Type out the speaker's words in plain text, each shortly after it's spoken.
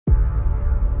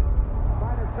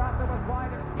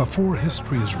Before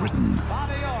history is written,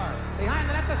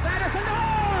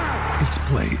 it's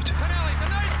played.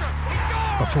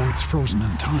 Before it's frozen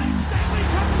in time,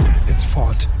 it's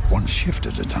fought one shift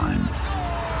at a time.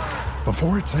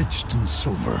 Before it's etched in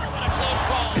silver,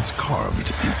 it's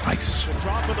carved in ice.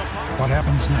 What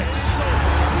happens next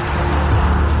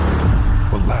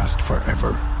will last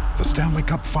forever. The Stanley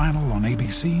Cup Final on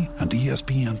ABC and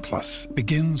ESPN Plus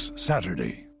begins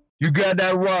Saturday. You got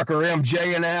that rocker,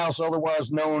 MJ, in the house,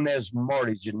 otherwise known as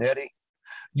Marty Jannetty.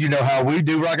 You know how we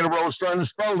do rock and roll, starting and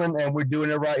strolling, and we're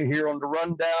doing it right here on the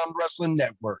Rundown Wrestling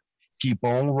Network. Keep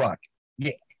on rocking.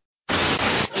 Yeah. Look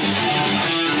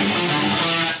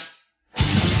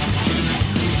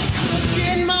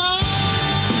in my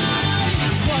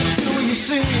eyes, what do you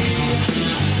see?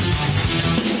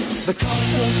 The cult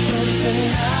of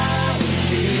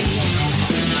personality.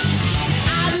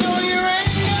 I know your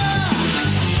anger,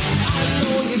 I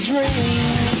know your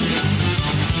dreams.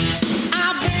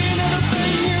 I've been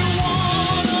everything you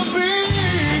wanna be.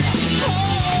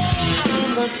 Oh,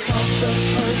 I'm the cult of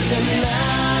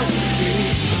personality.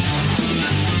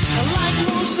 Like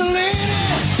Mussolini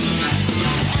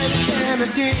and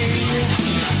Kennedy,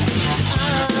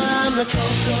 I'm the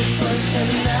cult of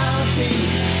personality.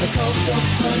 The cult of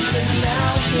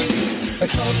personality. The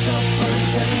cult of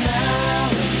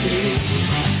personality.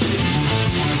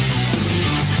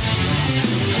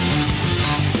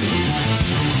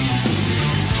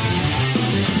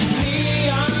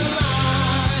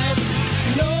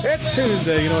 It's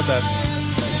Tuesday, you know what that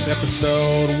means. It's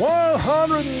episode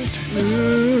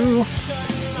 102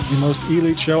 of the most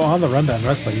elite show on the Rundown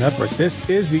Wrestling Network. This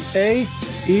is the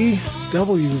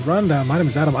AEW Rundown. My name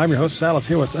is Adam. I'm your host, Sal. Let's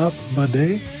hear what's up,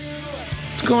 buddy.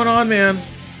 What's going on, man?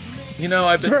 You know,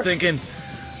 I've been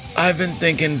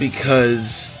thinking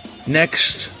because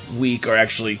next week, or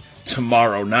actually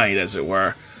tomorrow night, as it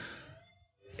were,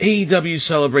 AEW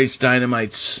celebrates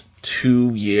Dynamite's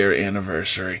 2-year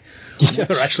anniversary. Yeah,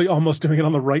 they're actually almost doing it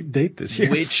on the right date this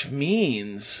year. Which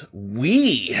means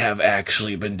we have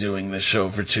actually been doing this show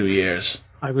for 2 years.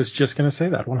 I was just going to say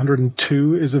that.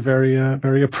 102 is a very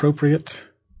appropriate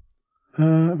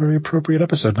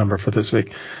episode number for this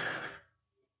week.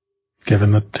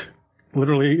 Given that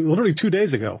literally 2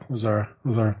 days ago was our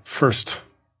first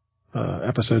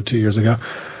episode 2 years ago.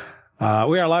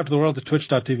 We are live to the world at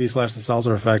twitch.tv/The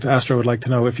Salzer Effect. Astro would like to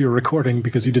know if you're recording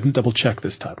because you didn't double check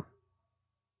this time.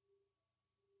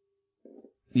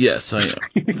 Yes, I am.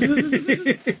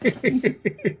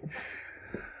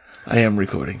 I am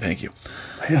recording, thank you.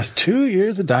 Yes, 2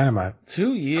 years of Dynamite.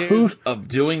 2 years of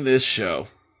doing this show.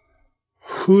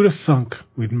 Who'd have thunk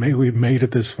we'd made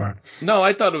it this far? No,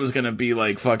 I thought it was going to be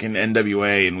like fucking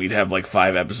NWA and we'd have like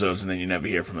 5 episodes and then you never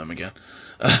hear from them again.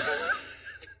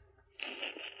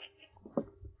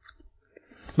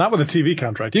 Not with a TV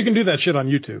contract. You can do that shit on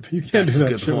YouTube. You can't do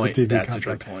that shit with a TV contract. That's a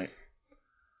good point.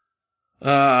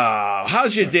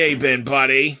 How's your day been,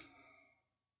 buddy?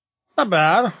 Not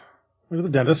bad. Went to the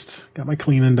dentist. Got my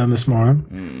cleaning done this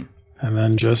morning. And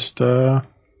then just hung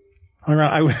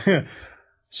around.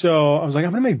 So I was like, I'm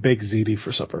going to make baked ziti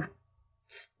for supper.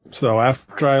 So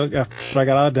after I got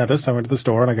out of the dentist, I went to the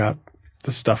store and I got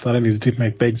the stuff that I needed to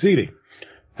make baked ziti.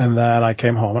 And then I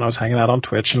came home and I was hanging out on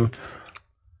Twitch, and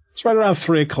it's right around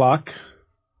 3 o'clock.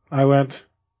 I went,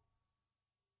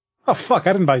 oh, fuck,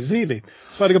 I didn't buy ziti.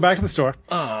 So I had to go back to the store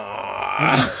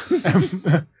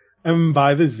and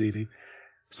buy the ziti.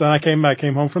 So then I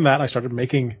came home from that, and I started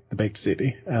making the baked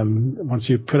ziti. And once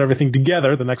you put everything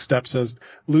together, the next step says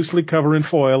loosely cover in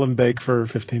foil and bake for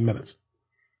 15 minutes.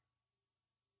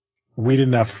 We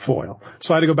didn't have foil.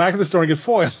 So I had to go back to the store and get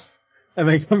foil and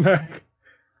then come back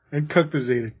and cook the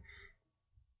ziti.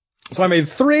 So I made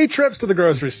 3 trips to the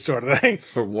grocery store today.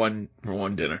 For one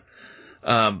dinner.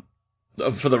 For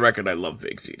the record, I love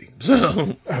baked ziti.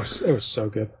 So it was so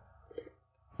good.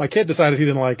 My kid decided he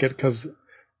didn't like it because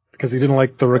he didn't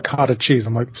like the ricotta cheese.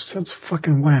 I'm like, since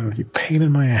fucking when? You pain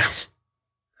in my ass.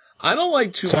 I don't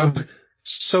like too much.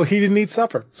 So he didn't eat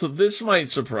supper. So this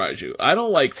might surprise you. I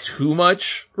don't like too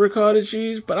much ricotta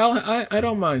cheese, but I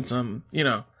don't mind some. You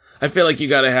know, I feel like you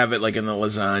got to have it like in the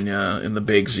lasagna, in the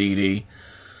baked ziti.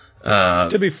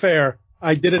 To be fair,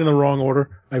 I did it in the wrong order.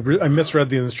 I misread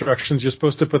the instructions. You're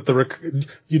supposed to put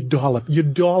you dollop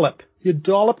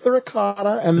the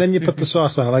ricotta, and then you put the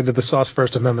sauce on it. I did the sauce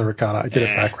first and then the ricotta. I did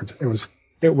it backwards.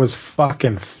 It was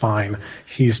fucking fine.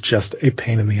 He's just a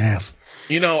pain in the ass.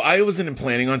 You know, I wasn't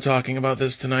planning on talking about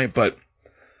this tonight, but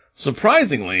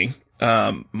surprisingly,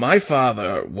 my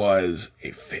father was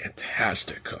a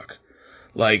fantastic cook.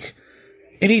 And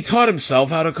he taught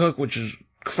himself how to cook, which is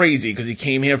crazy because he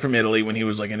came here from Italy when he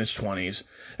was like in his 20s,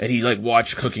 and he like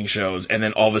watched cooking shows, and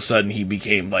then all of a sudden he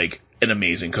became like an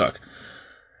amazing cook.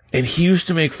 And he used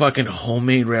to make fucking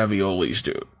homemade raviolis,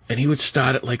 dude. And he would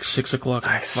start at like 6 o'clock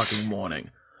in the fucking morning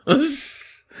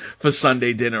for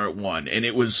Sunday dinner at 1. And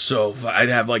it was so fun. I'd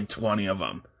have like 20 of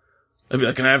them. I'd be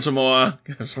like, can I have some more?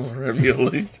 Can I have some more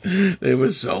raviolis? It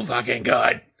was so fucking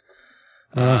good.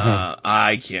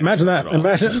 I can't imagine that.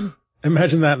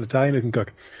 Imagine that, an Italian who can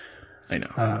cook. I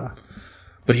know.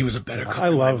 But he was a better cook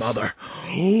than my mother.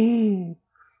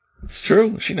 It's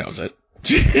true. She knows it.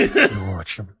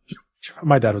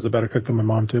 My dad was a better cook than my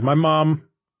mom too. My mom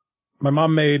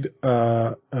made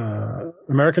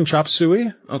American chop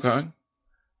suey. Okay.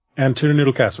 And tuna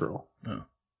noodle casserole. Oh.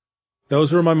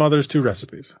 Those were my mother's 2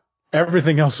 recipes.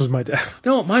 Everything else was my dad.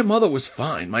 No, my mother was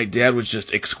fine. My dad was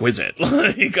just exquisite.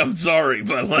 Like, I'm sorry,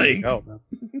 but like. Oh, man.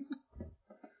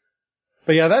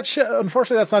 But yeah, that shit,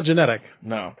 unfortunately, that's not genetic.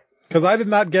 No. Because I did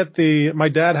not get my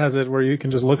dad has it where you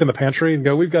can just look in the pantry and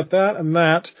go, we've got that and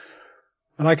that,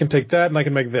 and I can take that and I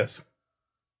can make this.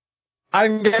 I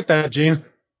didn't get that, Gene.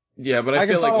 Yeah, but I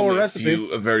feel like only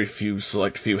a very few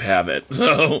select few have it,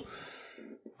 so.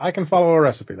 I can follow a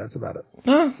recipe, that's about it.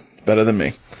 Better than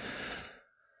me.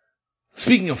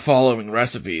 Speaking of following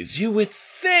recipes, you would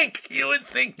think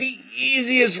the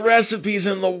easiest recipes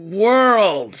in the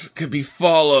world could be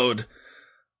followed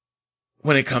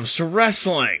when it comes to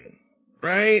wrestling,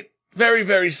 right? Very,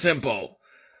 very simple.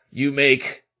 You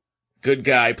make good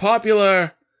guy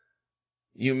popular,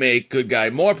 you make good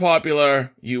guy more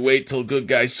popular, you wait till good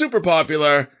guy's super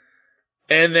popular,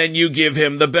 and then you give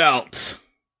him the belt.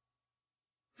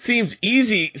 Seems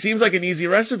easy, seems like an easy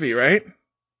recipe, right?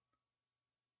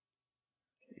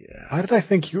 Yeah.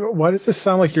 Why does this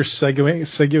sound like you're segueing,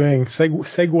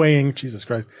 Jesus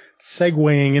Christ,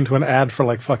 segueing into an ad for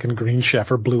like fucking Green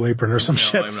Chef or Blue Apron or some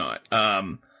shit? No,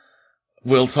 I'm not.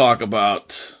 We'll talk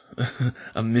about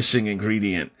a missing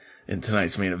ingredient in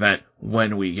tonight's main event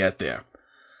when we get there.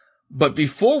 But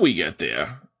before we get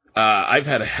there, I've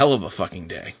had a hell of a fucking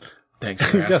day. Thanks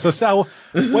for asking. Yeah, so Sal,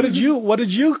 what did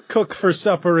you cook for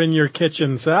supper in your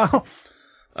kitchen, Sal?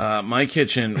 My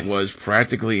kitchen was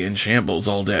practically in shambles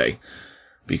all day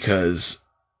because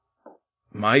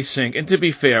my sink, and to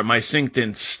be fair, my sink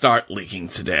didn't start leaking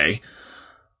today.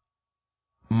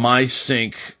 My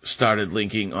sink started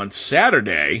leaking on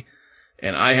Saturday,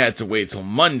 and I had to wait till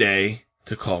Monday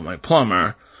to call my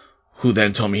plumber, who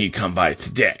then told me he'd come by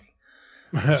today.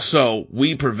 So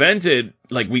we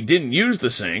we didn't use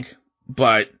the sink,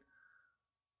 but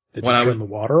did you turn the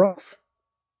water off?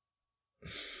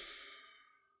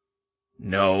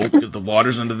 No, because the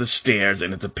water's under the stairs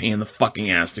and it's a pain in the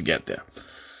fucking ass to get there.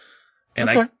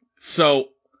 And so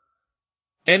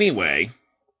anyway,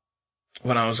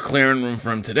 when I was clearing room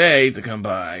for him today to come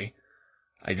by,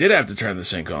 I did have to turn the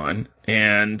sink on,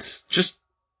 and just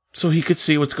so he could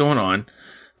see what's going on.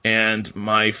 And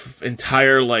my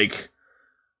entire,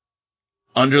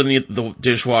 underneath the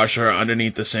dishwasher,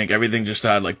 underneath the sink, everything just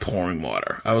started, pouring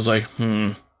water. I was like,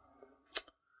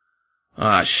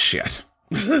 shit.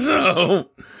 So,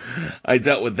 I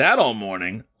dealt with that all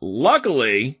morning.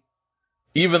 Luckily,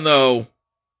 even though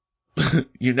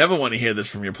you never want to hear this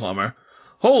from your plumber,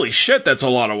 holy shit, that's a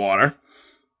lot of water.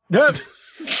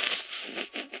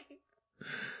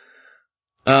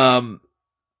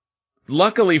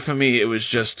 Luckily for me, it was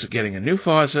just getting a new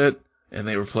faucet, and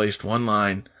they replaced one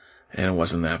line, and it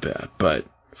wasn't that bad. But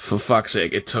for fuck's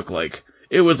sake, it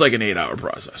was like an 8-hour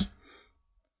process.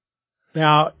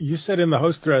 Now, you said in the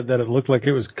host thread that it looked like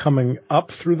it was coming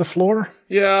up through the floor?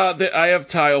 Yeah, I have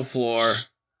tile floor.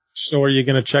 So are you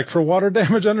going to check for water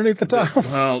damage underneath the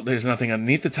tiles? Well, there's nothing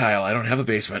underneath the tile. I don't have a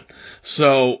basement.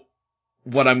 So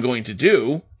what I'm going to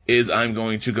do is I'm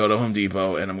going to go to Home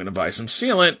Depot and I'm going to buy some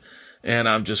sealant, and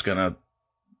I'm just going to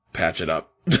patch it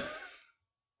up.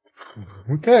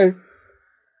 Okay.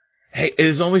 Hey,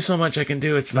 there's only so much I can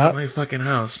do. It's not my fucking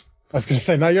house. I was going to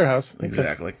say, not your house.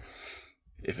 Exactly.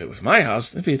 If it was my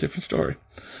house, it'd be a different story.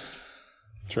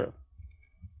 True.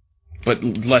 But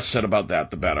less said about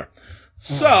that, the better.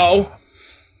 So,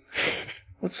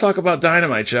 let's talk about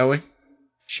Dynamite, shall we?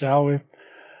 Shall we?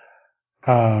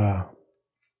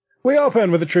 We open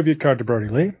with a tribute card to Brody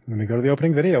Lee. Then we go to the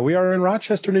opening video. We are in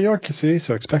Rochester, New York, you see,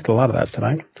 so expect a lot of that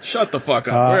tonight. Shut the fuck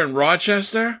up. We're in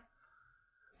Rochester?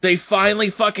 They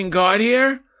finally fucking got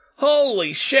here?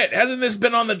 Holy shit. Hasn't this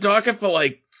been on the docket for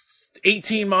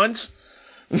 18 months?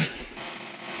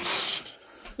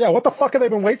 Yeah, what the fuck have they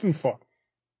been waiting for?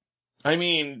 I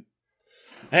mean,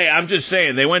 hey, I'm just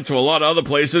saying, they went to a lot of other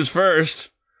places first.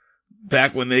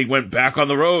 Back when they went back on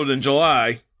the road in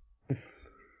July.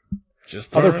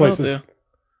 Just other places.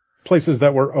 places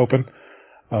that were open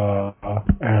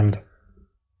and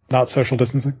not social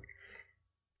distancing.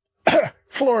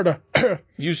 Florida.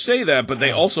 You say that, but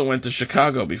they also went to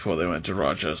Chicago before they went to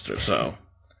Rochester, so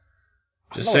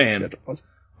just saying.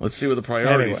 Let's see where the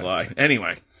priorities lie.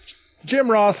 Anyway.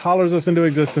 Jim Ross hollers us into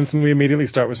existence, and we immediately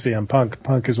start with CM Punk.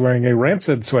 Punk is wearing a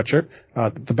Rancid sweatshirt.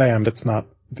 The band, it's not.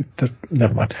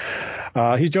 Never mind.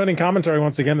 He's joining commentary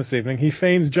once again this evening. He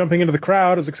feigns jumping into the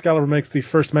crowd as Excalibur makes the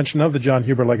first mention of the John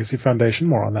Huber Legacy Foundation.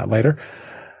 More on that later.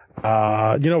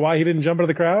 You know why he didn't jump into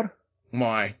the crowd?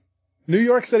 Why? New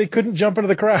York said he couldn't jump into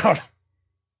the crowd.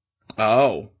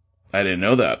 Oh, I didn't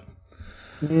know that.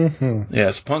 Mm-hmm.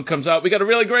 Yes, Punk comes out. We got a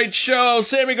really great show.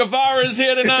 Sammy Guevara is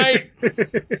here tonight.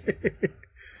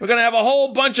 We're going to have a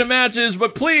whole bunch of matches,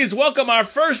 but please welcome our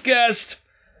first guest,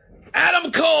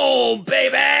 Adam Cole,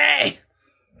 baby!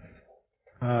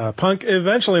 Punk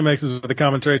eventually makes his way to the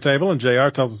commentary table, and JR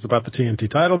tells us about the TNT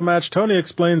title match. Tony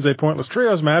explains a pointless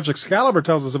trios match. Excalibur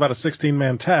tells us about a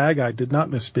 16-man tag. I did not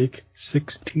misspeak.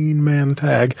 16-man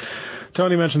tag.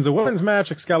 Tony mentions a women's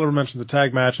match. Excalibur mentions a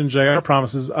tag match, and JR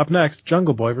promises up next,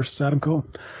 Jungle Boy versus Adam Cole.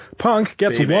 Punk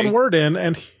gets one word in,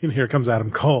 and here comes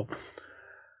Adam Cole.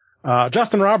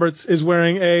 Justin Roberts is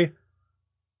wearing a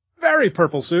very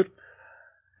purple suit,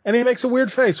 and he makes a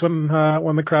weird face when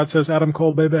the crowd says Adam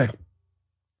Cole, baby.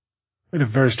 Made a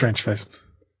very strange face.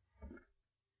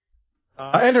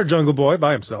 Entered Jungle Boy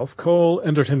by himself. Cole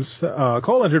entered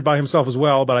by himself as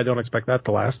well, but I don't expect that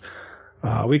to last.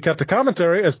 We cut to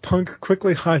commentary as Punk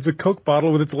quickly hides a Coke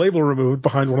bottle with its label removed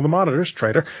behind one of the monitors,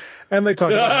 traitor, and they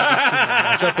talk about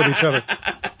match up with each other.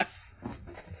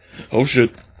 Oh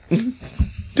shit!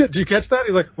 Did you catch that?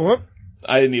 He's like, what?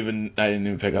 I didn't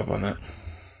even pick up on that.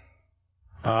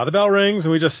 The bell rings,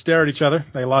 and we just stare at each other.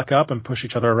 They lock up and push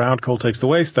each other around. Cole takes the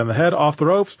waist, then the head, off the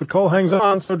ropes, but Cole hangs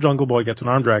on, so Jungle Boy gets an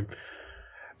arm drag.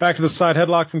 Back to the side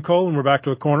headlock from Cole, and we're back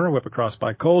to a corner. Whip across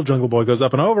by Cole. Jungle Boy goes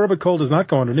up and over, but Cole does not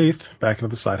go underneath. Back into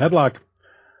the side headlock.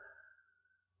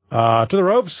 To the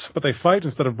ropes, but they fight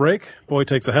instead of break. Boy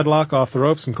takes a headlock off the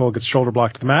ropes, and Cole gets shoulder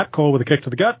blocked to the mat. Cole with a kick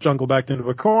to the gut. Jungle backed into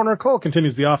a corner. Cole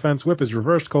continues the offense. Whip is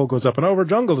reversed. Cole goes up and over.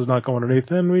 Jungle does not go underneath,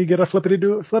 and we get a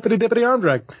flippity-dippity arm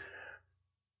drag.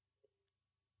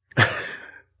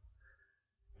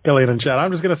 Gillian in chat.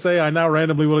 I'm just going to say I now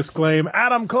randomly will exclaim,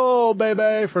 Adam Cole,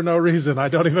 baby, for no reason. I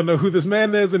don't even know who this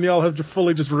man is, and y'all have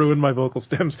fully just ruined my vocal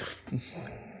stems.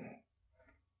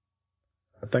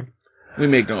 We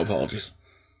make no apologies.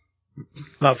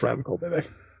 Not for Adam Cole, baby.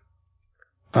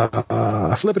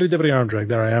 Flippity-dippity arm drag.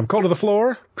 There I am. Cole to the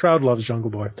floor. Crowd loves Jungle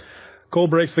Boy. Cole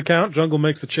breaks the count. Jungle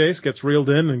makes the chase, gets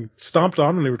reeled in and stomped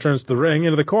on when he returns to the ring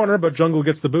into the corner, but Jungle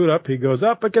gets the boot up. He goes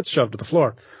up, but gets shoved to the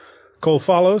floor. Cole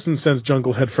follows and sends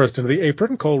Jungle headfirst into the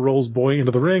apron. Cole rolls Boy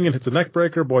into the ring and hits a neck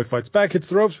breaker. Boy fights back, hits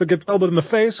the ropes, but gets elbowed in the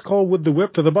face. Cole with the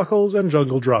whip to the buckles, and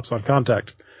Jungle drops on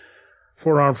contact.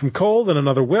 Forearm from Cole, then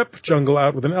another whip. Jungle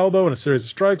out with an elbow and a series of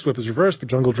strikes. Whip is reversed, but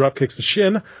Jungle drop kicks the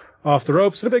shin off the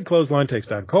ropes, and a big clothesline takes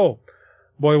down Cole.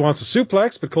 Boy wants a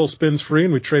suplex, but Cole spins free,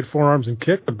 and we trade forearms and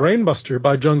kick. A brainbuster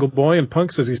by Jungle Boy, and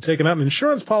Punk says he's taken out an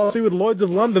insurance policy with Lloyd's of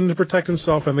London to protect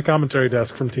himself and the commentary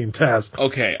desk from Team Taz.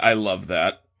 Okay, I love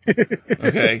that.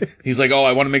 Okay, he's like,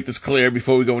 I want to make this clear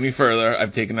before we go any further.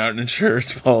 I've taken out an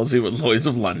insurance policy with Lloyd's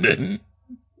of London.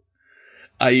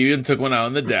 I even took one out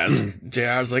on the desk.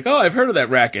 JR was like, I've heard of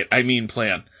that racket. I mean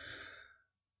plan.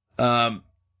 I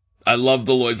love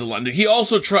the Lloyd's of London. He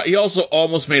also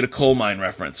almost made a coal mine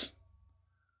reference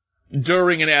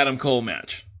during an Adam Cole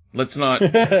match. Let's not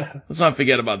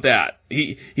forget about that.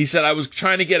 He said, I was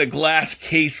trying to get a glass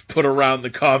case put around the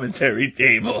commentary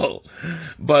table,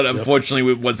 but unfortunately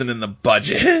it wasn't in the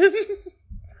budget.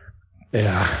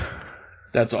 Yeah.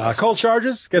 That's awesome. Cole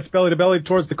charges, gets belly to belly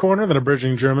towards the corner, then a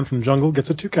bridging German from Jungle gets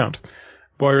a 2 count.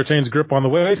 Boy retains grip on the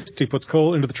waist. He puts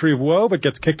Cole into the tree of woe, but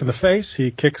gets kicked in the face.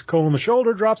 He kicks Cole in the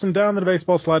shoulder, drops him down, then a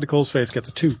baseball slide to Cole's face, gets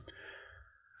a 2.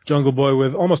 Jungle Boy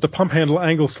with almost a pump handle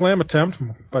angle slam attempt,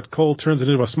 but Cole turns it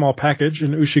into a small package,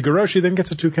 and Ushigoroshi then gets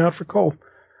a 2 count for Cole.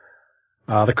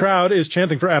 The crowd is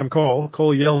chanting for Adam Cole.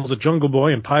 Cole yells at Jungle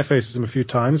Boy and pie faces him a few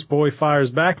times. Boy fires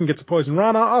back and gets a poison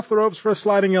rana off the ropes for a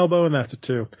sliding elbow, and that's a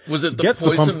 2. Was it the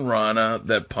poison rana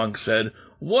that Punk said,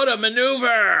 "What a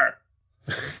maneuver"?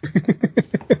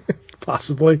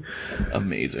 Possibly.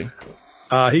 Amazing.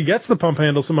 He gets the pump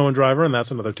handle Samoan driver, and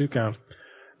that's another 2 count.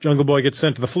 Jungle Boy gets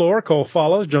sent to the floor. Cole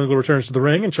follows. Jungle returns to the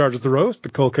ring and charges the ropes,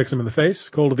 but Cole kicks him in the face.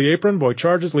 Cole to the apron. Boy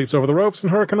charges, leaps over the ropes,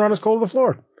 and Hurricane Rana's Cole to the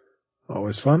floor.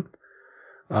 Always fun.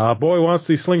 Boy wants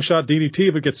the slingshot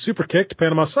DDT, but gets super kicked.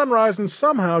 Panama Sunrise, and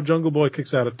somehow Jungle Boy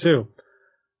kicks out at 2.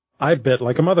 I bit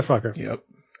like a motherfucker. Yep.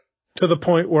 To the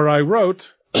point where I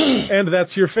wrote, And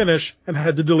that's your finish, and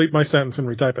had to delete my sentence and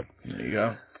retype it. There you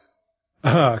go.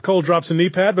 Cole drops a knee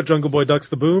pad, but Jungle Boy ducks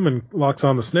the boom and locks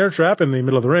on the snare trap in the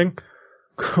middle of the ring.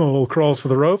 Cole crawls for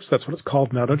the ropes. That's what it's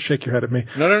called now. Don't shake your head at me.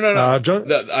 No.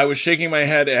 I was shaking my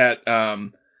head at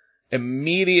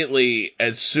immediately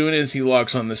as soon as he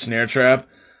locks on the snare trap.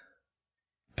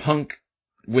 Punk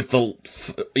with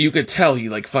you could tell he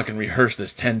like fucking rehearsed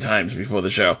this 10 times before the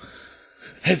show.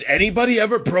 Has anybody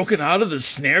ever broken out of the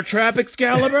snare trap,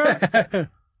 Excalibur?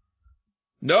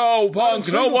 No,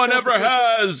 Punk, no one ever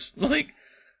has. Like,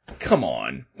 come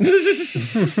on.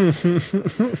 There's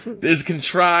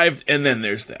contrived, and then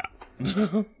there's that.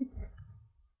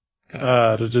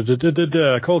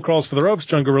 Cole crawls for the ropes.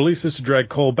 Jungle releases to drag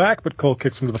Cole back, but Cole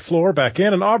kicks him to the floor, back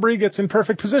in, and Aubrey gets in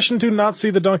perfect position to not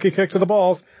see the donkey kick to the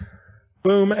balls.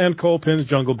 Boom, and Cole pins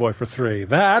Jungle Boy for 3.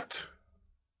 That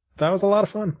was a lot of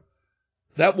fun.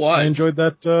 That was. I enjoyed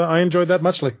that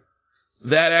muchly.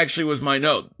 That actually was my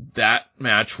note. That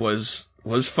match was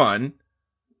fun.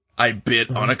 I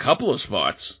bit on a couple of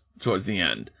spots towards the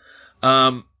end.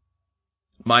 Did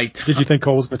you think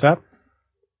Cole was going to tap?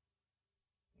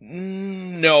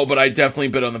 No, but I definitely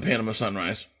bit on the Panama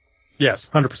Sunrise. Yes,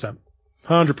 100%.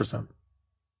 100%.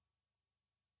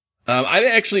 I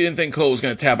actually didn't think Cole was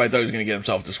going to tap. I thought he was going to get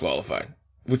himself disqualified,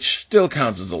 which still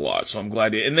counts as a loss. So I'm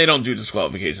glad. And they don't do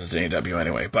disqualifications in AEW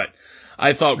anyway. But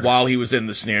I thought while he was in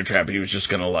the snare trap, he was just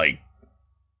going to like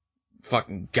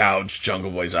fucking gouge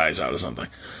Jungle Boy's eyes out or something.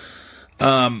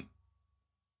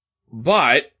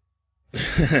 But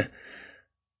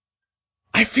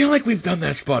I feel like we've done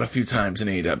that spot a few times in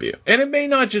AEW. And it may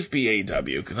not just be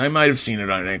AEW, because I might have seen it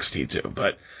on NXT too,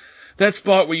 but that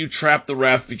spot where you trap the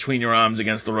ref between your arms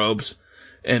against the ropes,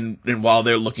 and while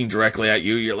they're looking directly at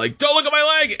you, you're like, don't look at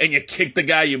my leg! And you kick the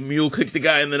guy, you mule kick the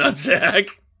guy in the nutsack.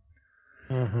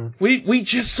 Mm-hmm. We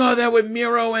just saw that with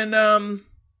Miro and,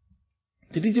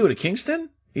 did he do it to Kingston?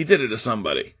 He did it to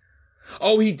somebody.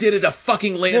 Oh, he did it to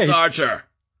fucking Lance Archer.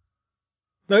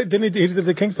 No, didn't he did it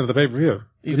to Kingston at the pay-per-view.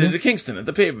 He did it to Kingston at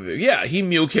the pay-per-view. Yeah, he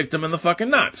mule kicked him in the fucking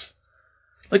nuts.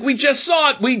 Like, we just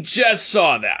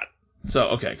saw that. So,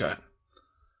 okay, go ahead.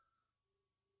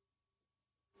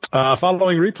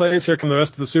 Following replays, here come the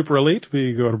rest of the Super Elite.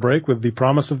 We go to break with the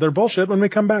promise of their bullshit when we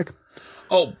come back.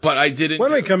 Oh, but I didn't.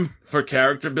 For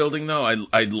character building, though,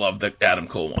 I love the Adam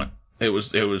Cole one. It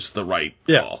was the right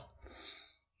call.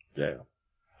 Yeah.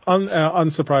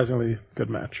 Unsurprisingly good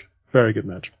match. Very good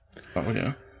match. Oh,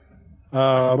 yeah.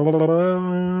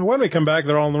 When we come back,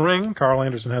 they're all in the ring. Carl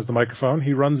Anderson has the microphone.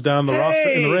 He runs down the roster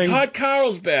in the ring. Hot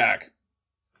Carl's back.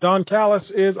 Don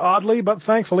Callis is oddly but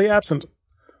thankfully absent.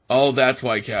 Oh, that's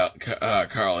why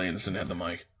Carl Anderson had the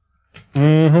mic.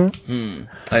 Mm-hmm.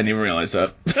 I didn't even realize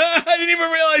that. I didn't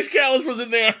even realize Callis was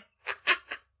in there.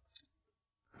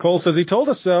 Cole says he told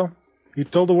us so. He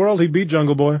told the world he beat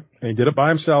Jungle Boy, and he did it by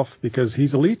himself because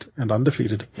he's elite and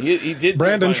undefeated. He did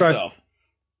Brandon by himself.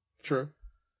 True.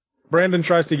 Brandon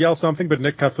tries to yell something, but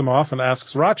Nick cuts him off and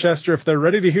asks Rochester if they're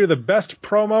ready to hear the best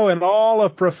promo in all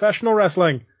of professional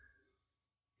wrestling.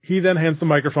 He then hands the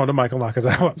microphone to Michael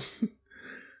Nakazawa.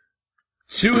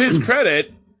 To his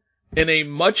credit, in a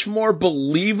much more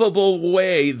believable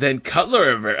way than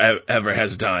Cutler ever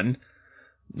has done,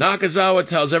 Nakazawa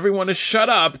tells everyone to shut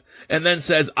up and then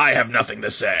says, I have nothing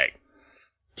to say.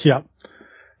 Yeah.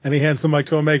 And he hands the mic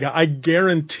to Omega. I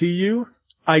guarantee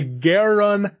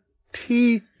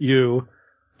you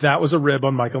that was a rib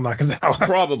on Michael Nakazawa.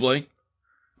 Probably.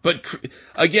 But,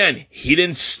 again, he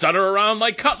didn't stutter around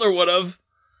like Cutler would have.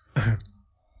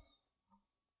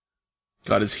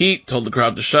 Got his heat, told the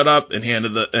crowd to shut up, and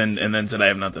and then said, I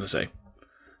have nothing to say.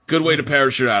 Good way to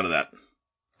parachute out of that.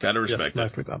 Gotta respect it.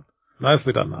 Nicely done.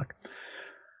 Nicely done, Knock.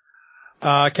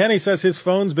 Kenny says his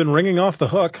phone's been ringing off the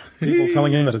hook. People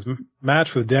telling him that his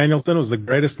match with Danielson was the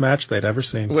greatest match they'd ever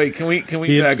seen. Wait, can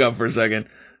we back up for a second?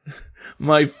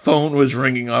 My phone was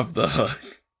ringing off the hook.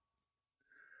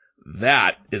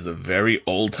 That is a very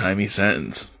old-timey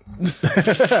sentence.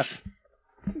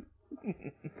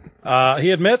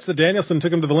 He admits that Danielson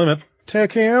took him to the limit.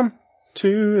 Take him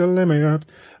to the limit.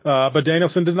 But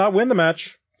Danielson did not win the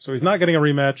match, so he's not getting a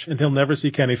rematch, and he'll never see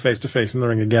Kenny face-to-face in the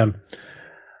ring again.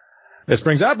 This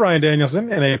brings out Bryan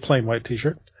Danielson in a plain white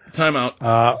t-shirt.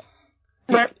 Timeout.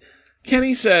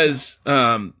 Kenny says,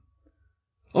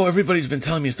 everybody's been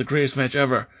telling me it's the greatest match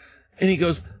ever. And he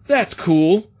goes, that's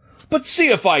cool, but see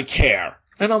if I care.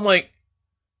 And I'm like,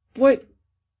 what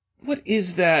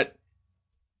is that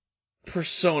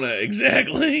persona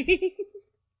exactly?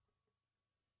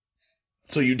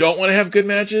 So you don't want to have good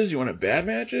matches? You want to have bad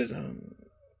matches?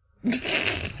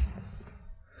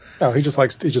 No, he just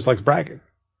likes bragging.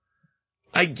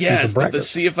 I guess, but the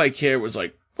see if I care was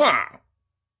like, Huh.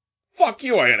 Fuck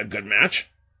you, I had a good match.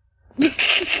 Go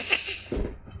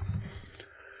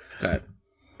ahead.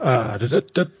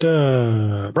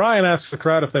 Brian asks the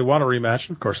crowd if they want a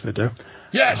rematch. Of course they do.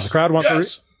 Yes. The crowd wants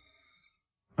yes.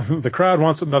 the crowd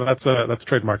wants it. No, that's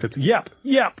trademarked. It's yep.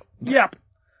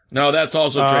 No, that's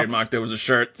also trademarked. There was a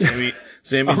shirt. Sami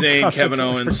Zayn, God, Kevin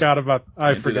Owens.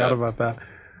 I forgot about that.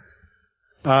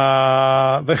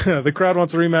 The crowd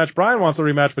wants a rematch. Brian wants a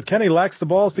rematch, but Kenny lacks the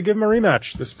balls to give him a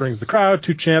rematch. This brings the crowd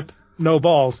to chant no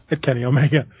balls at Kenny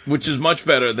Omega. Which is much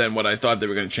better than what I thought they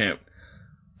were going to chant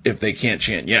if they can't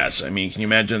chant yes. I mean, can you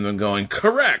imagine them going,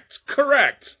 correct.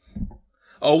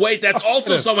 Oh, wait, that's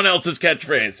also someone else's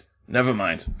catchphrase. Never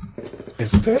mind.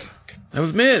 Isn't it? That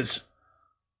was Miz.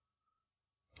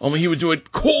 Only he would do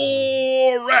it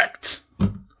correct.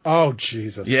 Oh,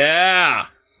 Jesus. Yeah.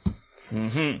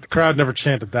 Mm-hmm. The crowd never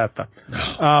chanted that, though.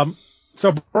 No.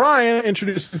 So Brian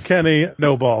introduces Kenny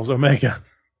No Balls Omega.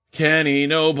 Kenny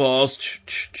No Balls.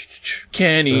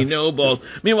 Kenny No Balls.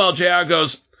 Meanwhile, JR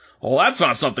goes, oh, that's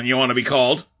not something you want to be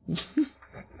called.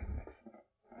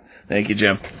 Thank you,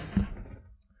 Jim.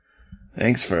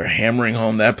 Thanks for hammering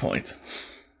home that point.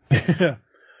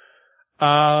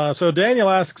 So Daniel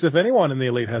asks if anyone in the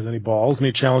Elite has any balls, and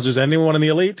he challenges anyone in the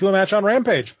Elite to a match on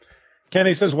Rampage.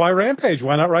 Kenny says, why Rampage?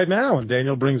 Why not right now? And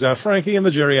Daniel brings out Frankie and the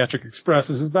Geriatric Express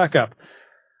as his backup.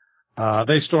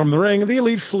 They storm the ring, the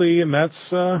Elite flee, and that's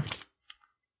the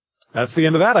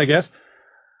end of that, I guess.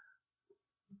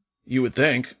 You would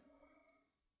think.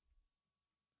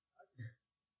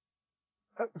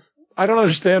 I don't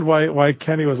understand why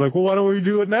Kenny was like, well, why don't we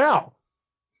do it now?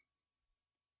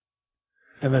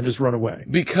 And then just run away.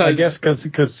 Because I guess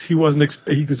because he was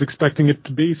expecting it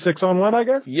to be 6-on-1, I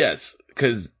guess? Yes,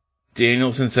 because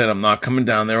Danielson said, I'm not coming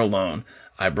down there alone.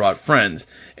 I brought friends.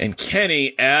 And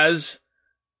Kenny, as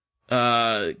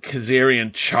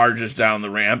Kazarian charges down the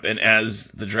ramp and as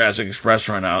the Jurassic Express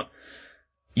run out,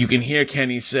 you can hear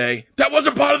Kenny say, that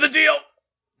wasn't part of the deal!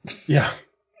 Yeah.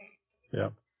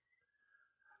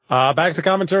 Back to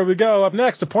commentary we go. Up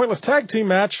next, a pointless tag team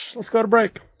match. Let's go to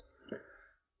break.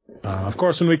 Of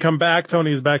course, when we come back,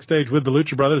 Tony is backstage with the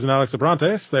Lucha Brothers and Alex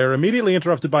Abrantes. They're immediately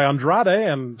interrupted by Andrade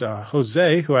and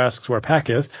Jose, who asks where Pac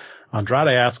is.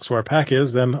 Andrade asks where Pac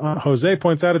is. Then Jose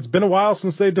points out it's been a while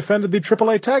since they defended the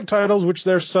AAA tag titles, which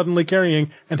they're suddenly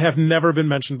carrying and have never been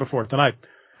mentioned before tonight.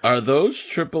 Are those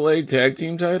AAA tag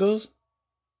team titles?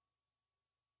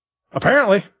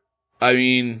 Apparently. I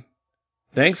mean,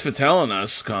 thanks for telling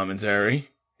us, commentary.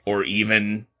 Or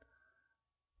even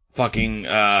fucking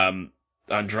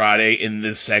Andrade in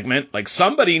this segment. Like,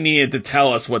 somebody needed to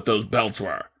tell us what those belts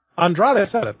were. Andrade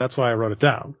said it. That's why I wrote it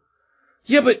down.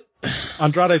 Yeah, but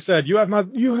Andrade said, you have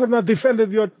not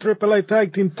defended your AAA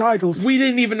tag team titles. We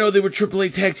didn't even know they were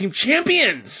AAA tag team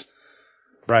champions.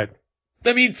 Right.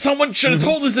 I mean, someone should have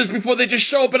told us this before they just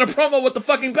show up in a promo with the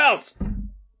fucking belts.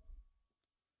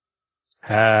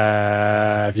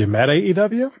 Have you met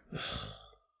AEW?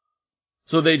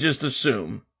 So they just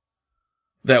assume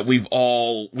that we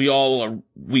all are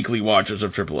weekly watchers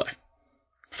of AAA.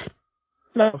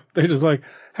 No, they just like,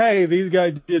 hey, these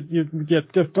guys,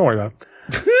 don't worry about it.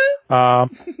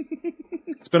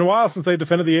 It's been a while since they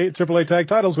defended the AAA tag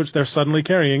titles, which they're suddenly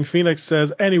carrying. Phoenix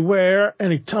says, anywhere,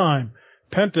 anytime.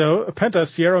 Penta,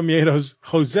 Sierra Miedo's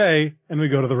Jose, and we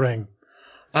go to the ring.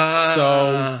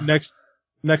 So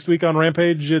next week on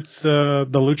Rampage, it's the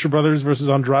Lucha Brothers versus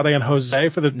Andrade and Jose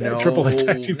for the AAA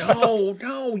tag team titles.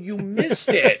 No, you missed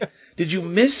it. Did you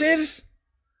miss it?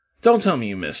 Don't tell me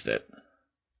you missed it.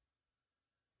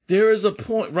 There is a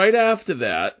point right after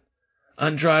that.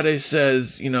 Andrade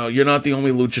says, you're not the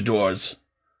only luchadors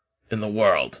in the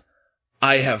world.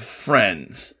 I have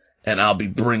friends, and I'll be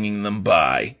bringing them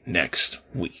by next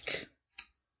week.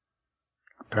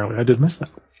 Apparently I did miss that.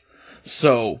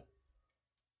 So,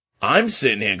 I'm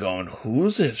sitting here going,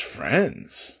 who's his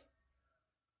friends?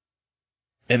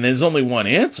 And there's only one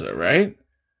answer, right?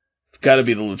 It's gotta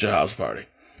be the Lucha House Party.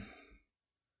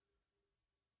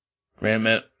 Grand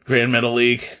Metal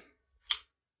League.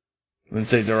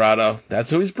 Lince Dorado. That's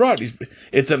who he's brought.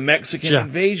 It's a Mexican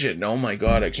invasion. Oh my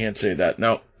god, I can't say that.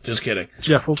 No, just kidding.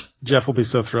 Jeff will be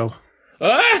so thrilled.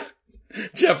 Ah!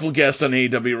 Jeff will guest on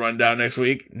AEW Rundown next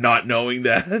week, not knowing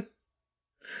that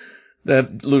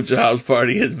Lucha House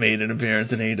Party has made an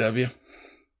appearance in AEW.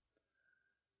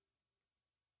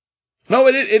 No,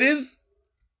 it is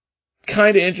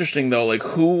kind of interesting though. Like,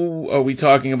 who are we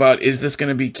talking about? Is this going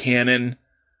to be canon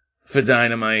for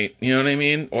Dynamite? You know what I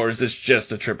mean? Or is this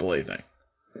just a AAA thing?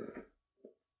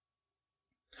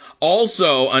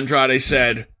 Also, Andrade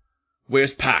said,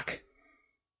 where's Pac?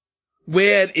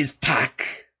 Where is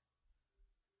Pac?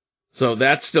 So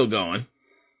that's still going.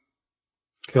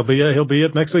 He'll be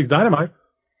at next week's Dynamite.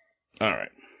 All right.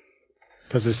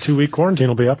 Because his 2-week quarantine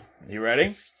will be up. You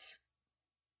ready?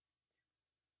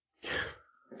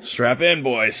 Strap in,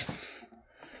 boys.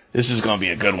 This is going to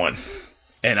be a good one.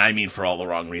 And I mean for all the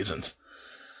wrong reasons.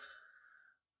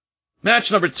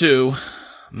 Match number 2,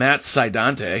 Matt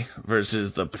Sydante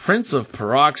versus the Prince of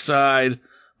Peroxide,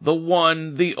 the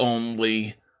one, the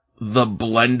only, the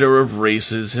blender of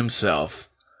races himself,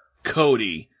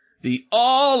 Cody, the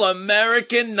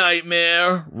All-American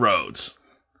Nightmare Rhodes,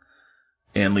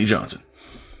 and Lee Johnson.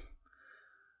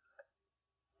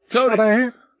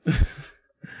 Cody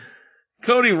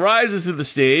rises to the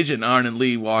stage, and Arn and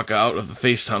Lee walk out of the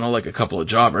face tunnel like a couple of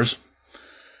jobbers.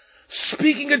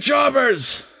 Speaking of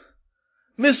jobbers,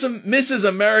 Mrs.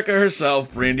 America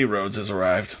herself, Brandy Rhodes, has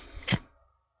arrived.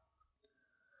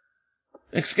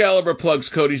 Excalibur plugs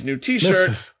Cody's new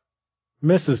t-shirt.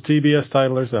 Mrs. TBS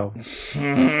title herself.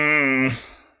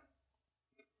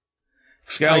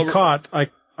 Excalibur.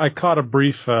 I caught a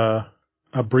brief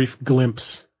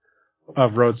glimpse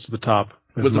of Rhodes to the Top.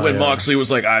 Was it when Moxley was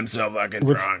like, "I'm so fucking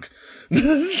drunk"?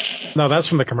 No, that's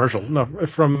from the commercials. No,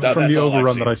 from the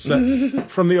overrun that I set.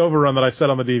 From the overrun that I set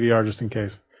on the DVR just in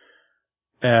case.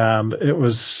 And it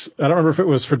was, I don't remember if it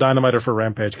was for Dynamite or for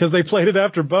Rampage, because they played it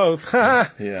after both.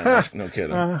 Yeah, no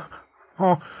kidding.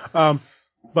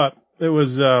 But it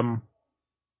was,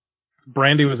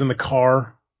 Brandy was in the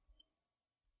car,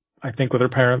 I think with her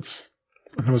parents,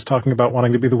 and was talking about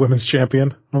wanting to be the women's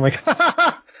champion. I'm like,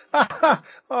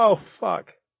 oh,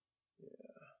 fuck. Yeah,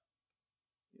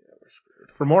 we're screwed.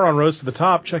 For more on Rose to the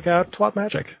Top, check out Twat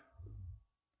Magic.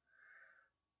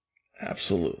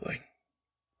 Absolutely.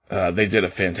 They did a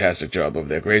fantastic job over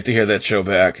there. Great to hear that show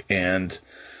back, and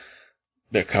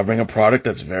they're covering a product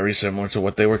that's very similar to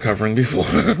what they were covering before.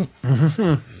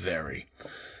 Very.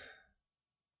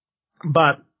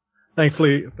 But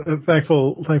thankfully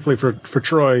for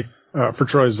Troy, for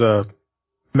Troy's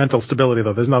mental stability,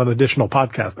 though, there's not an additional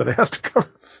podcast that it has to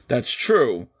cover. That's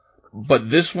true, but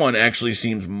this one actually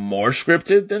seems more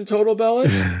scripted than Total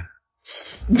Bellish.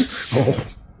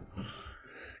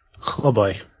 Oh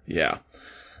boy. Yeah.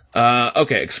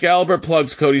 Okay, Excalibur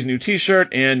plugs Cody's new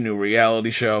t-shirt and new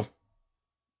reality show.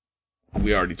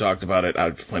 We already talked about it. I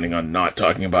was planning on not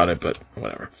talking about it, but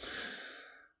whatever.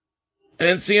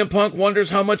 And CM Punk wonders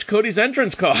how much Cody's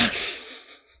entrance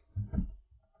costs.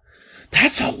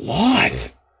 That's a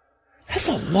lot. That's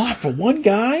a lot for one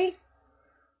guy.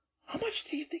 How much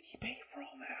do you think he paid for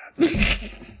all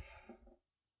that?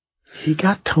 He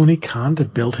got Tony Khan to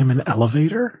build him an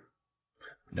elevator?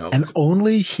 No. And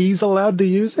only he's allowed to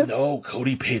use it? No,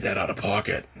 Cody paid that out of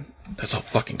pocket. That's how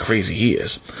fucking crazy he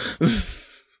is.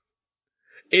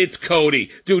 It's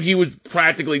Cody. Dude, he was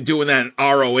practically doing that in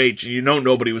ROH, and you know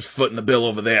nobody was footing the bill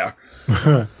over there.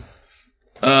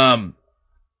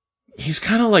 He's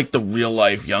kind of like the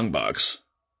real-life Young Bucks.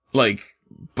 Like,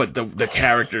 but the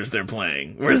characters they're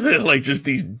playing, where they're like just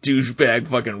these douchebag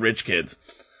fucking rich kids.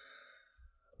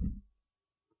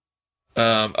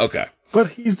 Okay. But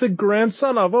he's the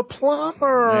grandson of a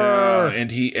plumber. Yeah,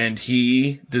 and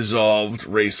he dissolved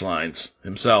race lines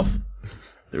himself.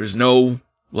 There is no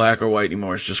black or white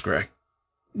anymore. It's just gray.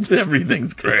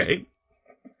 Everything's gray.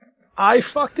 I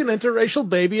fucked an interracial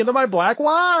baby into my black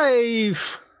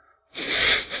wife.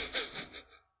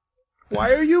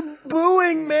 Why are you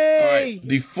booing me?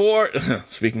 All right,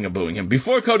 speaking of booing him,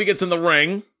 before Cody gets in the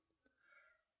ring,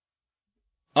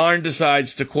 Arn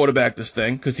decides to quarterback this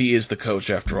thing, because he is the coach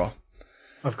after all.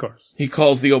 Of course. He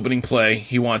calls the opening play.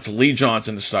 He wants Lee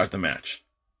Johnson to start the match.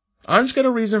 Arn's got a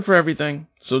reason for everything,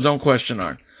 so don't question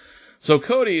Arn. So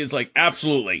Cody is like,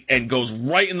 absolutely, and goes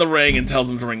right in the ring and tells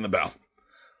him to ring the bell.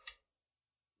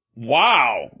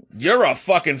 Wow, you're a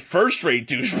fucking first-rate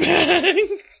douchebag.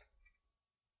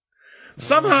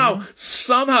 Somehow,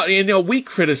 you know, we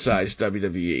criticize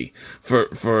WWE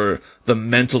for the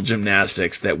mental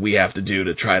gymnastics that we have to do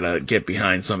to try to get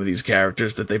behind some of these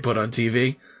characters that they put on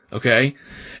TV. Okay?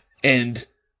 And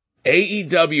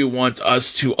AEW wants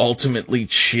us to ultimately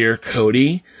cheer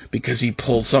Cody because he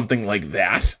pulled something like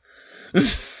that.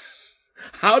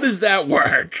 How does that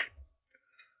work?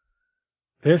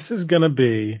 This is gonna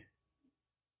be...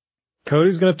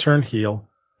 Cody's gonna turn heel.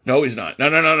 No, he's not.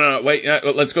 No. Wait,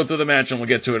 let's go through the match and we'll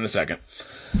get to it in a second.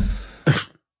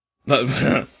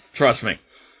 Trust me.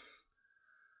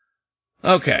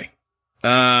 Okay.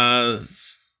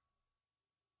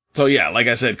 So yeah, like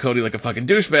I said, Cody like a fucking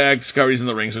douchebag scurries in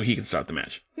the ring so he can start the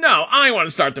match. No, I want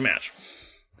to start the match.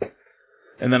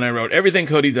 And then I wrote, everything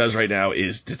Cody does right now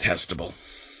is detestable.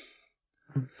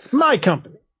 It's my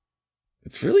company.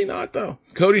 It's really not, though.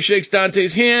 Cody shakes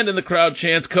Dante's hand and the crowd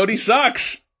chants, Cody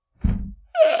sucks!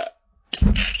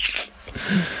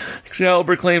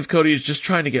 Excalibur claims Cody is just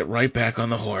trying to get right back on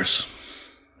the horse.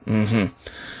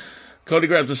 Cody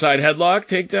grabs a side headlock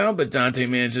takedown, but Dante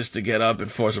manages to get up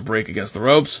and force a break against the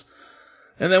ropes.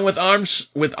 And then with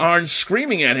Arn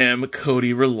screaming at him,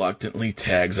 Cody reluctantly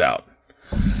tags out.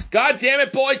 God damn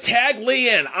it, boy, tag Lee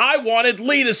in. I wanted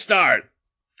Lee to start.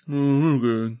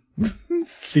 Good.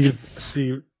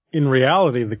 See, in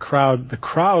reality, the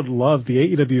crowd loved,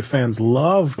 the AEW fans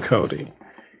love Cody.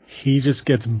 He just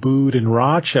gets booed in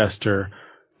Rochester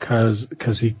because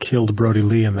he killed Brody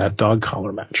Lee in that dog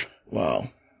collar match. Well,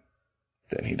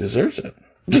 then he deserves it.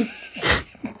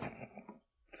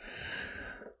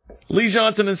 Lee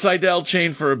Johnson and Seidel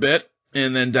chain for a bit,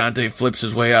 and then Dante flips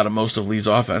his way out of most of Lee's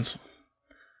offense.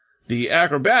 The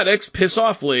acrobatics piss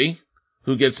off Lee,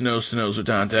 who gets nose-to-nose with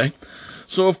Dante.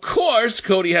 So, of course,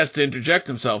 Cody has to interject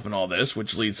himself in all this,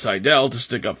 which leads Seidel to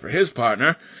stick up for his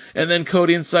partner, and then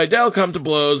Cody and Seidel come to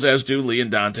blows, as do Lee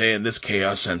and Dante, and this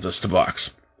chaos sends us to box.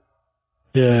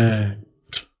 Yeah.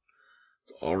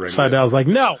 Seidel's like,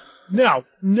 no,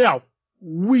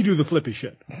 we do the flippy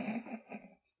shit.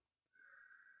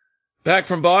 Back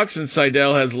from box, and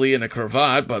Seidel has Lee in a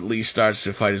cravat, but Lee starts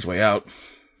to fight his way out.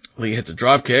 Lee hits a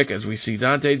drop kick as we see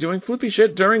Dante doing flippy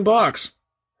shit during box.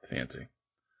 Fancy.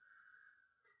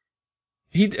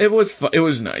 It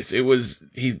was nice.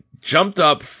 He jumped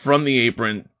up from the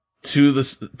apron to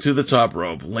the top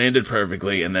rope, landed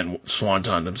perfectly, and then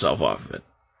swantoned himself off of it.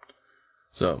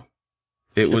 So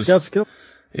it was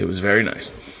very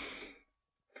nice.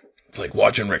 It's like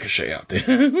watching Ricochet out there.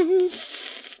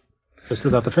 Just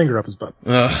without the finger up his butt.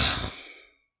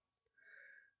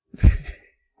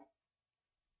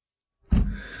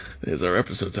 There's our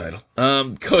episode title.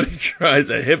 Cody tries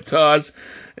a hip toss,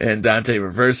 and Dante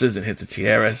reverses and hits a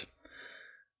tiaras.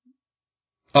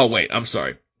 Oh, wait, I'm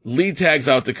sorry. Lee tags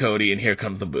out to Cody, and here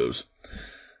comes the boos.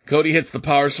 Cody hits the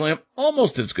power slam,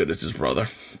 almost as good as his brother.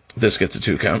 This gets a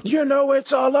 2 count. You know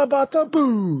it's all about the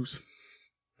booze.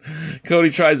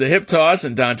 Cody tries a hip toss,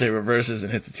 and Dante reverses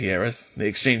and hits a tiaras. They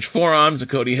exchange forearms,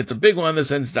 and Cody hits a big one that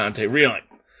sends Dante reeling.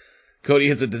 Cody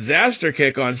hits a disaster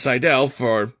kick on Seidel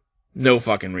for no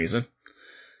fucking reason.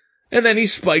 And then he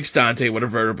spikes Dante with a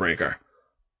vertebreaker.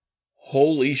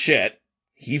 Holy shit.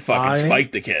 He fucking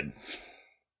spiked the kid.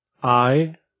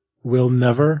 I will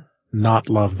never not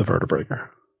love the vertebreaker.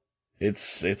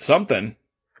 It's something.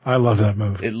 I love that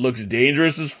move. It looks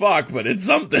dangerous as fuck, but it's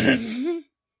something.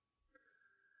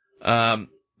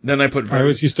 Then I put. I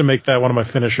always used to make that one of my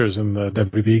finishers in the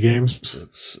WB games.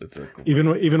 Even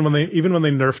when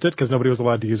they nerfed it because nobody was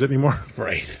allowed to use it anymore.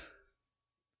 Right.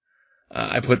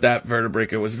 I put that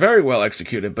vertebreaker was very well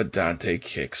executed, but Dante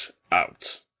kicks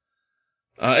out.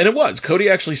 And it was. Cody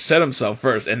actually set himself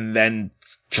first and then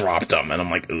dropped him, and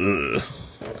I'm like, ugh.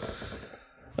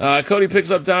 Cody picks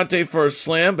up Dante for a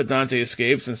slam, but Dante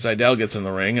escapes, and Seidel gets in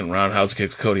the ring and roundhouse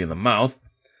kicks Cody in the mouth.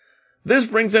 This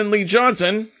brings in Lee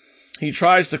Johnson. He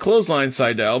tries to clothesline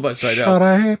Seidel, but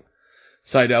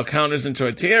Seidel counters into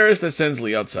a tiaras that sends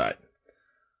Lee outside.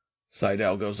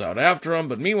 Seidel goes out after him,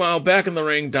 but meanwhile, back in the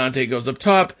ring, Dante goes up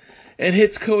top and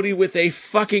hits Cody with a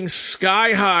fucking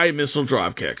sky-high missile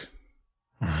dropkick.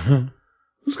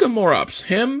 Who's got more ups,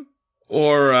 him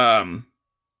or,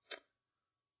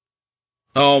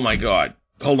 oh my god.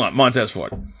 Hold on, Montez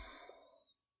Ford.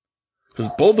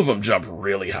 Because both of them jump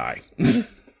really high.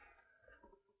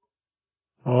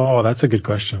 Oh, that's a good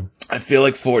question. I feel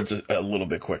like Ford's a little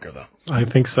bit quicker, though. I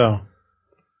think so.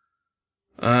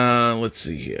 Let's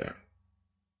see here.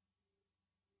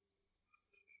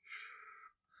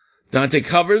 Dante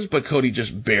covers, but Cody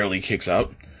just barely kicks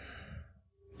out.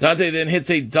 Dante then hits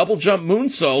a double jump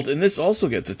moonsault, and this also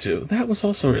gets a 2. That was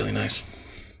also really nice.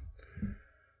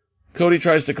 Cody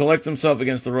tries to collect himself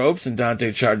against the ropes, and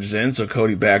Dante charges in, so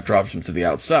Cody backdrops him to the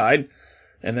outside.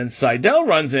 And then Seidel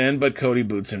runs in, but Cody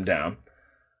boots him down.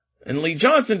 And Lee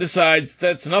Johnson decides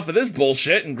that's enough of this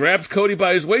bullshit and grabs Cody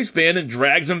by his waistband and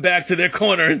drags him back to their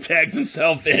corner and tags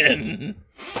himself in.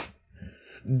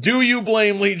 Do you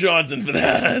blame Lee Johnson for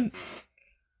that?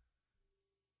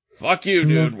 Fuck you,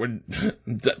 dude. We're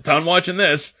done watching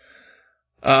this.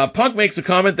 Punk makes a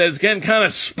comment that it's getting kind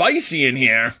of spicy in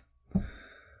here.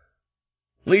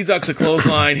 Lee ducks a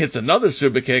clothesline, hits another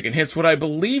super kick, and hits what I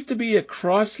believe to be a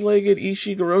cross-legged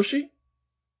Ishigoroshi.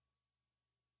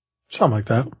 Something like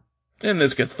that. And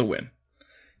this gets the win.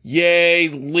 Yay,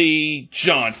 Lee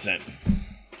Johnson.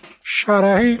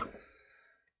 Shut.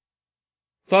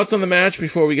 Thoughts on the match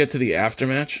before we get to the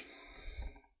aftermatch?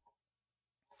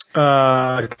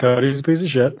 Cody's a piece of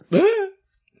shit.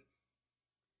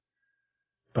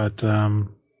 But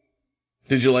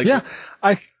did you like it?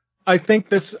 I think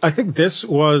this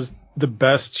was the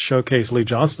best showcase Lee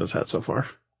Johnson has had so far.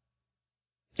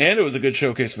 And it was a good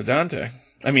showcase for Dante.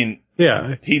 I mean,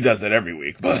 Yeah, he does that every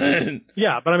week, but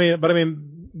yeah, but I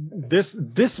mean,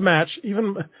 this match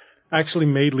even actually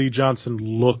made Lee Johnson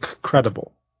look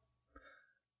credible.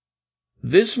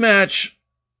 This match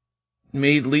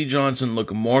made Lee Johnson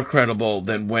look more credible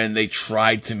than when they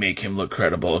tried to make him look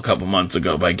credible a couple months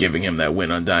ago by giving him that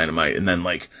win on Dynamite. And then,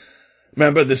 like,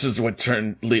 remember, this is what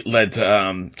led to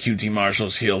QT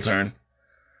Marshall's heel turn.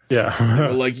 Yeah. They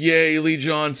were like, yay, Lee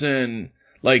Johnson.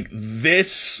 Like,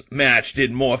 this match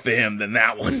did more for him than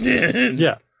that one did.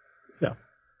 Yeah. Yeah.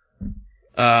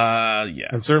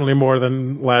 And certainly more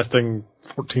than lasting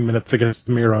 14 minutes against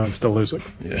Miro and still losing.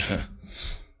 Yeah.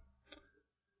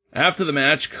 After the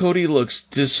match, Cody looks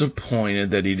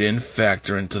disappointed that he didn't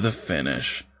factor into the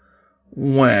finish.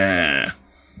 Wah.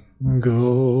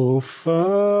 Go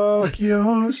fuck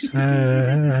yourself.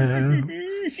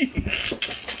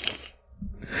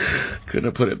 Couldn't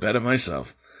have put it better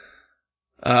myself.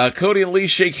 Cody and Lee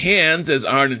shake hands as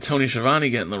Arn and Tony Schiavone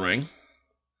get in the ring.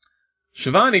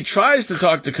 Schiavone tries to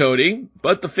talk to Cody,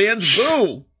 but the fans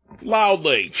boo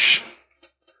loudly.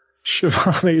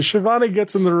 Schiavone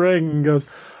gets in the ring and goes,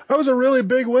 that was a really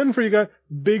big win for you guys.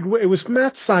 Big win. It was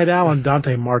Matt Sydal and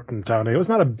Dante Martin, Tony. It was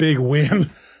not a big win.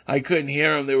 I couldn't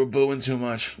hear them. They were booing too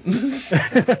much.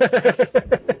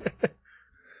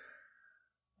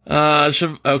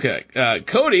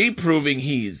 Cody, proving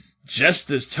he's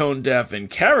just as tone deaf in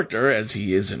character as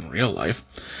he is in real life,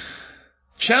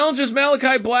 challenges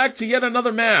Malachi Black to yet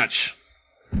another match.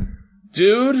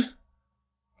 Dude,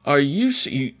 are you...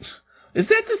 Is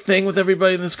that the thing with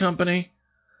everybody in this company?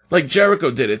 Like,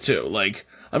 Jericho did it too. Like,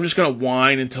 I'm just gonna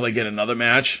whine until I get another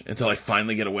match, until I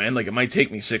finally get a win. Like, it might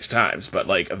take me 6 times, but,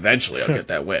 like, eventually I'll get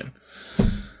that win.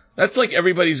 That's like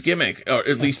everybody's gimmick, or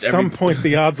at least at some point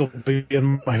the odds will be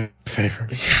in my favor.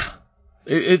 Yeah.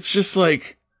 It's just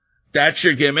like, that's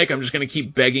your gimmick? I'm just gonna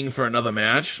keep begging for another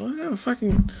match? Well, yeah,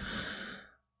 fucking...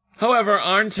 However,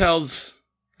 Arn tells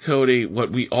Cody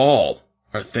what we all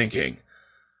are thinking.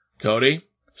 Cody,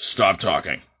 stop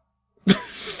talking.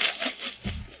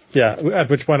 Yeah, at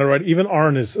which point, alright, even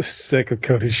Arn is sick of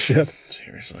Cody's shit.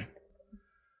 Seriously.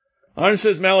 Arn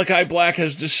says Malachi Black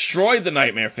has destroyed the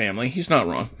Nightmare family. He's not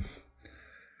wrong.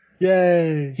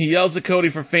 Yay. He yells at Cody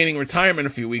for feigning retirement a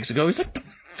few weeks ago. He's like, the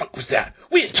fuck was that?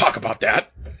 We didn't talk about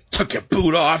that. Took your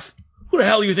boot off. Who the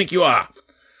hell do you think you are?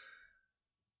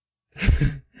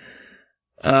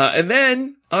 And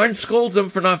then Arn scolds him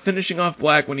for not finishing off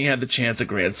Black when he had the chance at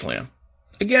Grand Slam.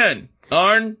 Again,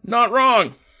 Arn, not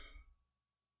wrong.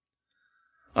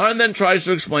 Arn then tries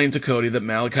to explain to Cody that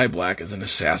Malachi Black is an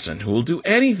assassin who will do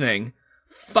anything,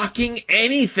 fucking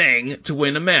anything, to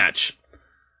win a match.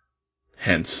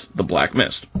 Hence, the Black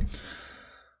Mist.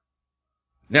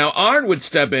 Now, Arn would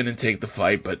step in and take the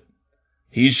fight, but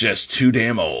he's just too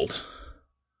damn old.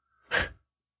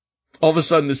 All of a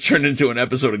sudden, this turned into an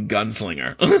episode of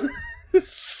Gunslinger.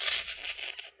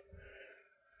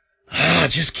 I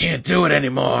just can't do it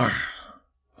anymore.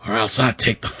 Or else I'd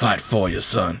take the fight for you,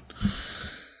 son.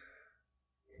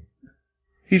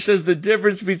 He says the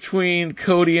difference between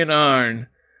Cody and Arn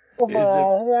is...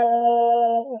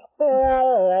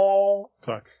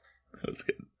 Sorry. That's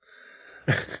good.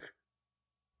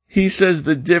 He says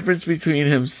the difference between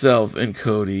himself and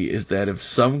Cody is that if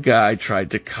some guy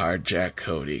tried to carjack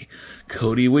Cody,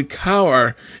 Cody would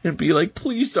cower and be like,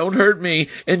 please don't hurt me,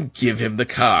 and give him the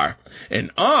car. And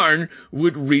Arn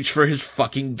would reach for his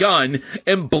fucking gun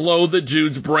and blow the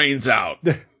dude's brains out.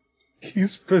 He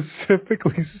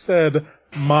specifically said,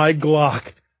 my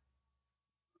Glock.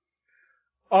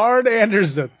 Arn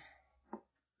Anderson.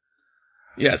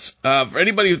 Yes, for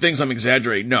anybody who thinks I'm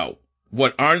exaggerating, no.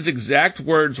 What Arn's exact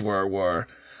words were,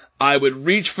 I would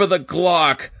reach for the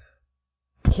Glock,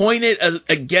 point it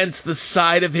against the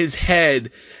side of his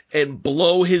head, and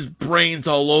blow his brains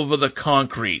all over the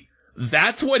concrete.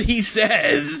 That's what he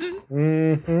says.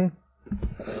 Mm-hmm.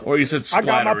 Or he said splatter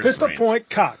I got my his pistol brains. point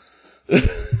cocked.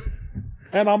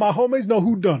 And all my homies know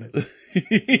who done it.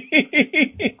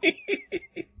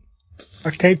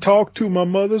 I can't talk to my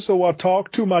mother, so I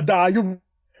talk to my diary.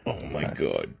 Oh my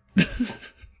god.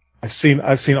 I've seen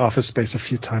Office Space a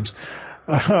few times.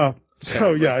 I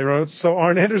wrote, so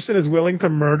Arn Anderson is willing to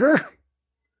murder?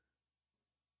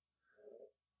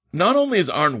 Not only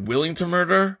is Arn willing to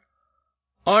murder,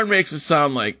 Arn makes it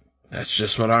sound like that's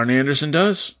just what Arn Anderson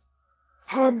does.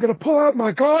 I'm gonna pull out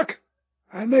my Glock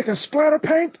and make a splatter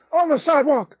paint on the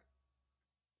sidewalk.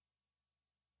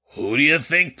 Who do you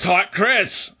think taught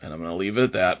Chris? And I'm gonna leave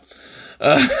it at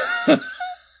that.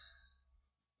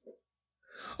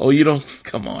 Oh, you don't...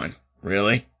 Come on.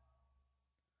 Really?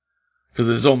 Because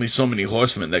there's only so many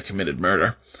horsemen that committed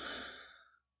murder.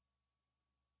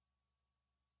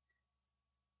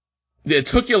 It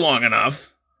took you long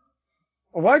enough.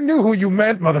 Oh, I knew who you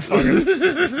meant,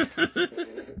 motherfucker.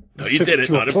 No, you did it,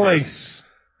 not a place.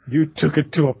 You took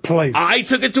it to a place. I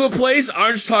took it to a place?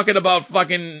 Orange talking about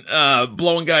fucking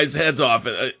blowing guys' heads off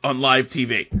on live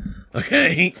TV.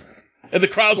 Okay? And the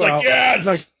crowd's like,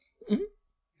 yes!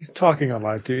 He's talking on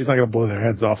live TV. He's not going to blow their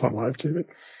heads off on live TV.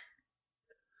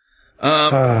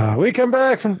 We come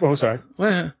back from... Oh, sorry.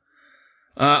 Well,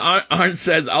 Arn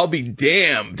says, I'll be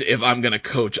damned if I'm going to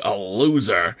coach a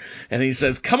loser. And he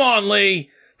says, come on, Lee.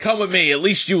 Come with me. At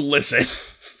least you listen.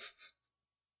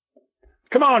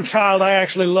 Come on, child I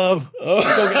actually love. Go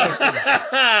get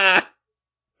ice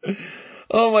cream.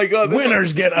 Oh, my God.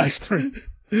 Winners get ice cream.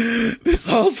 This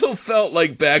also felt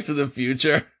like Back to the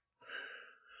Future.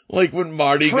 Like when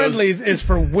Marty Friendlies is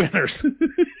for winners.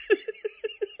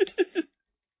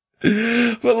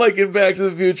 But like in Back to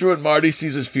the Future, when Marty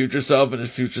sees his future self and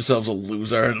his future self's a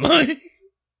loser, and like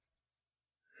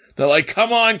they're like,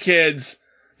 "Come on, kids,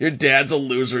 your dad's a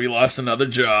loser. He lost another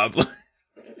job."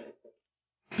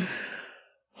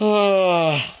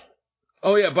 Oh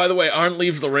yeah. By the way, Arn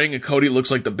leaves the ring, and Cody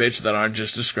looks like the bitch that Arn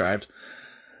just described.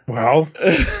 Well,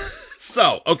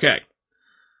 so okay.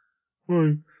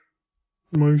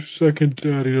 My second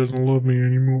daddy doesn't love me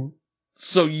anymore.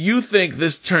 So you think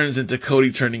this turns into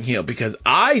Cody turning heel? Because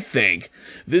I think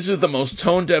this is the most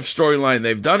tone-deaf storyline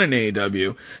they've done in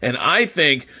AEW, and I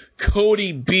think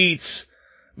Cody beats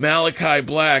Malachi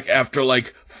Black after,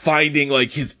 like, finding,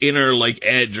 like, his inner, like,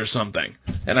 edge or something.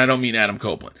 And I don't mean Adam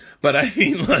Copeland, but I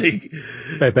mean, like...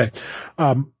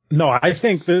 No, I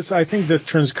think this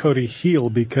turns Cody heel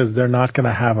because they're not going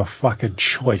to have a fucking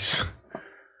choice.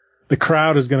 The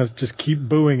crowd is going to just keep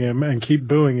booing him and keep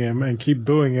booing him and keep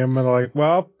booing him. And they're like,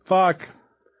 well, fuck.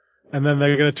 And then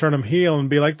they're going to turn him heel and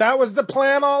be like, that was the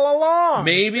plan all along.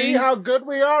 Maybe. See how good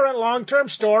we are at long-term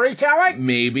storytelling?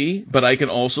 Maybe. But I can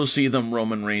also see them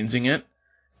Roman Reignsing it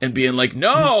and being like,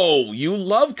 no, you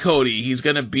love Cody. He's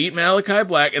going to beat Malachi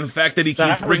Black. And the fact that he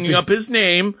keeps bringing up his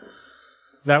name.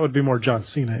 That would be more John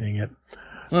Cena-ing it.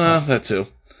 That too.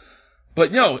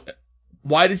 But no...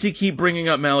 Why does he keep bringing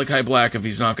up Malachi Black if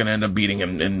he's not going to end up beating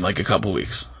him in like a couple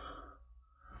weeks?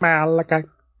 Malachi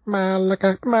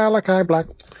Black.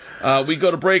 We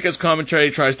go to break as commentary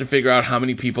tries to figure out how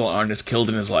many people Arn has killed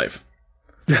in his life.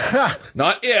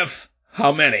 Not if,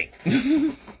 how many.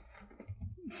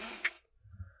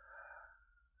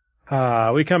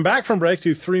 We come back from break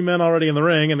to 3 men already in the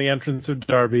ring and the entrance of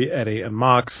Darby, Eddie, and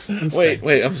Mox.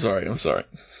 Wait, I'm sorry.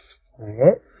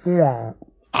 Yeah.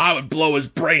 I would blow his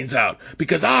brains out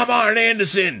because I'm Arn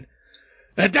Anderson,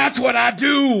 and that's what I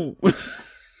do.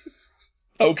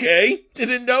 Okay,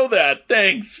 didn't know that.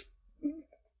 Thanks.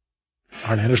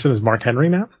 Arn Anderson is Mark Henry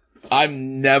now?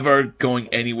 I'm never going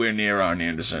anywhere near Arn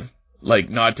Anderson. Like,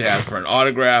 not to ask for an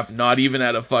autograph, not even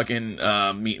at a fucking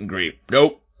meet and greet.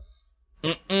 Nope.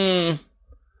 You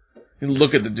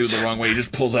look at the dude the wrong way. He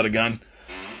just pulls out a gun.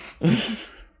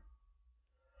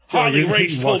 Harley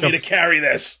Race told me to carry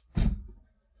this.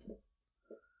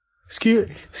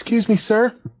 Excuse me,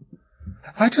 sir.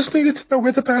 I just needed to know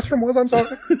where the bathroom was. I'm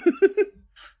sorry.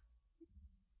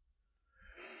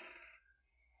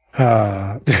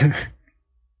 All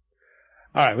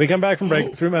right, we come back from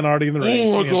break. 3 men already in the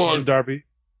ring. Oh, my God. Darby.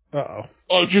 Uh-oh.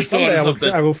 Oh, just thought of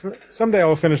something. Someday I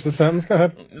will finish the sentence. Go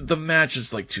ahead. The match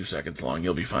is like 2 seconds long.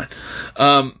 You'll be fine.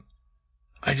 I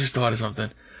just thought of something.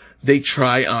 They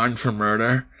try Arn for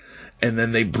murder, and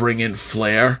then they bring in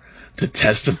Flair to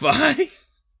testify.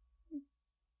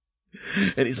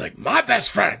 And he's like, my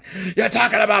best friend? You're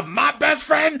talking about my best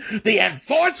friend? The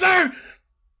Enforcer?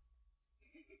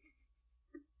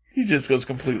 He just goes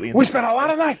completely insane. We spent a lot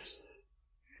of nights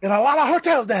in a lot of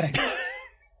hotels, Daddy.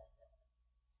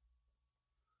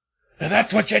 And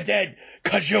that's what you did,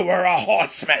 'cause you were a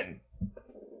horseman.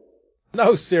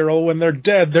 No, Cyril, when they're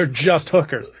dead, they're just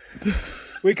hookers.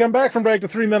 We come back from break to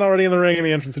 3 men already in the ring in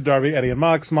the entrance of Darby, Eddie, and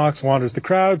Mox. Mox wanders the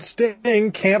crowd.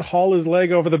 Sting can't haul his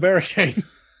leg over the barricade.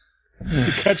 Did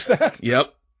you catch that?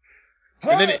 Yep.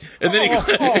 And then he got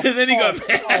mad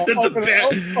at the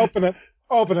barricade. Open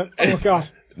it. Oh, God.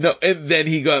 No, and then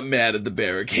he got mad at the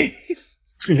barricade.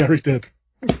 Yeah, he did.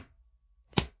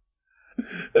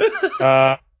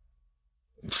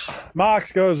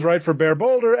 Mox goes right for Bear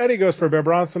Boulder, Eddie goes for Bear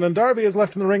Bronson, and Darby is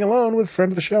left in the ring alone with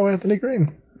friend of the show, Anthony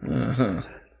Green. Uh-huh.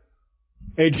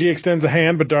 AG extends a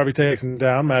hand, but Darby takes him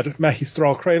down.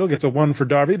 Magistral Cradle gets a 1 for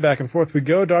Darby. Back and forth we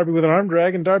go. Darby with an arm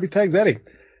drag, and Darby tags Eddie.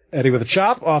 Eddie with a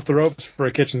chop off the ropes for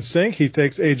a kitchen sink. He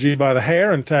takes AG by the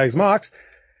hair and tags Mox.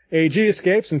 AG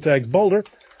escapes and tags Boulder.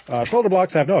 Shoulder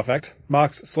blocks have no effect.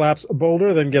 Mox slaps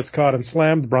Boulder, then gets caught and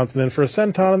slammed. Bronson in for a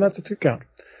senton, and that's a 2 count.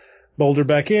 Boulder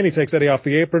back in. He takes Eddie off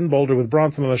the apron. Boulder with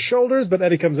Bronson on his shoulders, but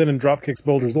Eddie comes in and drop kicks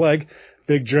Boulder's leg.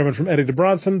 Big German from Eddie to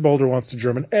Bronson. Boulder wants to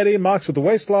German Eddie. Mox with the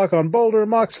waist lock on Boulder.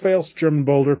 Mox fails to German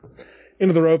Boulder.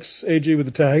 Into the ropes. AG with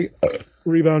the tag.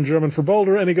 Rebound German for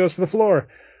Boulder, and he goes for the floor.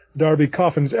 Darby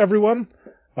cottons everyone.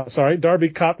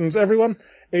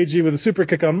 AG with a super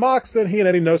kick on Mox. Then he and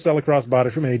Eddie no-sell a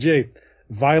crossbody from AG.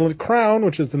 Violent Crown,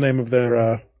 which is the name of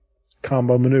their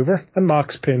combo maneuver, and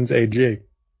Mox pins AG.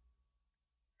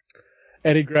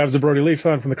 Eddie grabs a Brody Leaf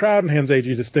sign from the crowd and hands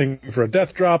AG to Sting for a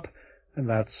death drop, and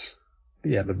that's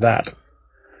the end of that.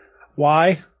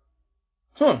 Why?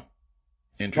 Huh.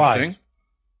 Interesting. Why?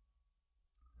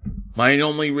 My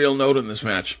only real note in this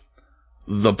match,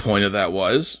 the point of that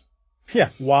was... Yeah,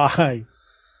 why?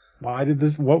 Why did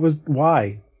this...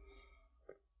 Why?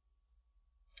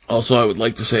 Also, I would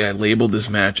like to say I labeled this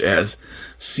match as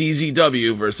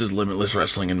CZW versus Limitless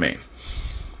Wrestling in Maine.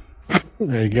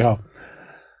 There you go.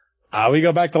 We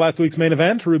go back to last week's main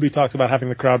event. Ruby talks about having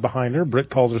the crowd behind her. Britt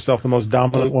calls herself the most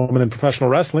dominant woman in professional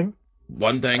wrestling.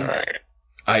 One thing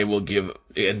I will give,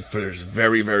 and for this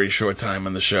very, very short time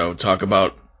on the show, talk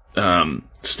about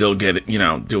still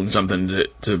doing something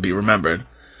to be remembered.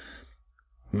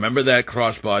 Remember that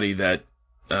crossbody that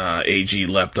AG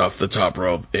leapt off the top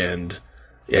rope and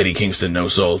Eddie Kingston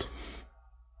no-sold?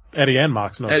 Eddie and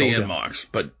Mox no-sold. Eddie and Mox,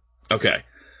 but okay.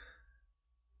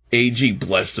 AG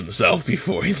blessed himself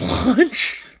before he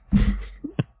launched.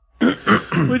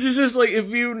 Which is just like, if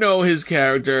you know his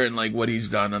character and like what he's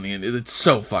done on the end, it's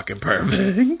so fucking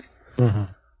perfect. Mm-hmm.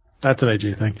 That's an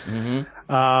AG thing.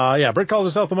 Mm-hmm. Britt calls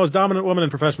herself the most dominant woman in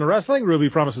professional wrestling. Ruby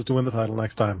promises to win the title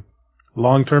next time.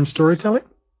 Long-term storytelling?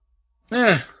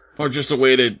 Or just a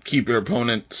way to keep your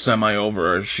opponent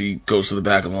semi-over as she goes to the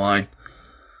back of the line.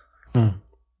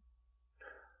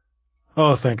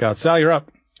 Oh, thank God. Sal, you're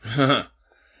up.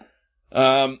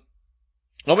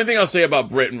 Only thing I'll say about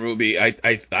Britt and Ruby,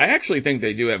 I actually think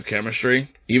they do have chemistry,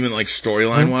 even like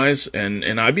storyline-wise,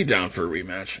 and I'd be down for a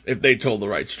rematch if they told the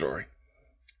right story.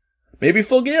 Maybe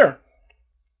Full Gear.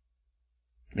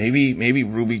 Maybe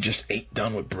Ruby just ain't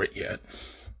done with Britt yet.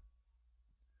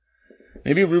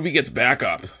 Maybe Ruby gets back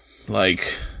up,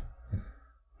 like,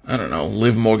 I don't know,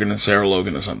 Liv Morgan and Sarah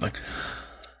Logan or something.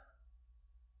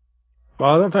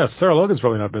 Well, I don't think Sarah Logan's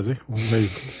probably not busy.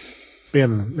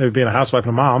 Maybe being a housewife and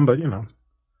a mom, but you know.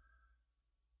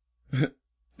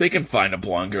 They can find a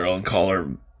blonde girl and call her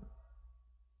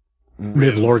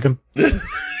Liv Morgan.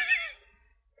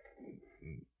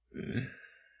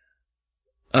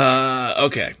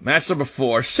 Okay, match number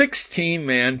 4,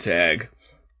 16-man tag.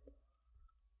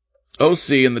 OC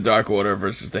and the Dark Order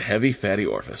versus the Heavy Fatty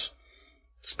Orifice.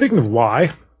 Speaking of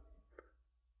why.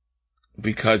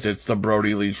 Because it's the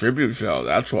Brody Lee tribute show,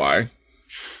 that's why.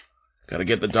 Gotta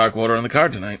get the Dark Order on the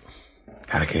card tonight.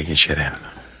 Gotta get your shit in.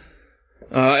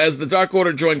 As the Dark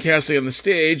Order join Cassidy on the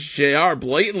stage, JR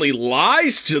blatantly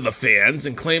lies to the fans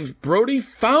and claims Brody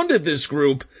founded this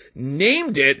group,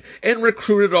 named it, and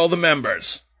recruited all the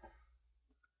members.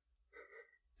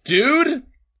 Dude,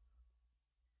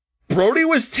 Brody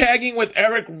was tagging with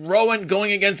Eric Rowan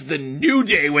going against the New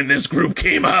Day when this group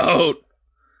came out.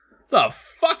 The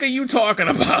fuck are you talking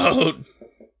about?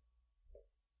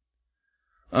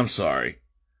 I'm sorry.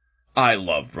 I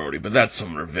love Brody, but that's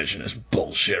some revisionist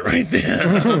bullshit right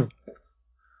there.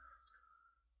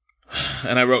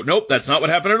 And I wrote, nope, that's not what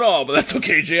happened at all, but that's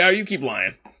okay, JR, you keep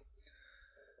lying.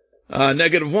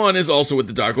 -1 is also with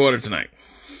the Dark Order tonight.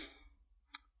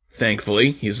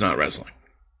 Thankfully, he's not wrestling.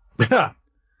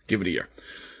 Give it a year.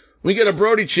 We get a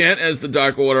Brody chant as the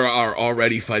Dark Order are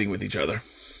already fighting with each other.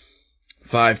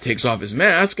 5 takes off his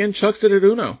mask and chucks it at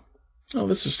Uno. Oh,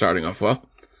 this is starting off well.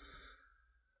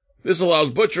 This allows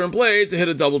Butcher and Blade to hit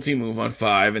a double team move on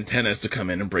 5 and Tennis to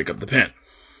come in and break up the pin.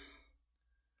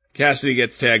 Cassidy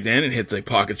gets tagged in and hits a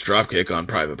pockets dropkick on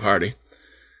Private Party.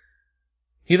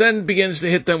 He then begins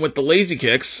to hit them with the lazy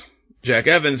kicks. Jack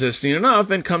Evans has seen enough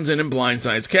and comes in and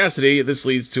blindsides Cassidy. This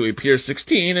leads to a Pier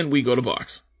 16 and we go to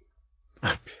box.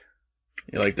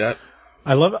 You like that?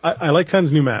 I like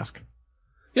Ten's new mask.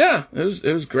 Yeah,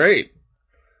 it was great.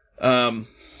 The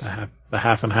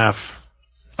half and half.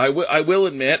 I will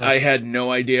admit I had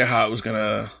no idea how I was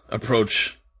gonna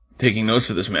approach taking notes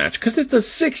for this match because it's a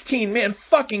 16-man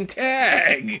fucking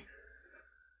tag.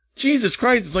 Jesus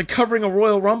Christ, it's like covering a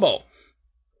Royal Rumble.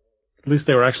 At least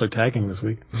they were actually tagging this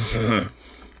week.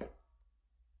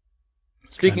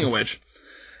 Speaking of which,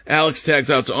 Alex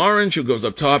tags out to Orange, who goes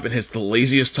up top and hits the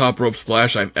laziest top rope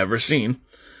splash I've ever seen.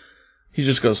 He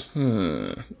just goes,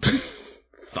 thump.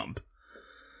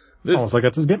 It's almost like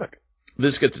that's his gimmick.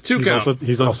 This gets a 2 count.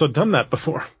 He's also done that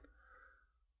before.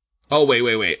 Oh,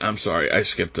 wait. I'm sorry. I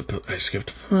skipped.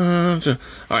 All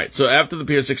right, so after the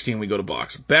Pier 16, we go to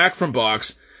box. Back from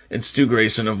box, and Stu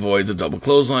Grayson avoids a double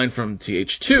clothesline from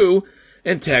TH2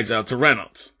 and tags out to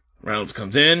Reynolds. Reynolds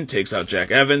comes in, takes out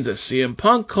Jack Evans as CM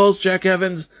Punk calls Jack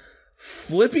Evans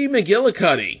Flippy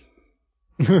McGillicuddy.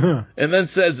 And then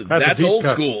says, that's old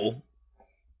cut. School.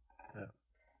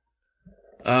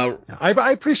 I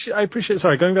appreciate,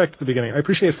 sorry, going back to the beginning, I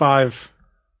appreciate 5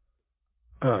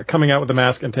 coming out with the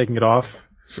mask and taking it off.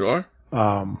 Sure.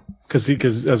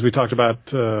 Because as we talked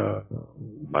about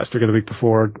last week or the week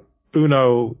before,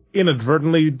 Uno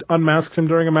inadvertently unmasked him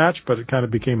during a match, but it kind of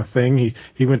became a thing.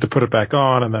 He went to put it back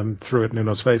on and then threw it in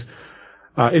Uno's face.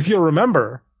 If you'll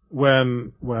remember,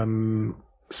 when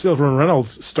Silver and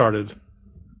Reynolds started,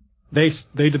 they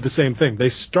did the same thing. They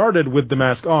started with the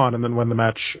mask on, and then when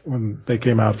they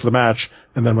came out for the match,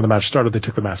 and then when the match started, they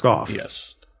took the mask off.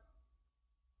 Yes.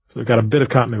 So we've got a bit of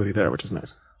continuity there, which is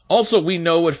nice. Also, we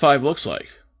know what 5 looks like.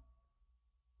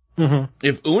 Mm-hmm.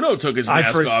 If Uno took his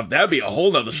mask off, that'd be a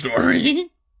whole other story.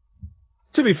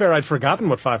 To be fair, I'd forgotten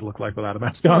what 5 looked like without a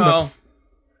mask on. Well,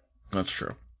 that's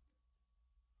true.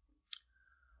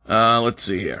 Let's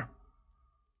see here.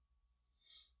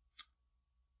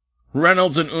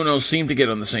 Reynolds and Uno seem to get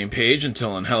on the same page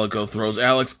until Angelico throws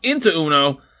Alex into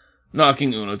Uno,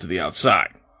 knocking Uno to the outside.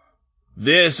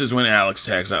 This is when Alex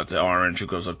tags out to Orange, who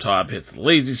goes up top, hits the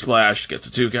lazy splash, gets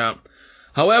a 2 count.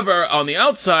 However, on the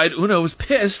outside, Uno is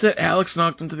pissed that Alex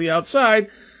knocked him to the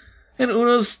outside, and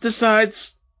Uno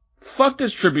decides, fuck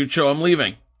this tribute show, I'm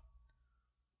leaving.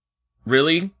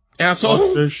 Really, asshole?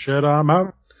 Fuck this shit, I'm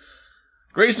out.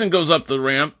 Grayson goes up the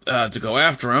ramp to go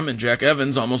after him, and Jack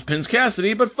Evans almost pins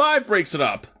Cassidy, but 5 breaks it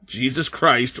up. Jesus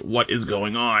Christ, what is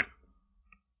going on?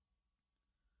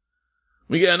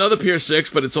 We get another Pier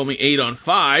 6, but it's only 8 on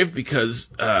 5 because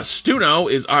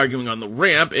Stuno is arguing on the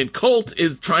ramp and Colt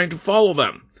is trying to follow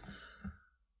them.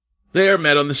 They are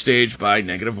met on the stage by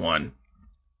 -1,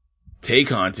 Tay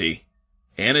Conti,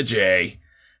 Anna Jay,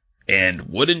 and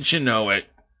wouldn't you know it,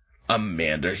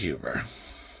 Amanda Huber,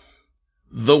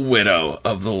 the widow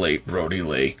of the late Brody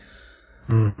Lee.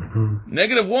 Mm-hmm.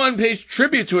 -1 pays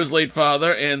tribute to his late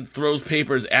father and throws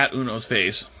papers at Uno's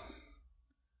face.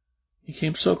 He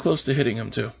came so close to hitting him,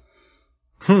 too.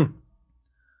 Kind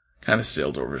of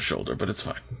sailed over his shoulder, but it's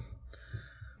fine.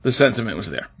 The sentiment was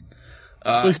there.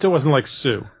 At least it wasn't like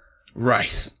Sue.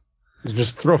 Right. You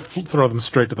just throw them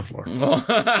straight to the floor.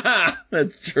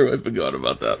 That's true. I forgot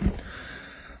about that.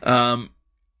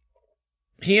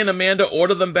 He and Amanda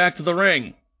order them back to the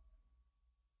ring.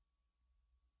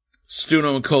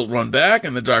 Stuno and Colt run back,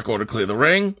 and the Dark Order clear the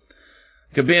ring.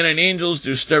 Cabana and Angels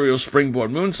do stereo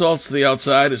springboard moonsaults to the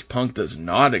outside as Punk does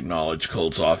not acknowledge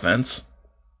Colt's offense.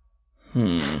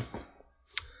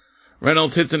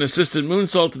 Reynolds hits an assisted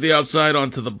moonsault to the outside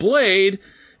onto the blade,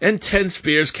 and 10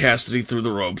 spears Cassidy through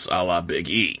the ropes a la Big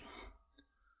E.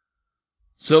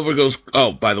 Silver goes...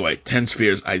 Oh, by the way, 10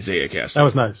 spears Isaiah Cassidy. That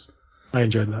was nice. I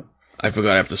enjoyed that. I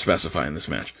forgot I have to specify in this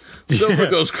match. Silver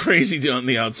goes crazy on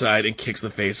the outside and kicks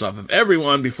the face off of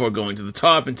everyone before going to the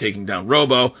top and taking down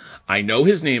Robo. I know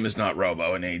his name is not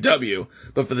Robo in AEW,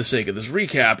 but for the sake of this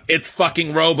recap, it's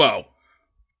fucking Robo.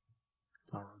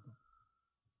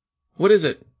 What is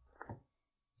it?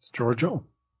 It's Giorgio.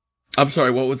 I'm sorry,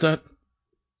 what was that?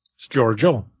 It's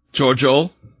Giorgio.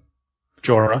 Giorgio?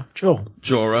 Jorah Joel.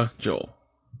 Jorah Joel.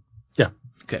 Yeah.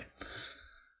 Okay.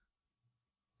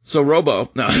 So Robo,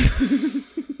 no.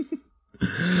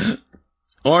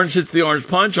 Orange hits the orange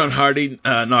punch on Hardy,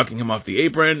 knocking him off the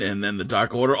apron, and then the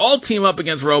Dark Order all team up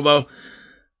against Robo.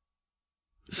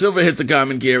 Silver hits a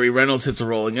Gamengiri, Reynolds hits a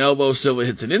rolling elbow, Silver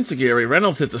hits an Insigiri,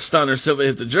 Reynolds hits a stunner, Silver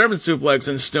hits a German suplex,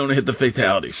 and Stoner hit the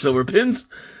fatality. Silver pins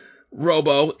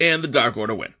Robo, and the Dark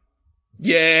Order win.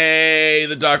 Yay!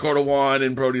 The Dark Order won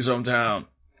in Brody's hometown.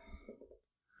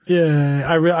 Yeah,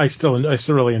 I still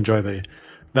really enjoy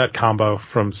that combo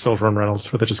from Silver and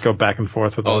Reynolds, where they just go back and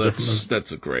forth with all different moves.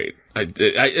 That's great.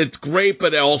 It's great,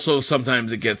 but also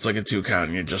sometimes it gets like a 2 count,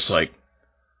 and you're just like,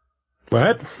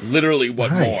 what? Literally,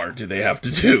 what more do they have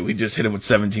to do? He just hit him with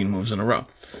 17 moves in a row.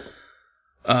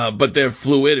 But their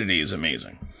fluidity is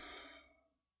amazing.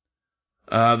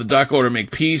 The Dark Order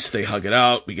make peace. They hug it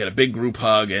out. We get a big group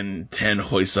hug, and 10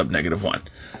 hoists up -1.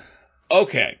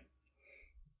 Okay.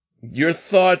 Your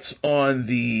thoughts on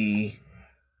the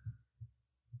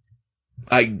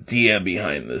idea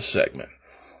behind this segment?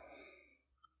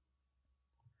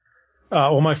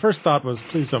 Well, my first thought was,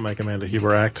 please don't make Amanda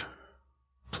Huber act.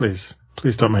 Please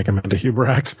don't make Amanda Huber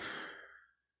act.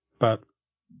 But,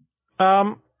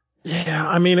 yeah,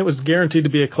 I mean, it was guaranteed to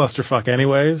be a clusterfuck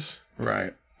anyways.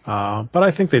 Right. But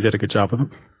I think they did a good job with it.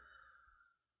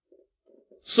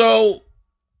 So,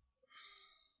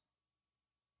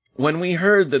 when we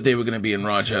heard that they were going to be in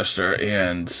Rochester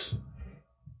and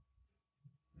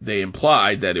they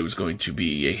implied that it was going to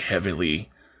be a heavily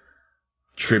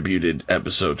tributed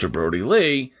episode to Brody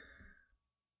Lee,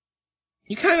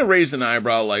 you kind of raised an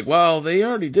eyebrow like, well, they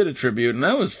already did a tribute and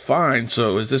that was fine,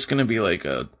 so is this going to be like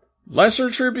a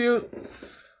lesser tribute?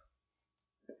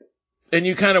 And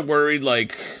you kind of worried,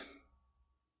 like,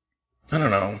 I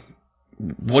don't know,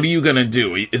 what are you going to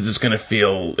do? Is this going to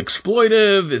feel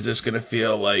exploitive? Is this going to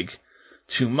feel like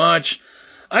too much?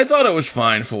 I thought it was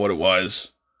fine for what it was.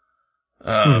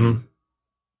 They,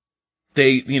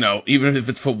 even if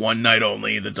it's for one night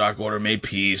only, the Dark Order made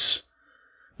peace.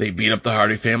 They beat up the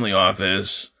Hardy family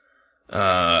office.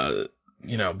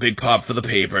 Big pop for the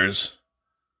papers.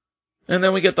 And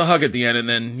then we get the hug at the end, and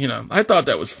then, I thought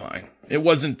that was fine. It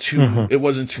wasn't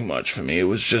too much for me. It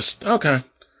was just, okay.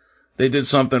 They did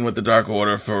something with the Dark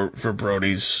Order for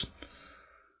Brody's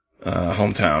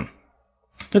hometown.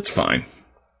 It's fine.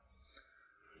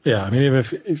 Yeah, I mean,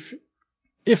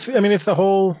 if the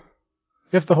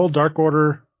whole Dark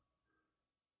Order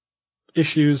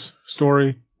issues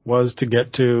story was to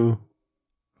get to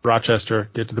Rochester,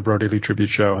 get to the Brody Lee tribute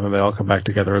show, and then they all come back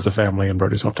together as a family in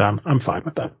Brody's hometown, I'm fine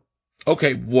with that.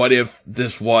 Okay, what if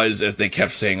this was, as they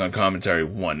kept saying on commentary,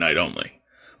 one night only?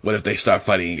 What if they start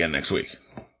fighting again next week?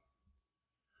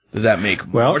 Does that make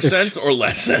more sense or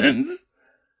less sense?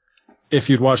 If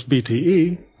you'd watched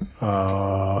BTE,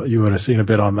 you would have seen a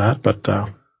bit on that, but,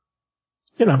 I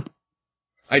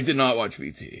did not watch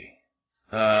BTE.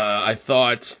 I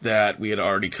thought that we had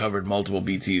already covered multiple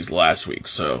BTEs last week,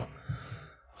 so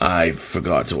I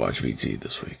forgot to watch BTE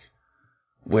this week.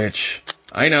 Which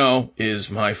I know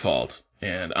is my fault,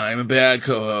 and I'm a bad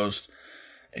co-host,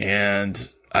 and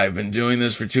I've been doing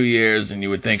this for 2 years, and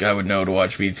you would think I would know to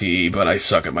watch BTE, but I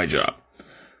suck at my job.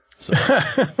 So.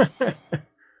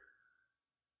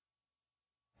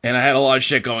 And I had a lot of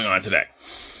shit going on today.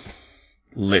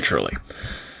 Literally.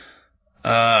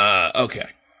 Okay.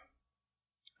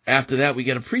 After that, we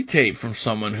get a pre-tape from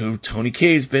someone who Tony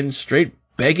K's been straight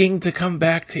begging to come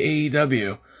back to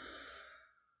AEW.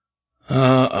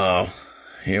 Uh-oh.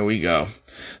 Here we go.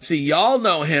 See, y'all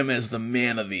know him as the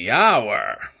man of the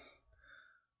hour.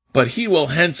 But he will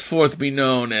henceforth be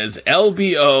known as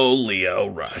LBO Leo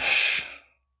Rush.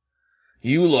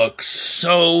 You look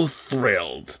so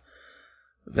thrilled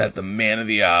that the man of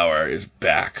the hour is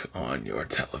back on your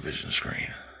television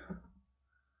screen.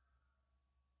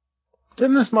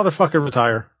 Didn't this motherfucker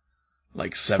retire?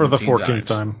 Like 17 for the 14th times.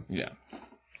 time. Yeah.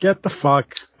 Get the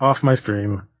fuck off my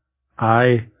screen.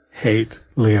 I hate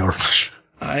Leo Rush.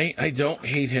 I don't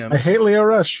hate him. I hate Leo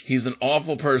Rush. He's an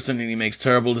awful person and he makes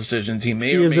terrible decisions. He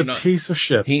is a piece of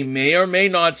shit. He may or may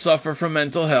not suffer from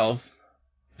mental health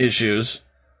issues,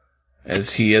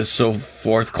 as he has so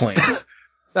forth claimed.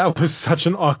 That was such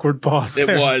an awkward pause. It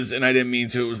was, and I didn't mean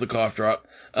to. It was the cough drop.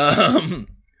 The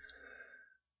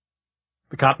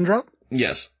cotton drop?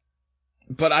 Yes.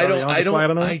 But I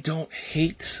don't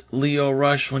hate Leo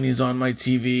Rush when he's on my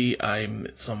TV. I'm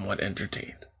somewhat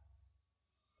entertained.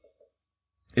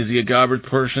 Is he a garbage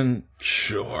person?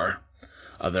 Sure.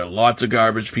 Are there lots of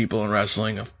garbage people in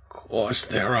wrestling? Of course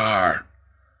there are.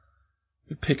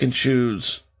 You pick and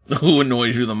choose who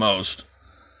annoys you the most.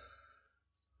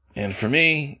 And for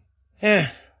me, I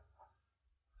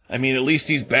mean, at least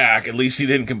he's back. At least he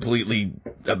didn't completely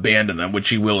abandon them, which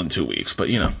he will in 2 weeks, but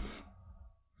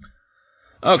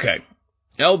Okay.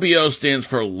 LBO stands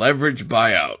for leverage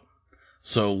buyout.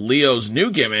 So Leo's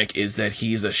new gimmick is that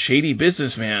he's a shady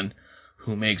businessman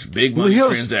who makes big money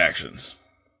transactions.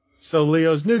 So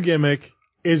Leo's new gimmick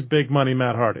is big money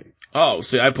Matt Hardy. Oh,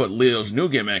 see, I put Leo's new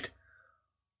gimmick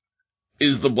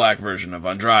is the black version of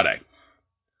Andrade.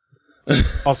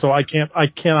 Also, I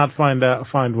cannot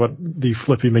find what the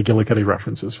Flippy McGillicuddy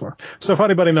reference is for. So if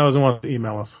anybody knows and wants to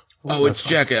email us. Oh, it's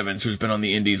Jack Evans, who's been on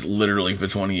the indies literally for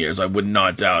 20 years. I would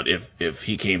not doubt if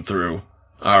he came through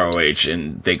ROH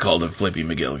and they called him Flippy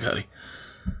McGillicuddy.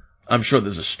 I'm sure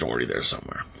there's a story there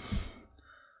somewhere.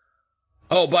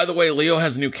 Oh, by the way, Leo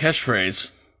has a new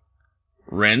catchphrase.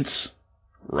 Rinse,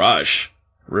 rush,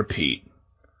 repeat.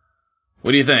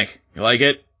 What do you think? You like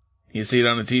it? You see it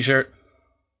on the t-shirt?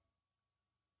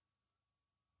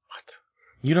 What?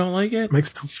 You don't like it?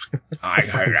 Makes no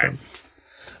sense.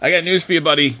 I got news for you,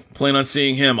 buddy. Plan on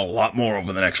seeing him a lot more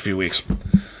over the next few weeks.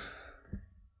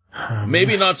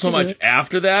 Maybe not so much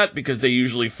after that, because they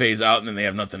usually phase out and then they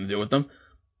have nothing to do with them.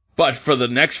 But for the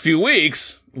next few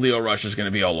weeks, Leo Rush is going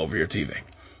to be all over your TV.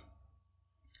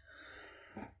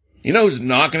 You know who's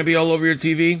not going to be all over your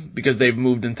TV because they've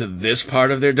moved into this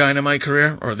part of their Dynamite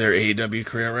career, or their AEW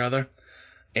career, rather?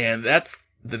 And that's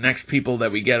the next people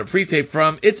that we get a pre-tape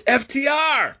from. It's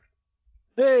FTR!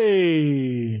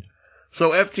 Hey!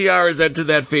 So FTR has entered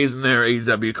that phase in their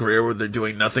AEW career where they're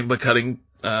doing nothing but cutting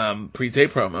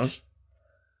pre-tape promos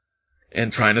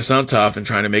and trying to sound tough and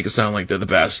trying to make it sound like they're the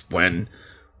best when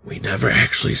we never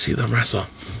actually see them wrestle.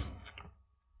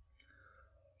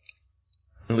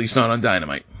 At least not on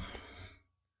Dynamite.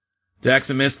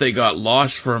 Dax admits they got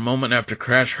lost for a moment after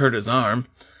Crash hurt his arm,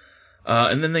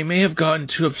 and then they may have gotten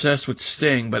too obsessed with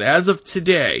Sting, but as of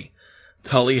today,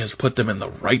 Tully has put them in the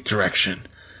right direction,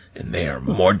 and they are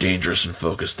more dangerous and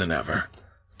focused than ever.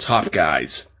 Top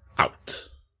guys out.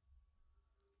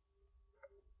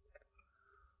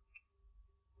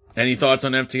 Any thoughts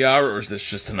on FTR, or is this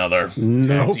just another tag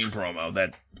team promo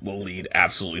that will lead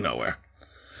absolutely nowhere?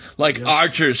 Like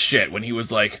Archer's shit when he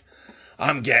was like,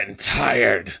 I'm getting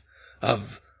tired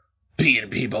of beating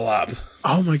people up.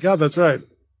 Oh my god, that's right.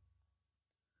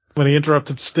 When he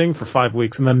interrupted Sting for 5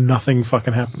 weeks and then nothing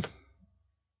fucking happened.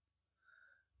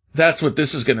 That's what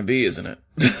this is going to be, isn't it?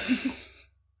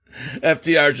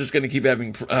 FTR is just going to keep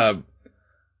having pre-tape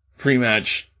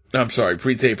promos,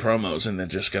 and they're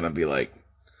just going to be like,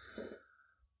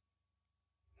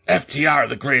 FTR,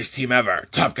 the greatest team ever.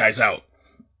 Top guys out.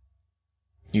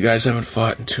 You guys haven't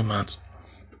fought in 2 months.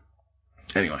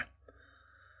 Anyway.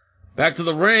 Back to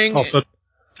the ring. Also,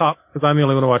 top, because I'm the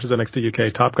only one who watches NXT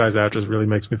UK, Top Guys Out just really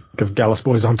makes me think of Gallus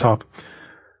Boys on Top.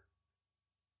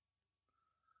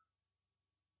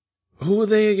 Who are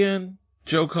they again?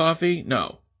 Joe Coffey?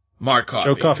 No. Mark Coffey.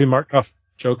 Joe Coffey,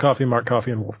 Mark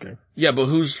Coffey, and Wolfgang. Yeah, but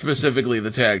who's specifically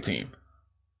the tag team?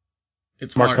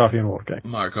 It's Mark Coffey and Wolfgang.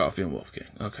 Mark Coffey and Wolfgang.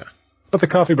 Okay. But the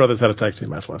Coffey brothers had a tag team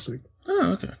match last week.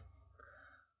 Oh, okay.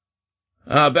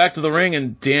 Back to the ring,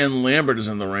 and Dan Lambert is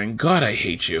in the ring. God, I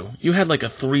hate you. You had like a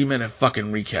 3-minute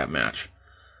fucking recap match.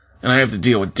 And I have to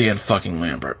deal with Dan fucking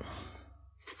Lambert.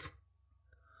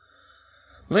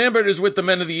 Lambert is with the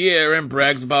Men of the Year and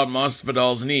brags about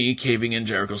Masvidal's knee caving in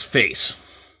Jericho's face.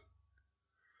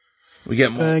 We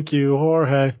get more. Thank you,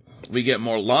 Jorge. We get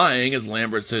more lying as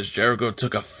Lambert says Jericho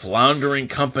took a floundering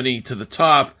company to the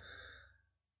top.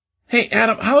 Hey,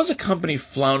 Adam, how is a company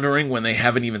floundering when they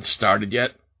haven't even started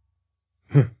yet?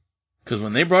 Because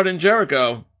when they brought in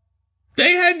Jericho,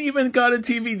 they hadn't even got a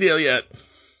TV deal yet.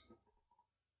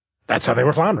 That's how they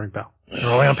were floundering, pal. They're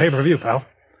only on pay-per-view, pal.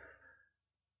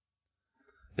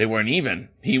 They weren't even.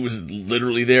 He was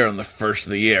literally there on the first of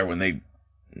the year when they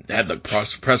had the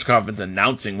press conference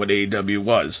announcing what AEW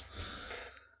was.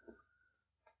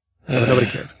 But nobody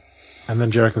cared. And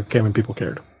then Jericho came and people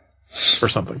cared. For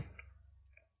something.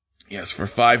 Yes, for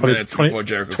 5 minutes before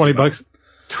Jericho $20 bucks.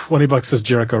 $20 says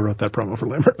Jericho wrote that promo for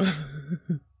Lambert.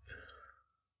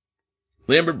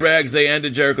 Lambert brags they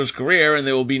ended Jericho's career and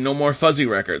there will be no more fuzzy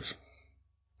records.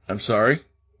 I'm sorry?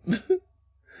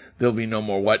 There'll be no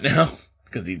more what now?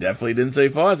 Because he definitely didn't say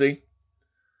Fozzy.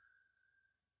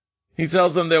 He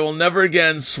tells them they will never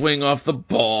again swing off the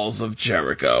balls of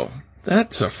Jericho.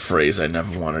 That's a phrase I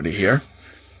never wanted to hear.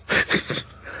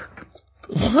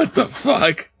 What the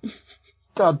fuck?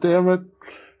 God damn it.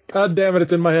 God damn it,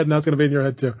 it's in my head, now it's going to be in your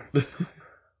head too.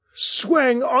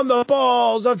 Swing on the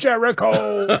balls of Jericho!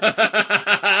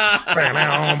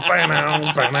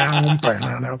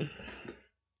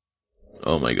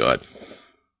 Oh my god.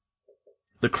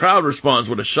 The crowd responds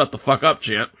with a shut the fuck up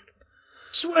chant.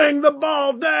 Swing the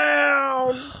balls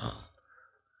down!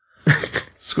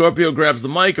 Scorpio grabs the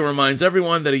mic and reminds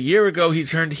everyone that a year ago he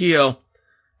turned heel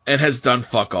and has done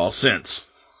fuck all since.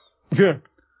 Yeah.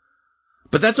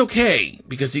 But that's okay,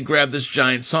 because he grabbed this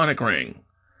giant Sonic ring.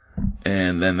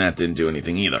 And then that didn't do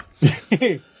anything either.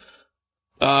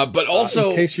 But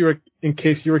also... in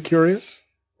case you were curious,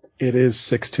 it is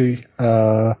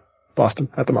 6-2 Boston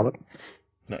at the moment.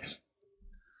 Nice.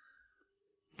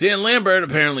 Dan Lambert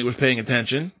apparently was paying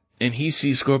attention, and he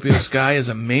sees Scorpio Sky as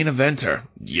a main eventer.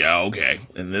 Yeah, okay.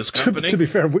 In this company... To be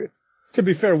fair,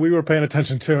 we were paying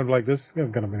attention too, and like, this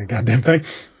isn't going to be a goddamn thing.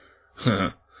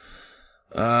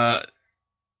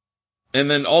 And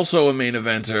then also a main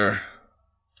eventer,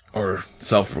 or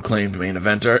self-proclaimed main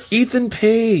eventer, Ethan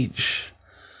Page.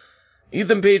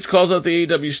 Ethan Page calls out the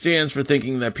AEW stands for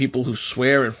thinking that people who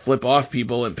swear and flip off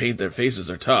people and paint their faces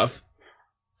are tough.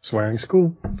 Swearing's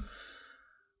cool.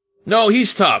 No,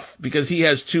 he's tough, because he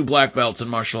has 2 black belts in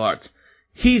martial arts.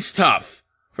 He's tough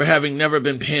for having never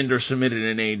been pinned or submitted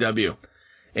in AEW.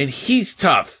 And he's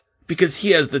tough because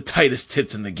he has the tightest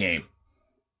tits in the game.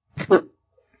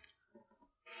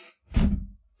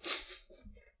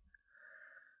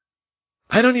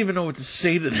 I don't even know what to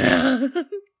say to that.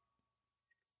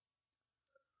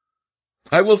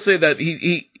 I will say that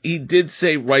he did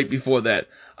say right before that,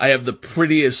 I have the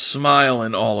prettiest smile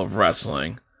in all of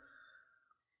wrestling.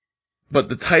 But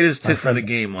the tightest tits in the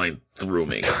game line threw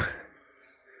me.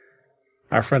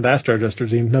 Our friend Astro just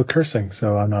redeemed no cursing,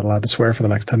 so I'm not allowed to swear for the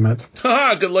next 10 minutes.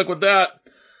 Haha, good luck with that.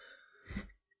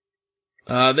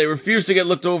 They refuse to get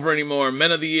looked over anymore.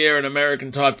 Men of the Year and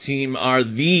American Top Team are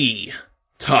the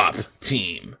top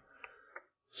team.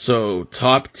 So,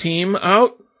 top team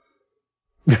out?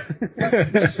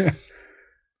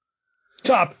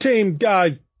 Top team,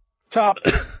 guys. Top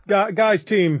guys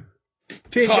team.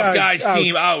 Top guys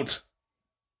team out.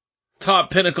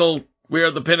 Top pinnacle.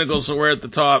 We're the pinnacle, so we're at the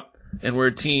top. And we're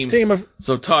a team.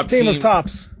 So top team. Team of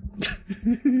tops.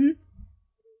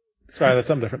 Sorry, that's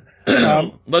something different.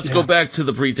 Let's go back to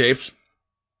the pre-tapes.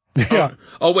 Yeah.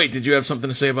 Oh, wait, did you have something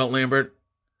to say about Lambert?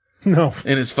 No.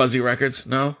 And his fuzzy records?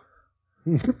 No?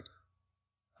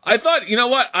 I thought, you know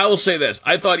what? I will say this.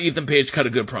 I thought Ethan Page cut a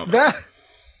good promo.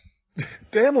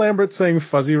 Dan Lambert saying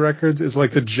fuzzy records is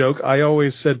like the joke I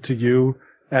always said to you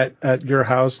at your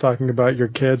house talking about your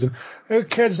kids. And, oh,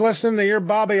 kids listening to your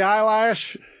Bobby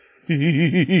Eyelash? You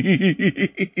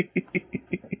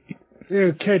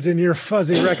kids and your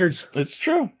fuzzy records. It's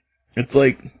true. It's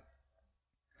like...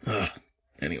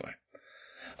 anyway.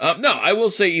 No, I will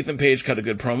say Ethan Page cut a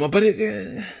good promo, but it...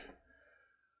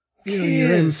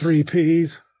 You're in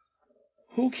 3Ps.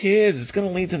 Who cares? It's going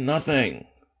to lead to nothing.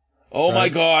 Oh, right. My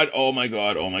God. Oh, my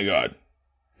God. Oh, my God.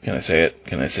 Can I say it?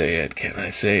 Can I say it? Can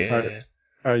I say it?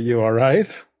 Are you all right?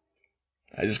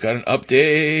 I just got an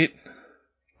update.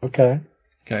 Okay.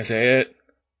 Can I say it?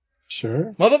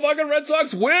 Sure. Motherfucking Red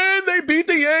Sox win! They beat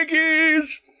the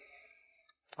Yankees!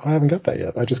 I haven't got that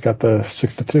yet. I just got the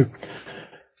 6-2.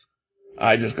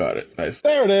 I just got it. Nice.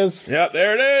 There it is. Yep,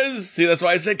 there it is. See, that's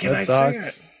why I said, can I say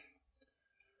it?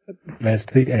 Advance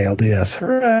to the ALDS.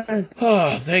 Hooray.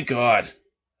 Oh, thank God.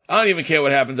 I don't even care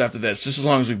what happens after this, just as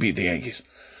long as we beat the Yankees.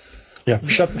 Yeah,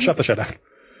 shut the shut down.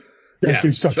 Yeah,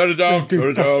 shut it down. Shut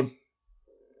it down.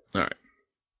 All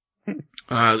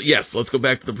right. Yes, let's go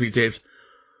back to the pre-tapes,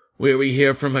 where we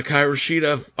hear from Hikaru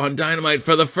Shida on Dynamite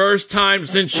for the first time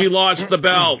since she lost the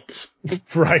belt.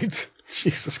 Right.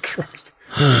 Jesus Christ.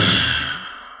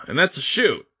 And that's a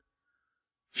shoot.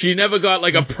 She never got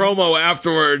like a promo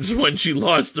afterwards when she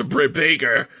lost to Britt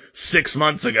Baker 6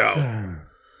 months ago.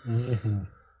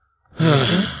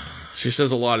 She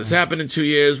says a lot has happened in 2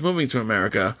 years, moving to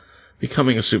America,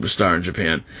 becoming a superstar in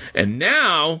Japan. And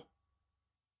now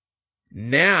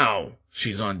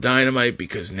she's on Dynamite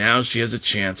because now she has a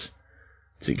chance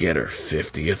to get her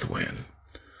 50th win.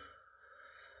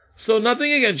 So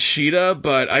nothing against Shida,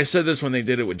 but I said this when they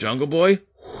did it with Jungle Boy.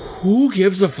 Who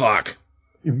gives a fuck?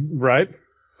 Right?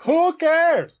 Who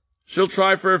cares? She'll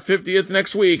try for her 50th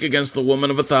next week against the woman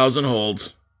of 1,000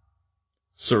 holds,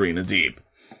 Serena Deeb.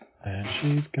 And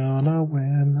she's gonna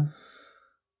win.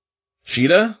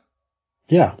 Shida?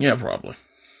 Yeah. Yeah, probably.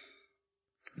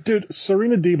 Dude,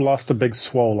 Serena Deeb lost a big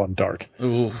swole on Dark.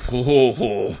 Ooh.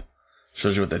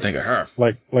 Shows you what they think of her.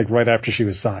 Like right after she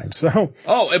was signed. So.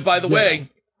 Oh, and by the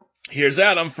way, here's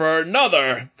Adam for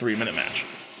another 3-minute match.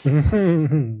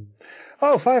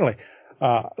 Oh, finally.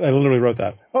 I literally wrote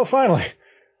that. Oh, finally.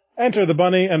 Enter the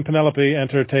Bunny and Penelope,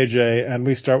 enter Tay J, and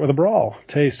we start with a brawl.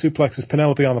 Tay suplexes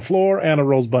Penelope on the floor, Anna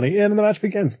rolls Bunny in, and the match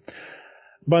begins.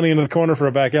 Bunny into the corner for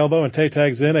a back elbow, and Tay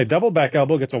tags in. A double back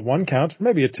elbow gets a 1 count,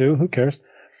 maybe a 2, who cares?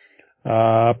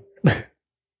 I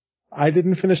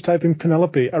didn't finish typing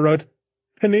Penelope. I wrote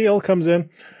Peniel comes in,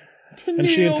 and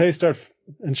she and Tay start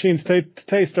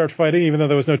fighting, even though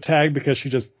there was no tag because she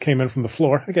just came in from the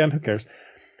floor. Again, who cares?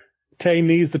 Tay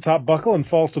knees the top buckle and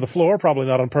falls to the floor, probably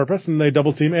not on purpose, and they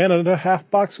double team Anna into a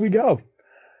half box we go.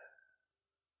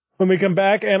 When we come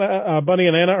back, Bunny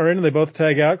and Anna are in, and they both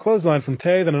tag out. Clothesline from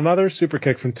Tay, then another super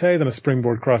kick from Tay, then a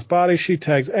springboard crossbody. She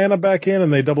tags Anna back in,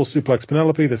 and they double suplex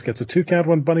Penelope. This gets a 2 count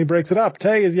when Bunny breaks it up.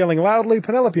 Tay is yelling loudly.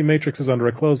 Penelope matrixes under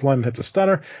a clothesline and hits a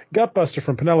stunner. Gutbuster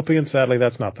from Penelope, and sadly,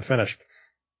 that's not the finish.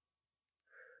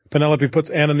 Penelope puts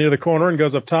Anna near the corner and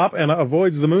goes up top. Anna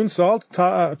avoids the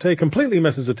moonsault. Tay completely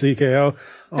misses a TKO.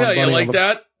 Yeah, you like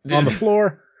that? On the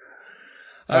floor.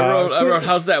 I wrote,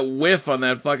 how's that whiff on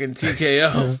that fucking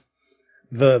TKO?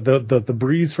 The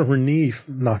breeze from her knee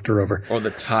knocked her over. Or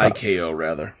the tie KO,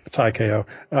 rather. Tie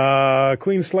KO.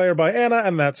 Queen Slayer by Anna,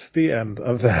 and that's the end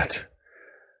of that.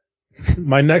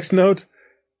 My next note,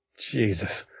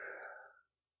 Jesus.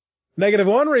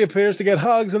 -1 reappears to get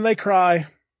hugs, and they cry.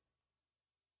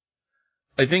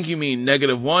 I think you mean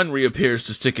 -1 reappears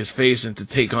to stick his face into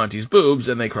Tay Conti's boobs,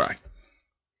 and they cry.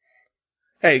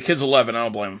 Hey, kid's 11, I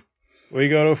don't blame him. We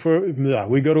go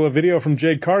to a video from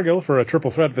Jade Cargill for a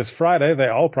triple threat this Friday. They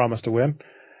all promise to win.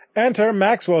 Enter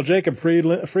Maxwell Jacob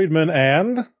Friedman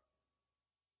and...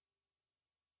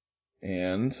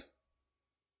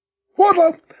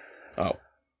 Wardlow! Oh.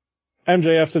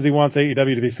 MJF says he wants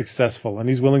AEW to be successful, and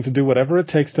he's willing to do whatever it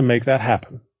takes to make that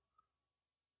happen.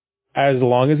 As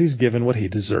long as he's given what he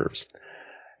deserves.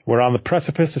 We're on the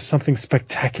precipice of something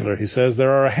spectacular, he says.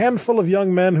 There are a handful of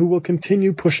young men who will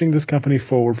continue pushing this company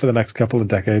forward for the next couple of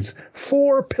decades.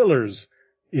 4 pillars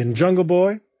in Jungle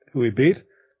Boy, who he beat,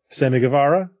 Sammy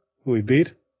Guevara, who he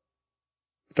beat,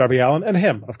 Darby Allin, and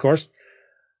him, of course.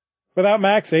 Without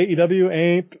Max, AEW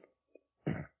ain't...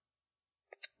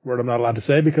 Word I'm not allowed to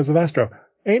say because of Astro.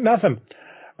 Ain't nothing.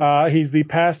 He's the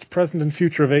past, present, and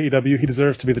future of AEW. He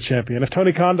deserves to be the champion. If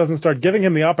Tony Khan doesn't start giving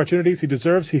him the opportunities he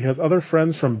deserves, he has other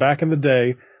friends from back in the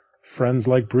day. Friends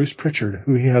like Bruce Pritchard,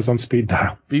 who he has on speed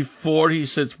dial. Before he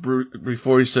says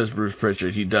Bruce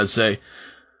Pritchard, he does say,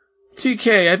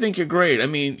 TK, I think you're great. I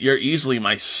mean, you're easily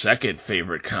my second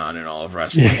favorite Khan in all of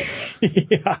wrestling.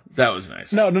 Yeah. That was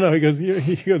nice. No. He goes,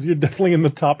 you're definitely in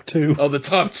the top 2. Oh, the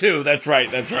top 2. That's right.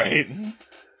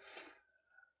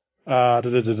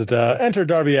 Enter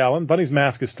Darby Allin. Bunny's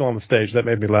mask is still on the stage. That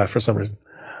made me laugh for some reason.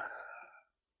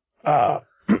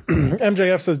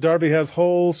 MJF says Darby has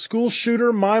whole school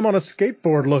shooter mime on a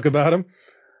skateboard look about him.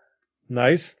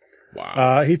 Nice.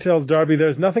 Wow. He tells Darby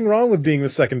there's nothing wrong with being the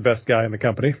second best guy in the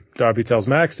company. Darby tells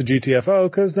Max to GTFO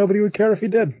because nobody would care if he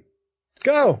did.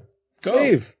 Go.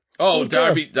 Leave. Oh,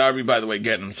 Darby, by the way,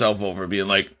 getting himself over, being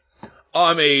like,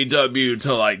 I'm AEW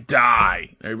till I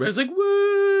die. Everybody's like,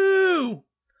 woo!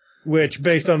 Which,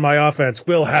 based on my offense,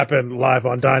 will happen live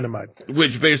on Dynamite.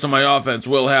 Which, based on my offense,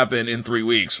 will happen in 3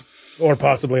 weeks. Or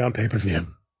possibly on pay-per-view.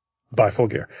 By Full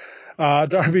Gear.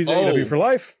 Darby's AEW for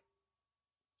life.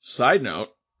 Side note,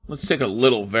 let's take a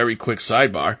little very quick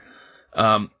sidebar.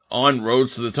 On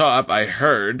Roads to the Top, I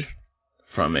heard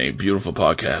from a beautiful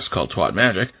podcast called Twat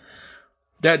Magic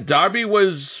that Darby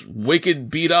was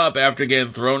wicked beat up after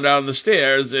getting thrown down the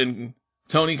stairs, and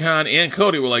Tony Khan and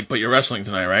Cody were like, but you're wrestling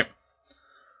tonight, right?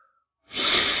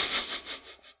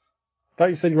 Thought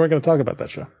you said you weren't going to talk about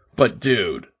that show. But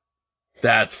dude,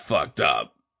 that's fucked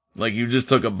up. Like, you just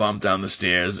took a bump down the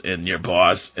stairs, and your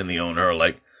boss and the owner are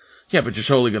like, yeah, but you're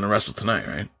totally going to wrestle tonight,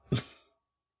 right?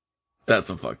 That's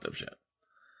some fucked up shit.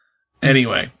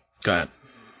 Anyway, go ahead.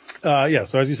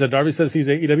 So as you said, Darby says he's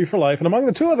AEW for life, and among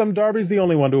the 2 of them, Darby's the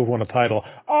only one to have won a title.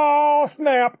 Oh,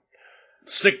 snap!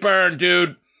 Sick burn,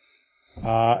 dude.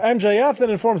 MJF then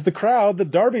informs the crowd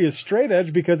that Darby is straight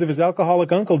edge because of his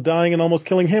alcoholic uncle dying and almost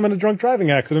killing him in a drunk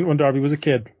driving accident when Darby was a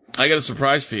kid. I got a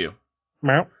surprise for you.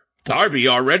 Meow. Darby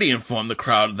already informed the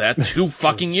crowd of that 2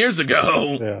 fucking years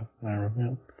ago. Yeah, I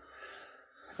remember.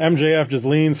 Yeah. MJF just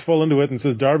leans full into it and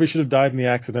says Darby should have died in the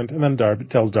accident, and then Darby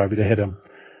tells Darby to hit him.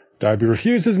 Darby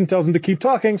refuses and tells him to keep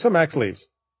talking, so Max leaves.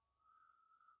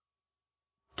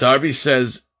 Darby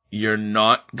says, you're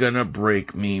not gonna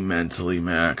break me mentally,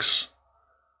 Max.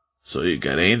 So you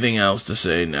got anything else to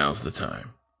say, now's the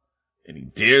time. And he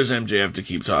dares MJF to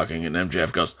keep talking, and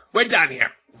MJF goes, we're done here.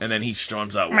 And then he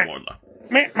storms out with Wardlow.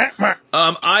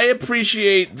 I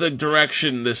appreciate the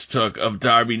direction this took of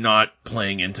Darby not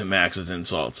playing into Max's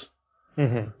insults.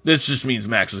 Mm-hmm. This just means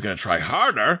Max is going to try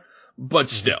harder, but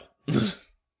still.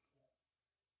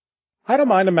 I don't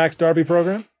mind a Max Darby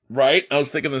program. Right? I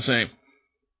was thinking the same.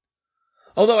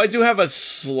 Although I do have a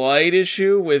slight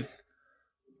issue with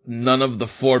none of the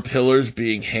 4 pillars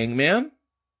being Hangman.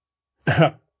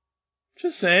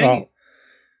 Just saying. Well,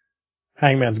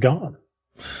 Hangman's gone.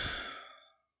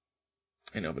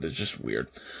 I know, but it's just weird.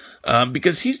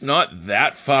 Because he's not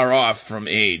that far off from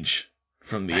age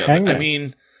from the other. I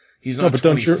mean, he's not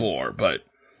 24, but...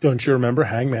 Don't you remember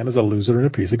Hangman is a loser and a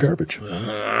piece of garbage?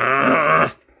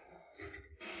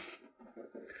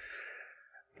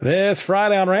 This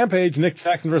Friday on Rampage, Nick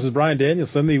Jackson versus Bryan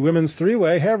Danielson, the women's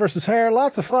 3-way, hair versus hair.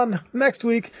 Lots of fun next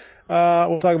week.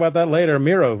 We'll talk about that later.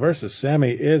 Miro versus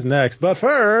Sammy is next. But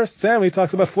first, Sammy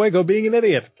talks about Fuego being an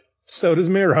idiot. So does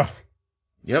Miro.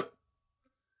 Yep.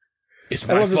 It's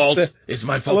my fault. It's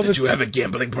my fault that you have a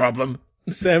gambling problem.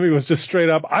 Sammy was just straight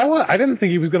up, I didn't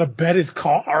think he was going to bet his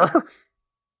car.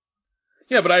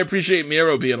 Yeah, but I appreciate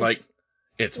Miro being like,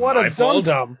 it's what my a fault.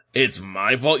 Dum-dum. It's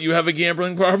my fault you have a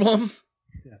gambling problem.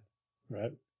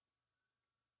 Right.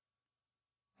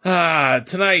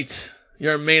 Tonight,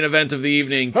 your main event of the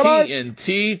evening,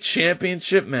 TNT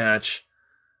Championship match,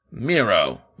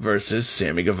 Miro versus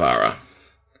Sammy Guevara.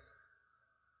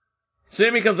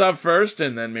 Sammy comes out first,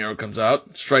 and then Miro comes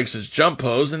out, strikes his jump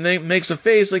pose, and then makes a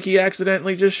face like he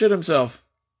accidentally just shit himself.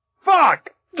 Fuck!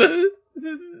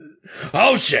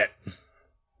 Oh, shit!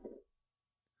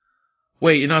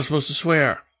 Wait, you're not supposed to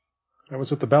swear. That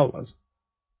was what the bell was.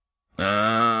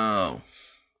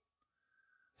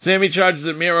 Sammy charges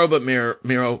at Miro, but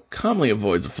Miro calmly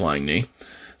avoids a flying knee.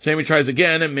 Sammy tries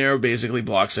again, and Miro basically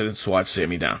blocks it and swats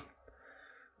Sammy down.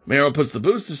 Miro puts the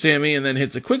boots to Sammy and then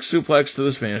hits a quick suplex to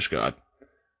the Spanish God.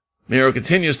 Miro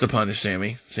continues to punish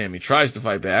Sammy. Sammy tries to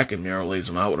fight back, and Miro lays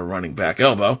him out with a running back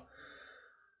elbow.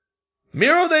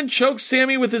 Miro then chokes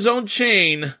Sammy with his own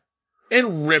chain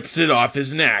and rips it off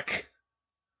his neck.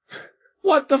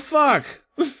 What the fuck?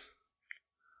 That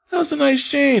was a nice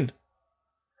chain.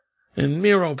 And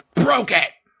Miro broke it.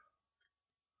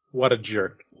 What a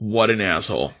jerk. What an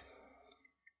asshole.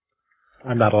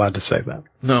 I'm not allowed to say that.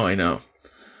 No, I know.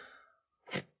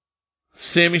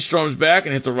 Sammy storms back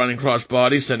and hits a running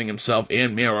crossbody, sending himself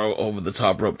and Miro over the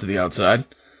top rope to the outside.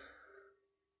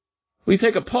 We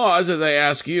take a pause as I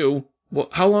ask you,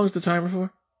 how long is the timer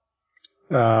for?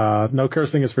 No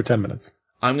cursing is for 10 minutes.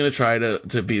 I'm going to try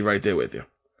to be right there with you.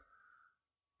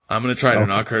 I'm going to try to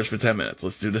not curse for 10 minutes.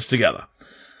 Let's do this together.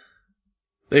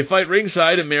 They fight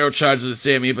ringside, and Miro charges at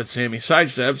Sammy, but Sammy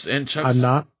sidesteps and chucks...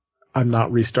 I'm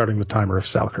not restarting the timer if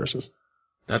Sal curses.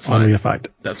 That's fine. Only if I do.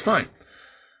 That's fine.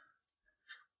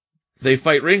 They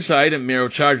fight ringside, and Miro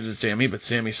charges at Sammy, but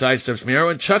Sammy sidesteps Miro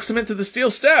and chucks him into the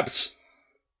steel steps.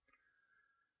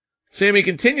 Sammy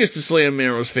continues to slam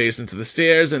Miro's face into the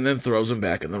stairs and then throws him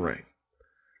back in the ring.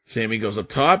 Sammy goes up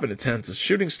top and attempts a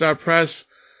shooting star press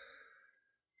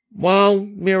while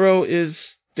Miro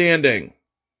is standing.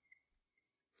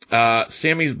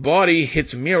 Sammy's body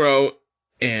hits Miro,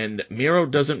 and Miro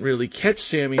doesn't really catch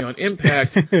Sammy on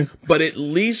impact, but at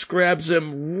least grabs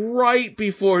him right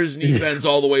before his knee bends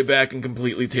all the way back and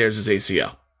completely tears his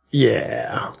ACL.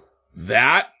 Yeah.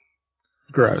 That?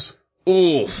 Gross.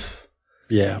 Oof.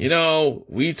 Yeah. You know,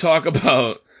 we talk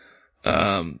about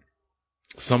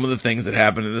some of the things that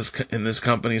happen in this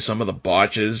company, some of the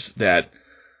botches that,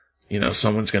 you know,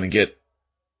 someone's going to get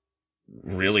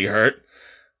really hurt.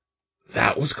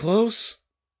 That was close.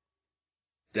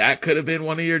 That could have been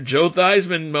one of your Joe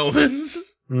Theismann moments.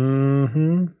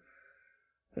 Mm-hmm.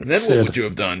 And then Sid. What would you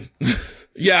have done?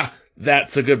 Yeah,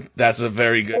 that's a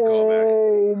very good callback.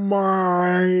 Oh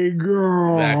my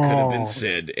god. That could have been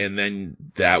Sid, and then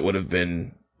that would have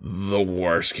been the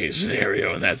worst case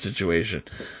scenario in that situation.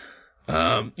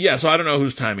 Yeah, so I don't know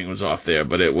whose timing was off there,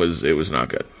 but it was not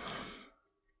good.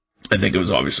 I think it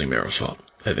was obviously Miro's fault.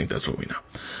 I think that's what we know.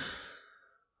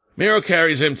 Miro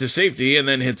carries him to safety and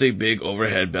then hits a big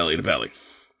overhead belly to belly.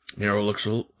 Miro looks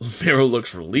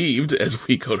relieved as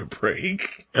we go to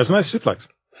break. That's a nice suplex.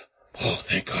 Oh,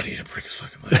 thank God he didn't break his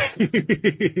fucking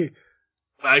leg.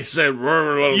 I said,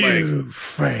 leg. You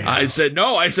fail. I said,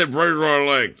 break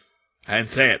leg. I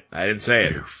didn't say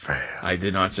it. You fail. I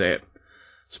did not say it.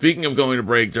 Speaking of going to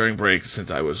break, during break, since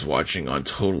I was watching on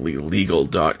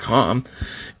TotallyLegal.com,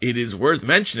 it is worth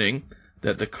mentioning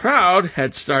that the crowd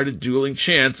had started dueling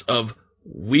chants of,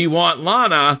 "We want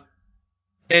Lana,"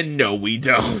 and "No, we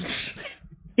don't."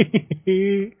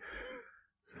 I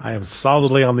am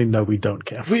solidly on the no, we don't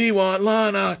camp. We want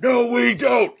Lana. No, we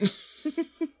don't.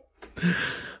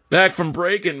 Back from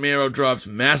break, and Miro drops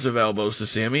massive elbows to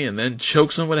Sammy and then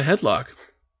chokes him with a headlock.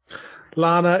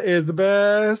 Lana is the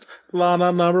best.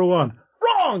 Lana number one.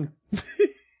 Wrong!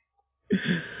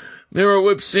 Miro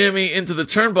whips Sammy into the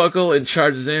turnbuckle and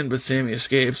charges in, but Sammy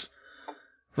escapes.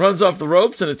 Runs off the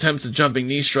ropes and attempts a jumping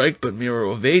knee strike, but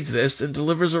Miro evades this and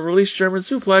delivers a release German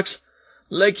suplex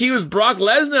like he was Brock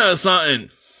Lesnar or something.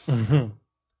 Mm-hmm.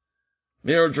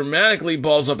 Miro dramatically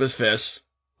balls up his fist,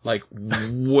 like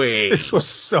way. This was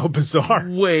so bizarre.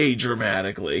 Way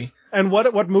dramatically. And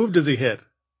what move does he hit?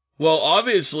 Well,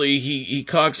 obviously, he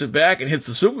cocks it back and hits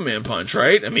the Superman punch,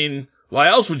 right? I mean, why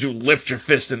else would you lift your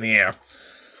fist in the air?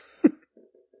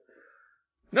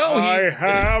 No, I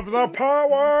have the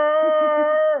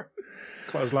power!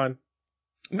 Clothesline.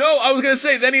 No, I was going to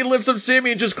say, then he lifts up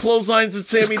Sammy and just clotheslines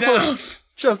Sammy down.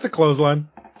 Just a clothesline.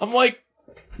 I'm like,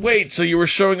 wait, so you were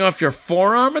showing off your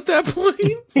forearm at that point?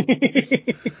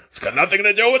 It's got nothing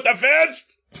to do with the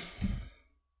fist!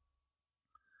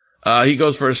 He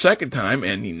goes for a second time,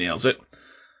 and he nails it.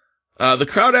 The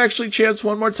crowd actually chants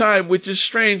one more time, which is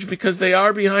strange because they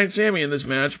are behind Sammy in this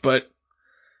match, but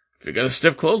if you're going to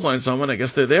stiff clothesline someone, I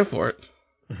guess they're there for it.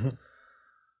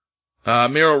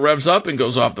 Mm-hmm. Miro revs up and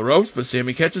goes off the ropes, but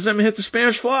Sammy catches him and hits a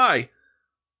Spanish fly.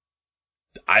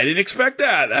 I didn't expect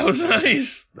that. That was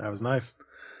nice. That was nice.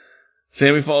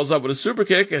 Sammy follows up with a super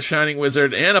kick, a shining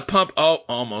wizard, and a pump. Oh,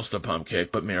 almost a pump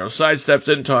kick, but Miro sidesteps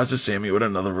it and tosses Sammy with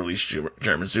another release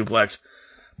German suplex.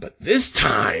 But this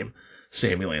time,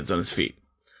 Sammy lands on his feet.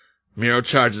 Miro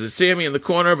charges at Sammy in the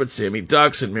corner, but Sammy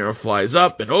ducks and Miro flies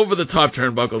up and over the top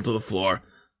turnbuckle to the floor.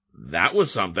 That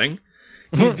was something.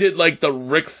 He did like the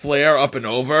Ric Flair up and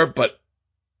over, but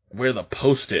where the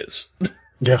post is.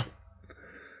 Yeah.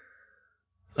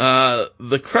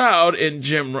 The crowd in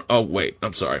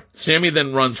Sammy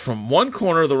then runs from one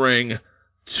corner of the ring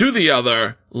to the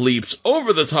other, leaps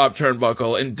over the top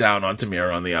turnbuckle and down onto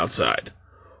Miro on the outside.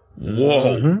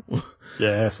 Whoa. Mm-hmm.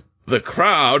 Yes. The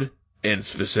crowd, and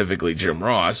specifically Jim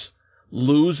Ross,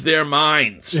 lose their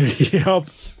minds. Yep.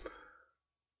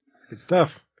 Good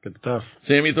stuff. Good stuff.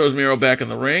 Sammy throws Miro back in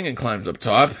the ring and climbs up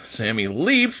top. Sammy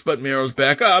leaps, but Miro's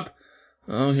back up.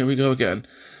 Oh, here we go again.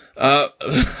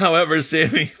 However,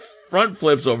 Sammy front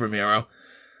flips over Miro.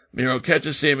 Miro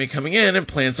catches Sammy coming in and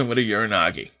plants him with a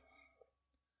Uranagi.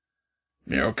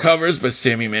 Miro covers, but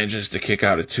Sammy manages to kick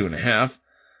out at 2.5.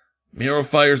 Miro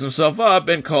fires himself up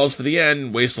and calls for the end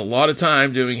and wastes a lot of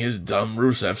time doing his dumb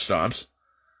Rusev stomps.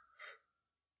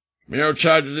 Miro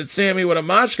charges at Sammy with a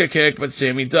Machka kick, but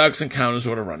Sammy ducks and counters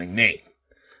with a running knee.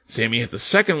 Sammy hits the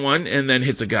second one and then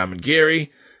hits a Gamagiri.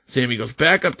 Sammy goes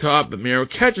back up top, but Miro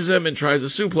catches him and tries a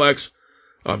superplex.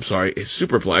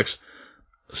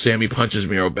 Sammy punches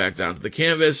Miro back down to the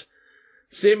canvas.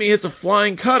 Sammy hits a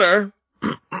flying cutter.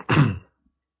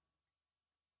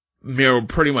 Miro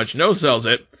pretty much no-sells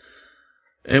it.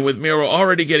 And with Miro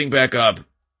already getting back up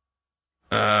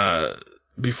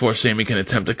before Sammy can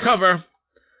attempt to cover,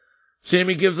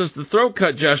 Sammy gives us the throat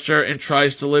cut gesture and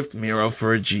tries to lift Miro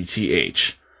for a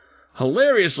GTH.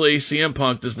 Hilariously, CM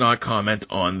Punk does not comment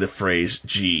on the phrase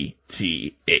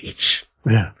GTH.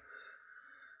 Yeah.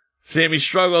 Sammy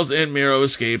struggles and Miro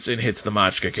escapes and hits the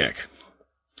Machka kick.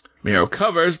 Miro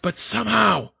covers, but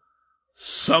somehow,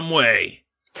 someway,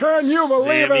 can you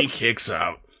believe Sammy it? kicks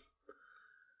out.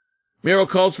 Miro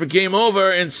calls for game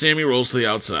over and Sammy rolls to the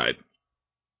outside.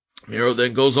 Miro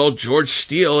then goes all George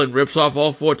Steele and rips off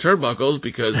all 4 turnbuckles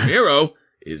because Miro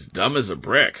is dumb as a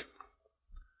brick.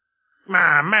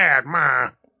 Ma.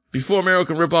 Before Miro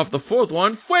can rip off the 4th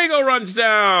one, Fuego runs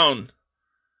down.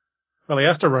 Well, he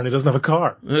has to run. He doesn't have a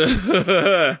car.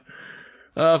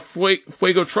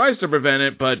 Fuego tries to prevent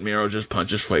it, but Miro just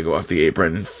punches Fuego off the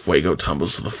apron and Fuego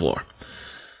tumbles to the floor.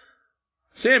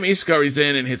 Sammy scurries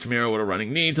in and hits Miro with a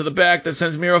running knee to the back that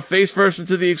sends Miro face first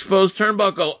into the exposed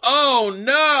turnbuckle. Oh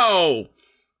no!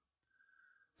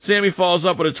 Sammy follows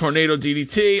up with a tornado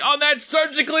DDT on that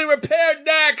surgically repaired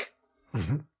neck!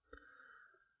 Mm-hmm.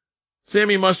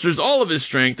 Sammy musters all of his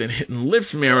strength and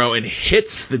lifts Miro and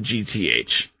hits the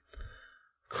GTH.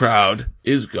 Crowd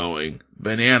is going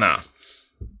banana.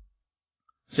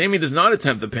 Sammy does not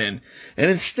attempt the pin,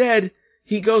 and instead,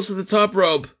 he goes to the top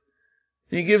rope.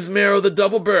 He gives Miro the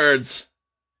double birds,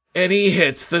 and he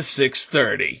hits the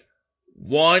 630.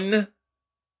 1,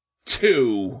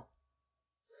 2,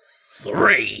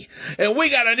 3. And we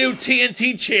got a new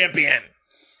TNT champion.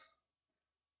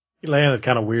 He landed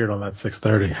kind of weird on that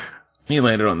 630. He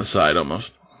landed on the side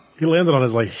almost. He landed on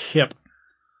his, hip.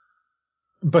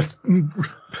 But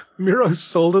Miro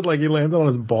sold it like he landed on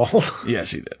his balls.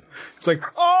 Yes, he did. It's like,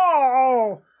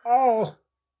 oh.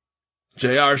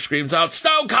 JR screams out,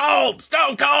 Stone Cold!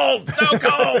 Stone Cold! Stone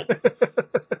Cold!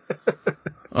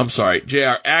 I'm sorry,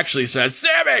 JR actually says,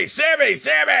 Sammy! Sammy!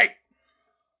 Sammy!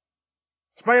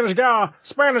 Spanish guy!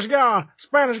 Spanish guy!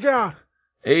 Spanish guy!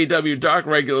 AEW Dark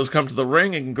regulars come to the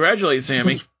ring and congratulate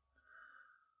Sammy.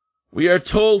 We are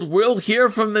told we'll hear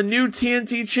from the new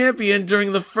TNT champion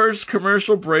during the first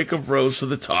commercial break of Rose to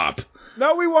the Top.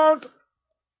 No, we won't!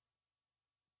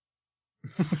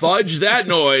 Fudge that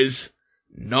noise.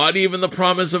 Not even the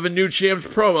promise of a new champ's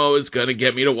promo is going to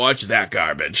get me to watch that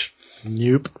garbage.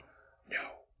 Nope. No.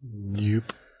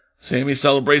 Nope. Sammy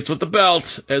celebrates with the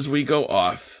belt as we go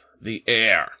off the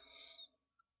air.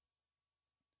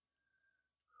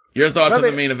 Your thoughts on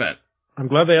the main event? I'm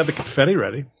glad they had the confetti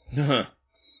ready. Uh-huh.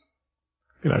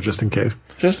 Just in case.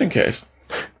 Just in case.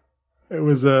 It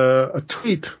was a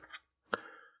tweet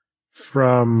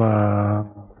from,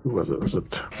 who was it? Was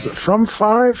it from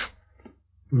 5?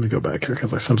 Let me go back here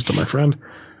because I sent it to my friend.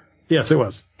 Yes, it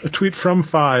was. A tweet from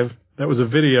 5. That was a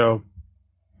video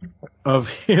of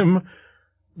him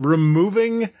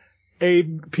removing a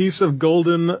piece of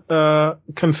golden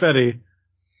confetti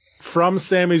from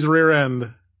Sammy's rear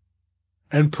end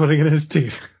and putting it in his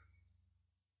teeth.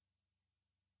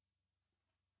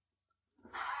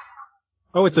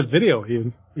 Oh, it's a video.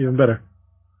 Even better.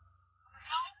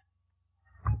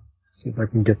 See if I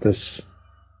can get this.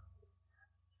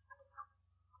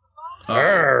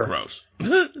 Gross.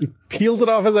 He peels it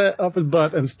off his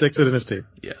butt and sticks it in his teeth.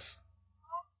 Yes.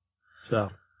 So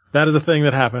that is a thing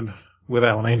that happened with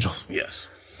Alan Angels. Yes.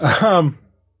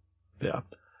 Yeah.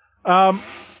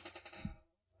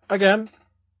 Again,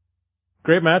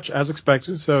 great match as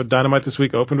expected. So Dynamite this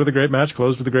week opened with a great match,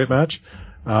 closed with a great match.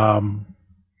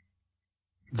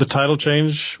 The title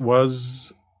change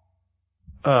was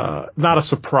not a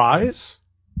surprise,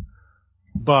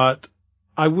 but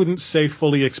I wouldn't say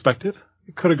fully expected.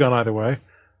 It could have gone either way.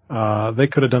 They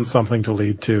could have done something to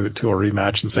lead to a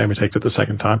rematch, and Sammy takes it the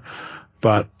second time.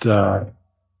 But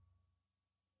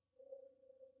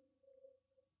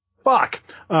fuck.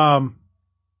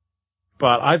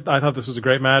 But I thought this was a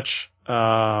great match.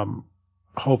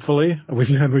 Hopefully,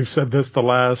 we've said this the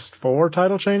last 4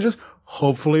 title changes.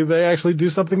 Hopefully, they actually do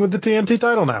something with the TNT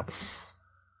title now.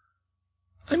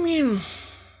 I mean,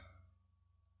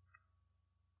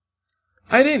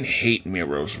 I didn't hate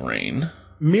Miro's reign.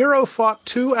 Miro fought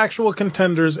 2 actual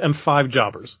contenders and 5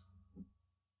 jobbers.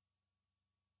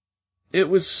 It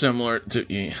was similar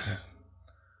to...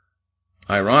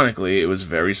 Ironically, it was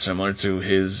very similar to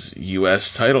his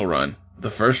U.S. title run. The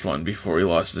first one, before he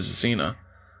lost to Cena,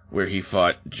 where he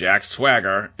fought Jack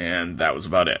Swagger, and that was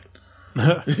about it.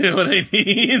 You know what I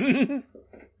mean?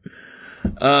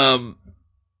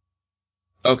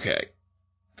 Okay.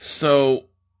 So,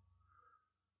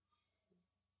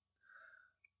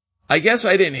 I guess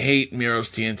I didn't hate Miro's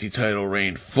TNT title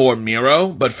reign for Miro,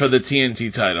 but for the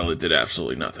TNT title, it did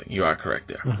absolutely nothing. You are correct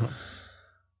there. Mm-hmm.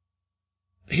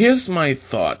 Here's my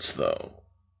thoughts, though.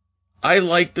 I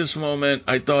liked this moment.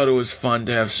 I thought it was fun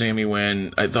to have Sammy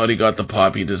win. I thought he got the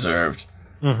pop he deserved.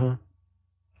 Mm-hmm.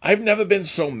 I've never been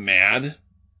so mad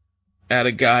at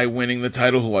a guy winning the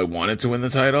title who I wanted to win the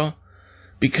title,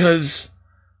 because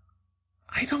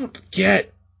I don't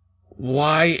get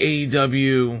why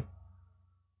AEW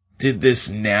did this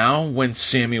now when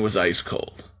Sammy was ice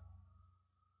cold.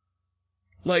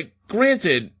 Like,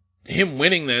 granted, him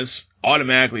winning this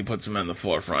automatically puts him on the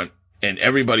forefront, and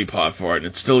everybody popped for it, and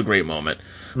it's still a great moment.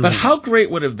 Mm-hmm. But how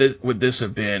great would this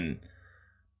have been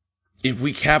if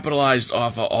we capitalized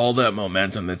off of all that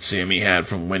momentum that Sammy had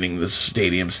from winning the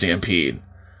Stadium Stampede,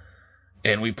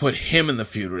 and we put him in the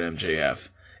feud with MJF,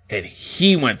 and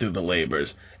he went through the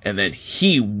labors, and then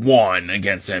he won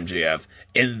against MJF,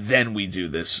 and then we do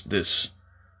this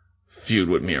feud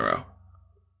with Miro?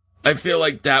 I feel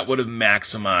like that would have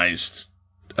maximized,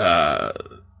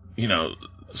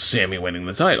 Sammy winning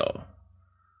the title.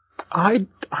 I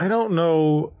don't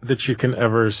know that you can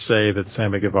ever say that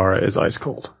Sammy Guevara is ice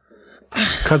cold.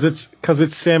 Cause it's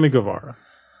Sammy Guevara.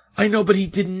 I know, but he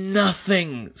did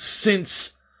nothing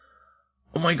since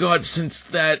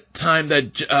that time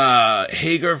that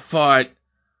Hager fought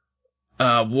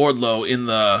Wardlow in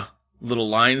the little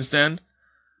Lion's Den.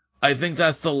 I think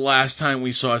that's the last time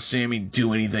we saw Sammy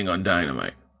do anything on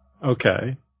Dynamite.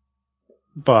 Okay.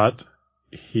 But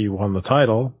he won the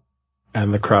title,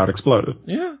 and the crowd exploded.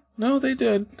 Yeah, no, they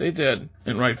did.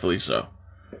 And rightfully so.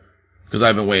 Because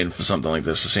I've been waiting for something like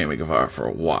this for Sammy Guevara for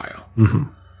a while. Mm-hmm.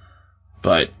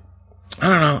 But, I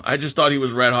don't know, I just thought he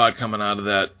was red hot coming out of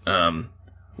that,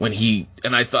 when he,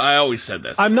 and I always said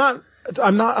this. I'm not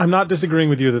disagreeing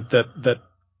with you that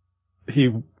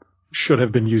he should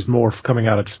have been used more coming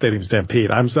out of Stadium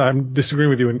Stampede. I'm disagreeing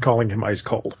with you in calling him ice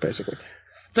cold, basically.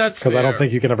 That's fair. Because I don't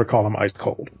think you can ever call him ice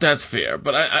cold. That's fair,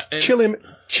 but Chili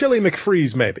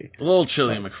McFreeze, maybe. A little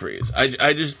Chili McFreeze.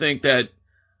 I just think that,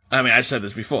 I mean, I said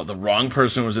this before, the wrong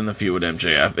person was in the feud with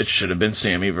MJF. It should have been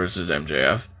Sammy versus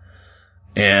MJF.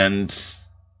 And,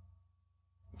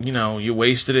 you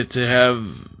wasted it to have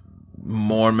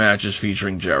more matches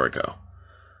featuring Jericho.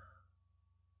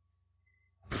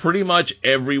 Pretty much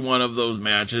every one of those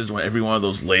matches, every one of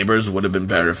those labors would have been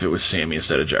better if it was Sammy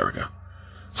instead of Jericho.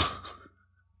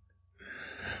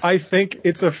 I think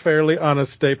it's a fairly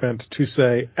honest statement to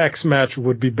say X match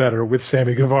would be better with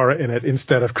Sammy Guevara in it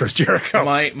instead of Chris Jericho.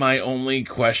 My only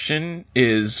question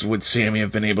is, would Sammy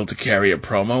have been able to carry it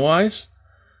promo-wise?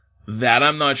 That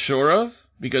I'm not sure of,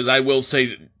 because I will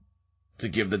say, to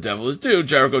give the devil his due,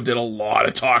 Jericho did a lot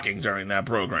of talking during that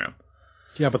program.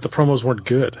 Yeah, but the promos weren't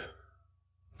good.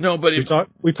 No, but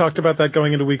we talked about that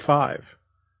going into week 5,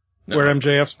 where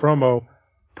MJF's promo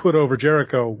put over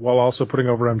Jericho while also putting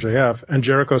over MJF, and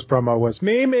Jericho's promo was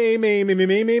me JR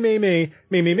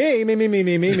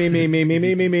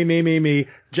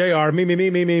me.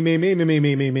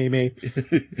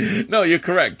 No, you're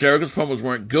correct. Jericho's promos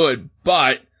weren't good,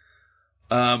 but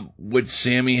would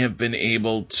Sammy have been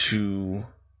able to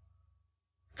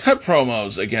cut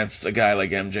promos against a guy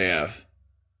like MJF?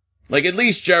 Like, at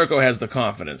least Jericho has the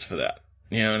confidence for that.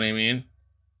 You know what I mean?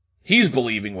 He's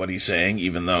believing what he's saying,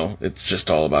 even though it's just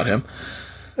all about him.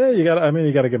 Yeah, you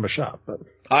gotta give him a shot. But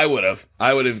I would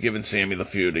have given Sammy the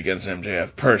feud against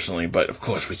MJF personally, but of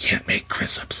course we can't make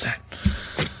Chris upset.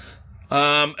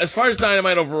 As far as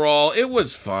Dynamite overall, it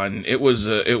was fun. It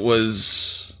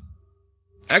was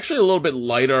actually a little bit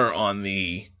lighter on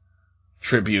the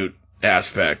tribute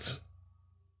aspect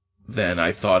than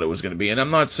I thought it was going to be. And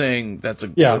I'm not saying that's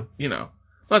a Yeah. good, I'm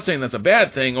not saying that's a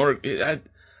bad thing, or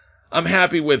I'm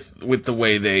happy with the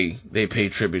way they pay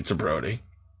tribute to Brody.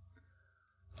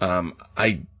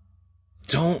 I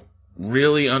don't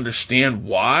really understand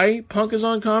why Punk is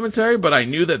on commentary, but I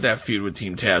knew that feud with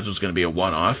Team Taz was going to be a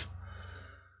one-off.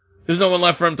 There's no one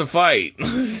left for him to fight.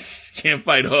 Can't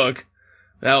fight Hook.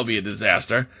 That'll be a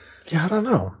disaster. Yeah, I don't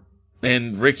know.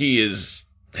 And Ricky is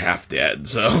half dead,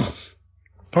 so...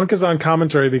 Punk is on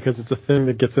commentary because it's the thing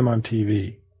that gets him on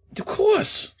TV. Of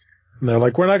course. And they're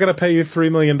like, we're not going to pay you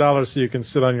 $3 million so you can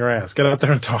sit on your ass. Get out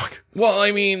there and talk. Well,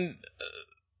 I mean,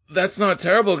 that's not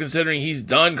terrible considering he's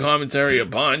done commentary a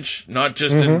bunch, not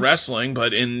just in wrestling,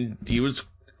 but he was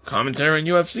commentary in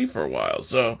UFC for a while,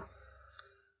 so...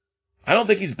 I don't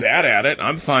think he's bad at it.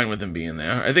 I'm fine with him being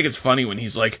there. I think it's funny when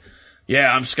he's like,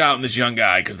 yeah, I'm scouting this young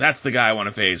guy because that's the guy I want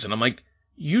to face. And I'm like,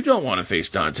 you don't want to face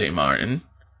Dante Martin.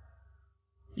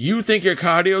 You think your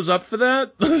cardio's up for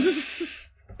that?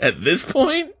 At this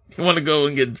point? You want to go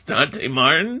and get Dante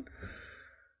Martin?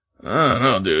 I don't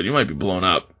know, dude. You might be blown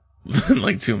up in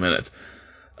like 2 minutes.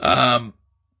 But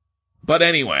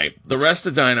anyway, the rest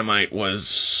of Dynamite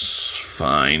was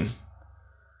fine.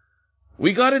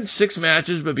 We got in 6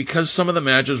 matches, but because some of the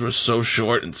matches were so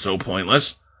short and so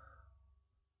pointless,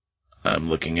 I'm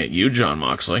looking at you, John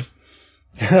Moxley.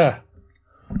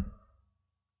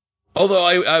 Although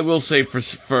I will say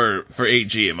for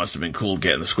AG, it must have been cool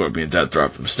getting the Scorpion Death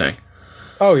Drop from Sting.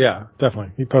 Oh yeah,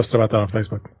 definitely. He posted about that on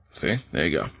Facebook. See, there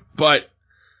you go. But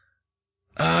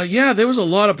yeah, there was a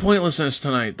lot of pointlessness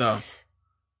tonight, though.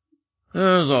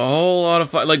 There was a whole lot of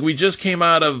fight. Like we just came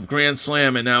out of Grand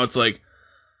Slam, and now it's like.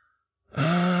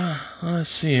 Let's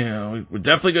see. We're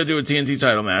definitely going to do a TNT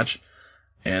title match.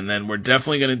 And then we're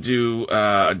definitely going to do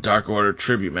a Dark Order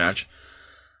tribute match.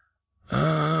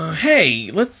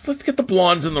 Hey, let's get the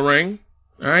Blondes in the ring.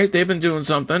 All right, they've been doing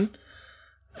something.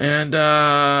 And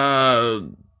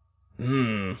the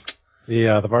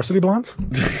Varsity Blondes?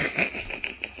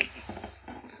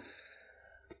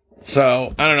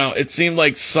 So, I don't know. It seemed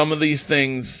like some of these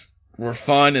things were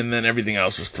fun and then everything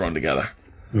else was thrown together.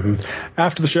 Mm-hmm.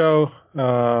 After the show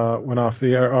went off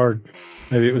the air, or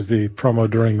maybe it was the promo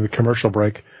during the commercial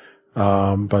break.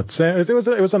 But Sam, it was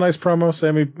a nice promo.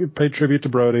 Sammy paid tribute to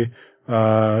Brody.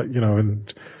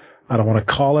 And I don't want to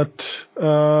call it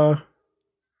kind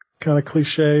of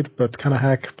cliched, but kind of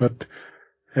hack. But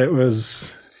it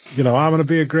was, I'm going to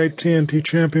be a great TNT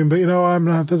champion, but I'm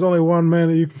not. There's only one man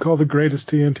that you can call the greatest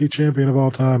TNT champion of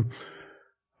all time.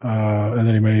 And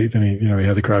then he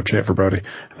had the crowd chant for Brody.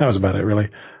 That was about it, really.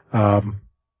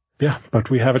 Yeah, but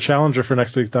we have a challenger for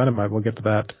next week's Dynamite. We'll get to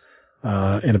that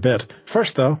in a bit.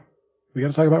 First, though, we got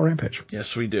to talk about Rampage.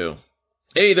 Yes, we do.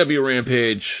 AEW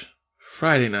Rampage,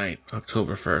 Friday night,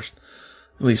 October 1st.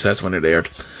 At least that's when it aired.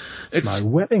 It's my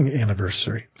wedding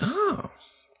anniversary. Oh.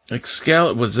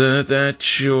 Excalibur, was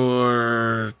that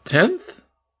your 10th?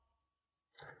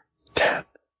 10.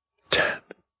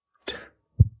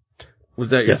 Was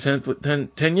that your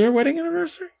 10-year wedding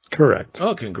anniversary? Correct.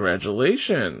 Oh,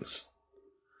 congratulations.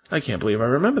 I can't believe I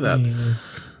remember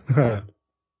that.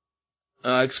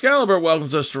 Excalibur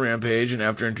welcomes us to Rampage, and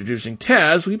after introducing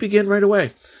Taz, we begin right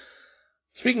away.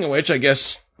 Speaking of which, I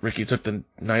guess Ricky took the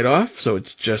night off, so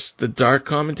it's just the Dark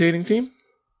commentating team?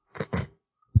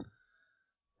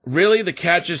 Really? The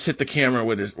cat just hit the camera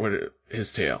with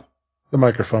his tail. The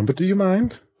microphone, but do you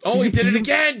mind? Oh, he did it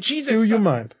again! Jesus! Do you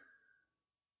mind?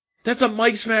 That's a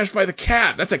mic smash by the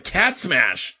cat. That's a cat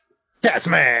smash. Cat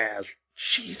smash!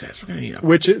 Jesus, we're gonna need a...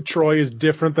 Which, Troy, is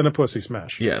different than a pussy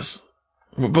smash. Yes.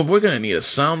 But we're gonna need a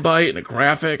soundbite and a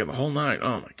graphic and the whole night.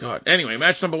 Oh my god. Anyway,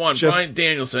 match number 1, Bryan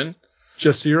Danielson.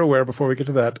 Just so you're aware, before we get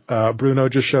to that, Bruno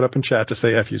just showed up in chat to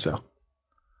say F you, Sal.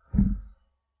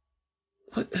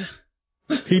 What?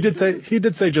 He did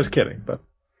say just kidding, but...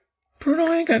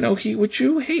 Bruno ain't got no heat with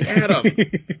you. Hate Adam.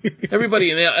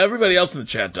 Everybody else in the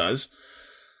chat does.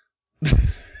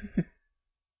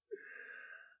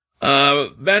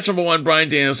 Match number 1, Bryan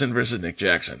Danielson versus Nick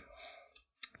Jackson.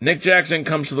 Nick Jackson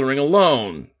comes to the ring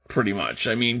alone, pretty much.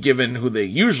 I mean, given who they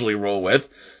usually roll with,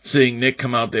 seeing Nick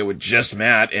come out there with just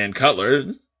Matt and Cutler,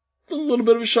 it's a little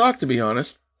bit of a shock, to be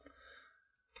honest.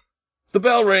 The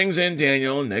bell rings, and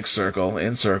Daniel and Nick circle,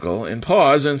 and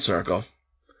pause, and circle.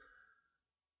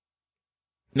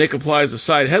 Nick applies a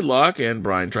side headlock, and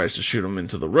Bryan tries to shoot him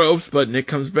into the ropes, but Nick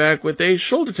comes back with a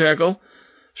shoulder tackle.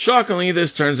 Shockingly,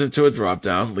 this turns into a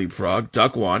drop-down, leapfrog,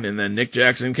 duck one, and then Nick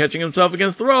Jackson catching himself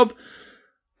against the rope,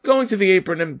 going to the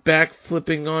apron and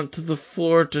back-flipping onto the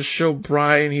floor to show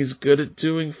Bryan he's good at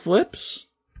doing flips.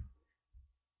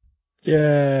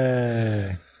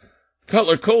 Yay.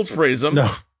 Cutler cold sprays him.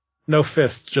 No. No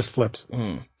fists, just flips.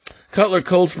 Cutler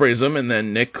cold sprays him, and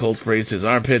then Nick cold sprays his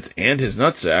armpits and his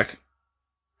nutsack.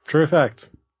 True fact.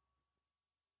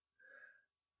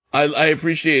 I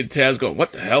appreciated Taz going,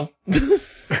 what the hell?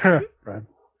 Right.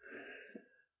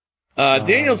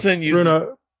 Danielson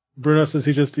uses... Bruno says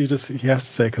he has to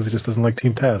say because he just doesn't like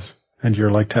Team Taz. And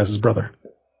you're like Taz's brother.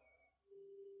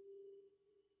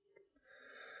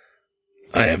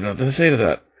 I have nothing to say to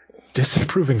that.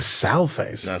 Disapproving Sal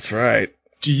face. That's right.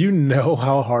 Do you know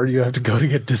how hard you have to go to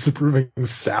get disapproving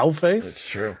Sal face? That's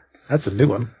true. That's a new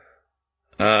one.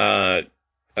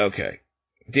 Okay.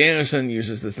 Danielson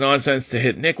uses this nonsense to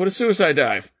hit Nick with a suicide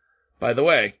dive. By the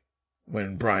way,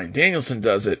 when Bryan Danielson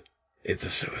does it, it's a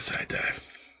suicide dive.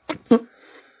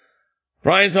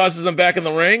 Bryan tosses him back in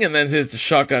the ring and then hits a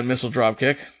shotgun missile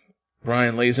dropkick.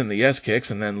 Bryan lays in the yes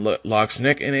kicks and then locks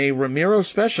Nick in a Ramiro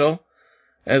special,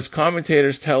 as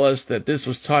commentators tell us that this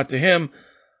was taught to him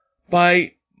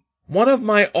by one of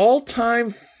my all-time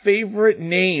favorite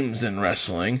names in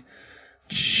wrestling,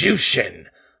 Jushin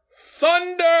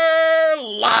Thunder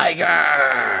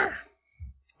Liger.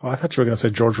 Oh, I thought you were going to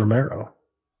say George Romero.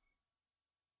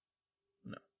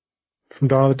 No. From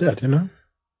Dawn of the Dead, you know?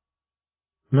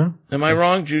 No? Am I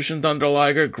wrong? Jushin Thunder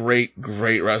Liger, great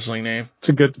wrestling name. It's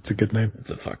a good name.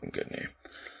 It's a fucking good name.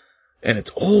 And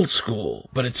it's old school,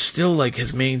 but it's still like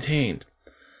has maintained.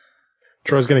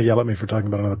 Troy's going to yell at me for talking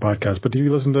about another podcast, but do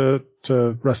you listen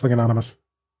to Wrestling Anonymous?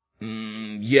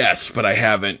 Yes, but I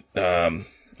haven't.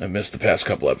 I missed the past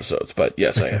couple episodes, but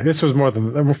yes, okay. I have. This was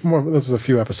this was a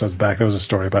few episodes back. There was a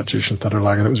story about Jushin Thunder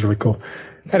Liger that was really cool.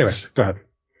 Anyways, go ahead.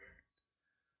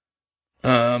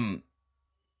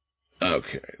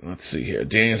 Okay, let's see here.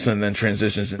 Danielson then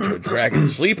transitions into a Dragon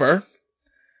Sleeper,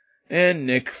 and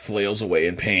Nick flails away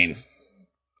in pain.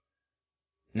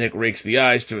 Nick rakes the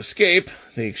eyes to escape.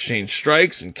 They exchange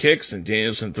strikes and kicks, and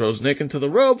Danielson throws Nick into the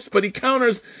ropes, but he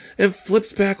counters and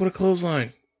flips back with a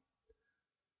clothesline.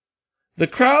 The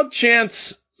crowd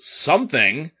chants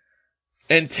something,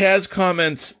 and Taz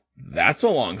comments, "That's a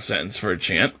long sentence for a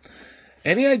chant."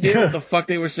 Any idea what the fuck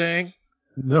they were saying?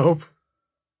 Nope.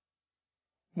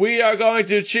 We are going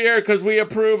to cheer because we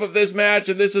approve of this match,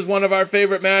 and this is one of our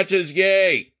favorite matches.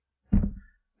 Yay!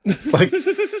 It's like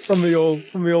from the old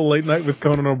Late Night with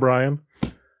Conan O'Brien.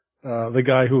 The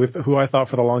guy who I thought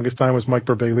for the longest time was Mike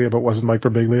Birbiglia, but wasn't Mike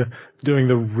Birbiglia, doing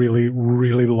the really,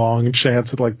 really long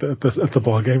chants at the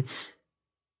ball game.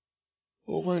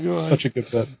 Oh my god. Such a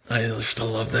good bit. I used to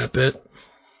love that bit.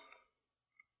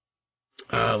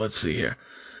 Let's see here.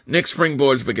 Nick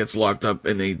springboards but gets locked up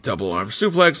in a double arm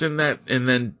suplex, and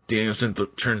then Danielson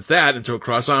turns that into a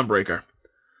cross arm breaker.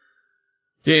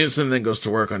 Danielson then goes to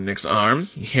work on Nick's arm.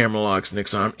 He hammerlocks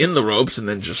Nick's arm in the ropes and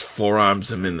then just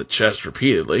forearms him in the chest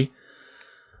repeatedly.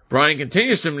 Bryan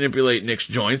continues to manipulate Nick's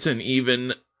joints and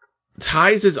even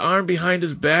ties his arm behind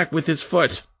his back with his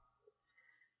foot.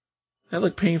 That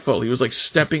looked painful. He was like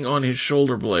stepping on his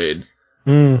shoulder blade.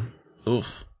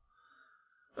 Oof.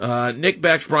 Nick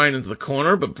backs Bryan into the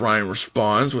corner, but Bryan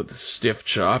responds with stiff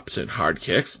chops and hard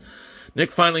kicks.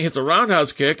 Nick finally hits a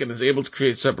roundhouse kick and is able to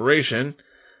create separation,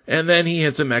 and then he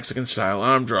hits a Mexican-style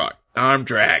arm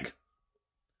drag.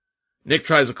 Nick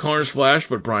tries a corner splash,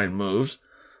 but Bryan moves.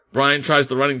 Bryan tries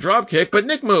the running drop kick, but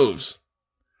Nick moves.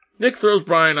 Nick throws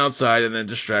Bryan outside and then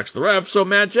distracts the ref so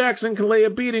Matt Jackson can lay a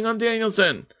beating on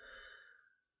Danielson.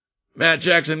 Matt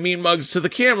Jackson mean mugs to the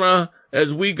camera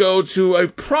as we go to a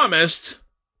promised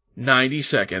 90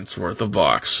 seconds worth of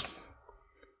box.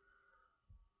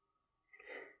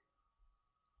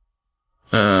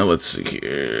 Let's see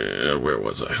here. Where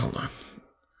was I? Hold on.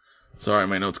 Sorry,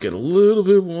 my notes get a little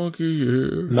bit wonky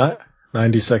here.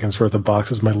 90 seconds worth of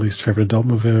box is my least favorite adult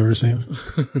movie I've ever seen.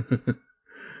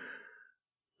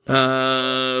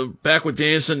 Back with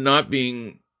Danielson not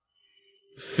being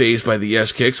phased by the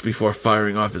yes kicks before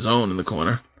firing off his own in the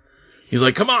corner. He's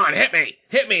like, "Come on, hit me!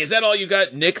 Hit me! Is that all you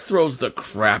got?" Nick throws the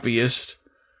crappiest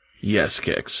yes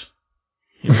kicks.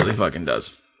 He really fucking does.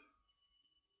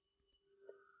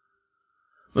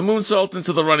 The moonsault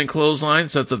into the running clothesline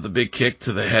sets up the big kick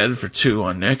to the head for 2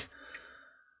 on Nick.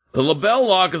 The label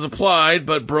lock is applied,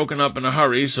 but broken up in a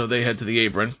hurry, so they head to the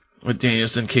apron, with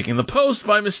Danielson kicking the post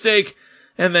by mistake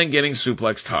and then getting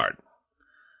suplexed hard.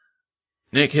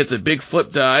 Nick hits a big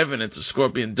flip dive, and it's a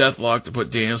scorpion deathlock to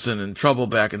put Danielson in trouble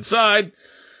back inside.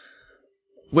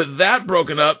 With that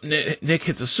broken up, Nick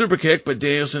hits a super kick, but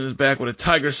Danielson is back with a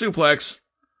tiger suplex.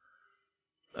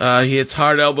 He hits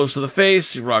hard elbows to the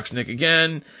face, he rocks Nick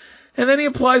again, and then he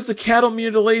applies the cattle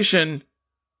mutilation,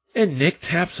 and Nick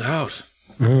taps out.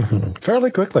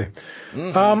 Fairly quickly.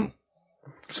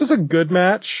 This is a good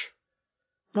match.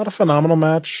 Not a phenomenal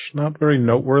match. Not very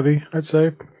noteworthy, I'd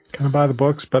say. kind of by the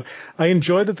books, but I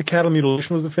enjoyed that the cattle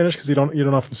mutilation was the finish because you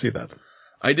don't often see that.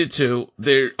 I did too.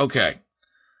 Okay.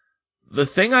 The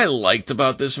thing I liked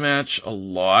about this match a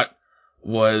lot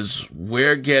was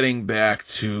we're getting back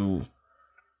to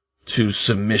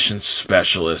submission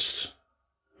specialist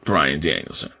Bryan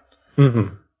Danielson.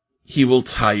 Mm-hmm. He will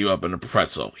tie you up in a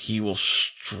pretzel. He will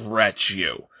stretch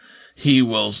you. He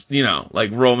will,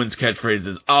 like Roman's catchphrase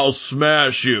is, I'll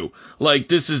smash you. Like,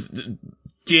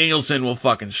 Danielson will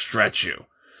fucking stretch you.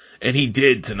 And he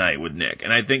did tonight with Nick.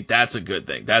 And I think that's a good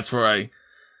thing. That's where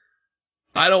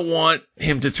I don't want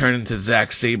him to turn into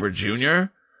Zack Sabre Jr.,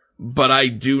 but I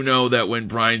do know that when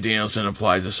Bryan Danielson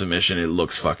applies a submission, it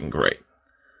looks fucking great.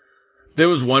 There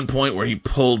was one point where he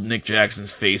pulled Nick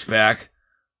Jackson's face back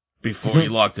before he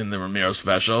locked in the Romero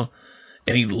special,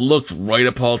 and he looked right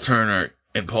at Paul Turner,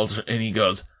 and he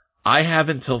goes, I have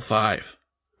until 5.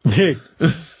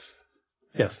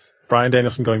 Yes. Bryan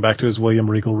Danielson going back to his William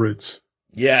Regal roots.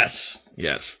 Yes.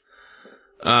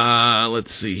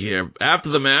 Let's see here. After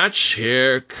the match,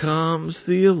 here comes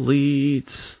the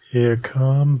Elite. Here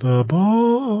come the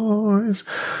boys.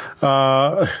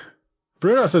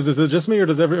 Bruno says, is it just me, or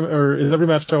is every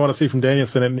match I want to see from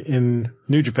Danielson in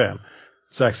New Japan?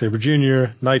 Zack Sabre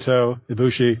Jr., Naito,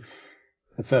 Ibushi,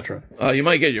 etc. You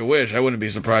might get your wish. I wouldn't be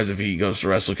surprised if he goes to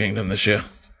Wrestle Kingdom this year.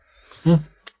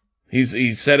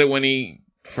 He said it when he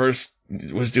first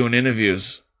was doing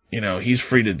interviews. He's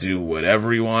free to do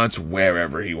whatever he wants,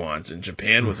 wherever he wants. And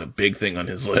Japan was a big thing on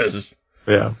his list.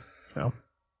 Yeah.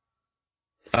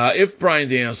 If Bryan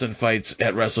Danielson fights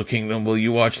at Wrestle Kingdom, will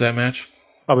you watch that match?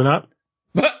 Probably not.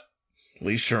 But at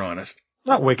least you're honest.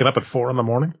 Not waking up at 4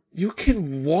 a.m. You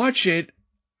can watch it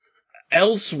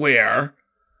elsewhere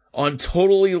on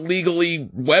totally legally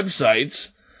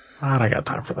websites. I got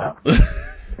time for that.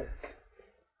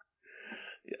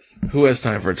 Yes. Who has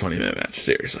time for a 20-minute match?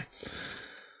 Seriously.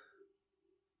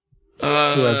 Who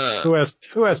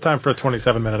has time for a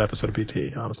 27-minute episode of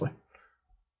PT, honestly?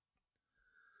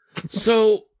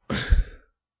 So,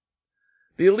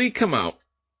 the Elite come out.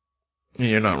 And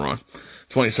you're not wrong.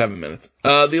 27 minutes.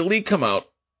 The Elite come out,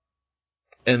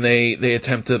 and they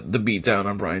attempt the beatdown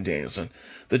on Bryan Danielson.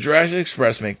 The Jurassic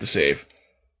Express make the save.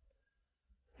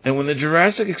 And when the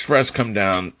Jurassic Express come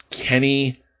down,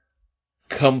 Kenny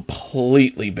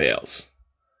completely bails.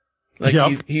 Like,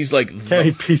 yep. He's like...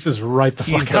 Kenny pieces right the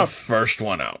fuck out. He's the first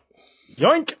one out.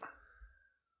 Yoink!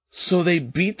 So they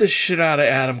beat the shit out of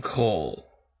Adam Cole.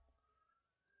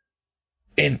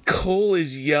 And Cole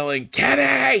is yelling,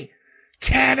 Kenny!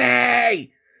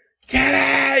 Kenny!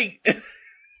 Kenny!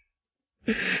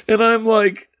 And I'm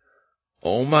like,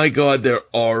 oh my god, they're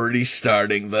already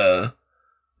starting the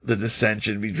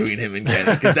dissension between him and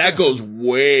Kenny. Because that goes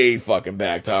way fucking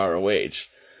back to ROH.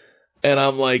 And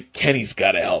I'm like, Kenny's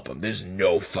gotta help him. There's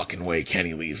no fucking way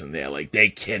Kenny leaves him there. Like, they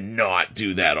cannot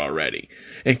do that already.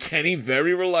 And Kenny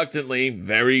very reluctantly,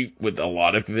 with a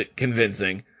lot of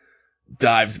convincing,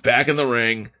 dives back in the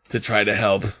ring to try to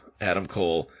help Adam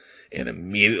Cole and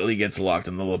immediately gets locked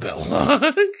in the lapel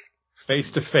lock.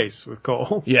 Face to face with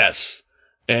Cole. Yes.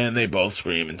 And they both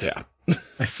scream and tap.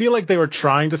 I feel like they were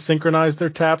trying to synchronize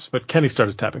their taps, but Kenny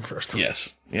started tapping first. Yes.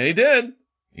 Yeah, he did.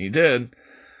 He did.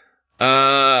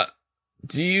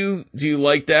 Do you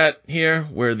like that here,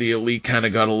 where the Elite kind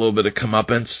of got a little bit of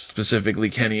comeuppance, specifically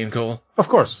Kenny and Cole? Of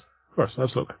course,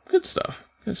 absolutely. Good stuff.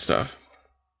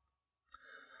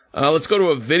 Let's go to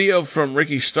a video from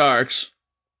Ricky Starks.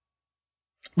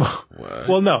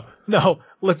 Well, no.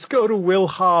 Let's go to Will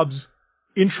Hobbs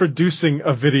introducing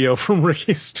a video from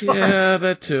Ricky Starks. Yeah,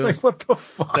 that too. Like, what the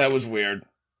fuck? That was weird.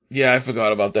 Yeah, I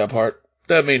forgot about that part.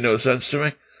 That made no sense to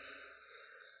me.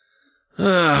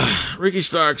 Ricky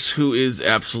Starks, who is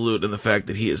absolute in the fact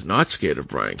that he is not scared of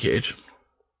Brian Cage.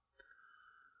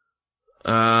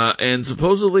 And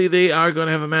supposedly they are going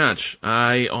to have a match.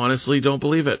 I honestly don't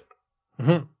believe it.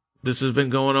 Mm-hmm. This has been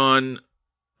going on.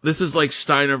 This is like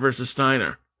Steiner versus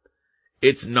Steiner.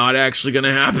 It's not actually going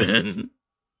to happen.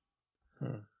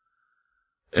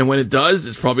 And when it does,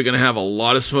 it's probably going to have a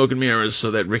lot of smoke and mirrors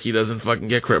so that Ricky doesn't fucking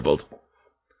get crippled.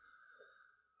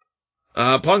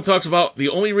 Punk talks about the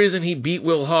only reason he beat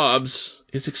Will Hobbs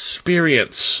is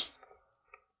experience.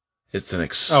 It's an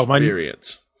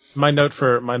experience. My note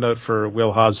for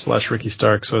Will Hobbs / Ricky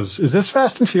Starks was, is this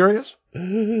Fast and Furious?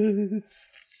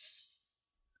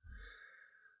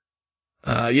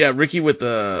 Yeah, Ricky with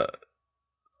the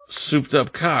souped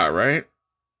up car, right?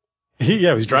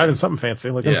 Yeah, he's driving something fancy.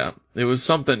 Yeah, it was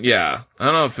something. Yeah, I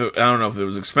don't know if it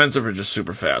was expensive or just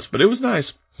super fast, but it was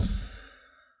nice.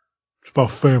 It's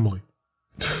about family.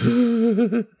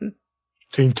 Team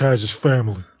Taz is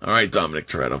family. All right, Dominic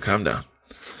Toretto, calm down.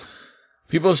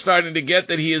 People are starting to get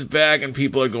that he is back, and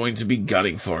people are going to be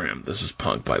gunning for him. This is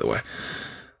Punk, by the way.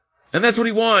 And that's what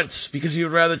he wants, because he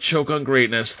would rather choke on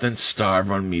greatness than starve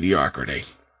on mediocrity.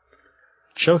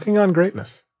 Choking on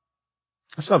greatness.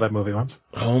 I saw that movie once.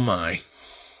 Oh my.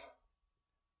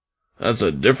 That's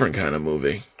a different kind of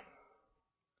movie.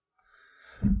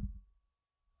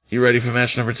 You ready for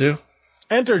match number 2?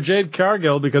 Enter Jade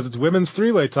Cargill because it's women's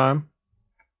three-way time.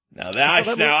 Now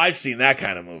I've seen that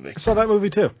kind of movie. I saw that movie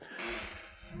too.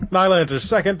 Nyla enters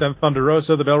second, then Thunder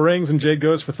Rosa. The bell rings and Jade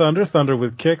goes for Thunder. Thunder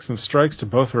with kicks and strikes to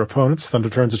both her opponents. Thunder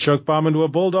turns a choke bomb into a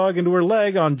bulldog into her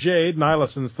leg on Jade. Nyla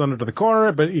sends Thunder to the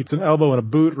corner, but eats an elbow and a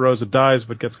boot. Rosa dies,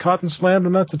 but gets caught and slammed,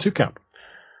 and that's a 2 count.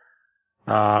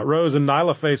 Rose and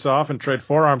Nyla face off and trade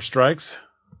forearm strikes.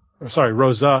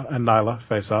 Rosa and Nyla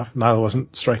face off. Nyla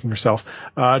wasn't striking herself.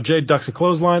 Jade ducks a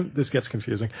clothesline. This gets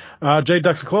confusing. Jade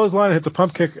ducks a clothesline and hits a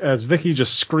pump kick as Vicky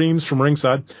just screams from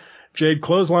ringside. Jade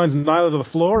clotheslines Nyla to the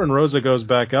floor, and Rosa goes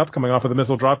back up, coming off with a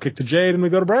missile dropkick to Jade, and we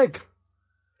go to break.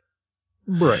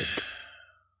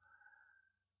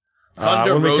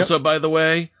 Thunder Rosa, by the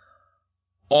way,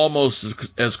 almost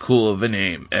as cool of a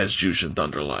name as Jushin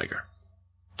Thunder Liger.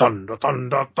 Thunder,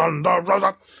 Thunder, Thunder,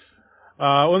 Rosa.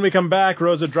 When we come back,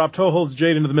 Rosa drop toe holds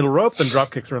Jade into the middle rope, then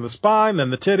drop kicks her in the spine, then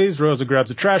the titties. Rosa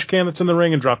grabs a trash can that's in the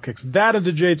ring and drop kicks that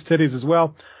into Jade's titties as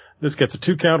well. This gets a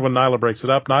 2 count when Nyla breaks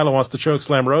it up. Nyla wants to choke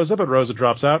slam Rosa, but Rosa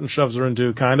drops out and shoves her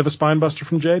into kind of a spine buster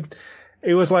from Jade.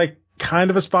 It was like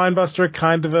kind of a spine buster,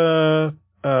 kind of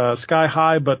a sky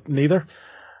high, but neither.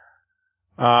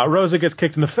 Rosa gets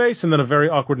kicked in the face and then a very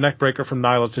awkward neck breaker from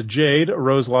Nyla to Jade.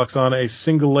 Rose locks on a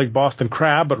single leg Boston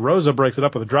Crab, but Rosa breaks it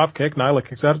up with a drop kick. Nyla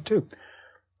kicks out at 2.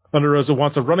 Thunder Rosa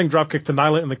wants a running drop kick to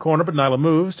Nyla in the corner, but Nyla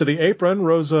moves to the apron.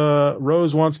 Rose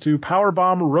wants to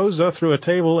powerbomb Rosa through a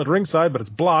table at ringside, but it's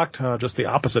blocked. Just the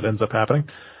opposite ends up happening.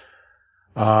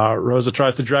 Rosa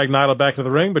tries to drag Nyla back into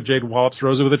the ring, but Jade wallops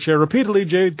Rosa with a chair repeatedly.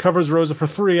 Jade covers Rosa for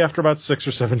 3 after about 6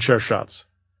 or 7 chair shots.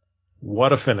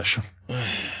 What a finish.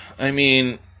 I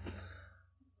mean,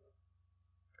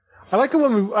 I like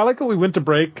that we went to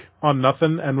break on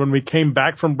nothing, and when we came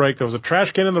back from break, there was a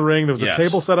trash can in the ring, there was a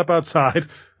table set up outside.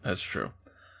 That's true.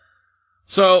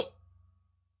 So,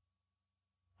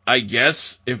 I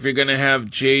guess if you're going to have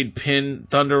Jade pin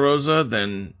Thunder Rosa,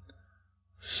 then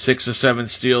 6 or 7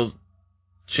 steel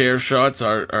chair shots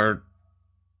are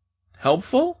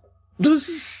helpful? I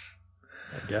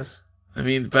guess. I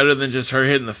mean, better than just her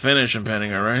hitting the finish and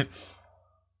pinning her, right?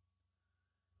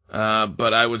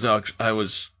 But I was, I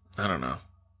don't know.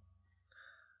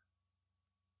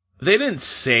 They didn't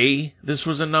say this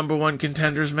was a number 1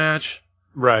 contenders match.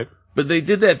 Right. But they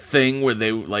did that thing where they,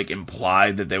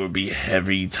 implied that there would be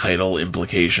heavy title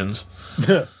implications.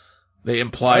 They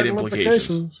implied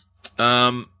implications.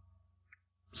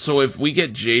 So if we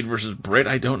get Jade versus Britt,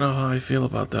 I don't know how I feel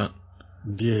about that.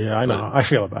 Yeah, I know how I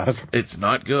feel about it. It's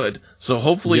not good. So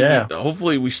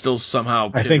hopefully we still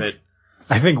somehow pivot.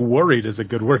 I think worried is a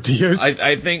good word to use.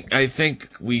 I think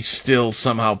we still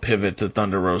somehow pivot to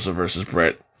Thunder Rosa versus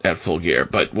Britt at Full Gear,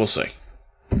 but we'll see.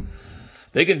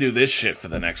 They can do this shit for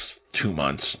the next 2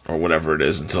 months, or whatever it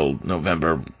is, until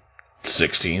November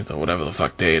 16th, or whatever the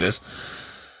fuck day it is.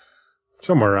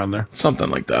 Somewhere around there. Something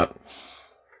like that.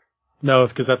 No,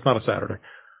 because that's not a Saturday.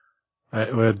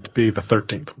 It would be the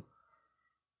 13th.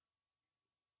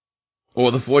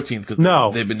 Or the 14th,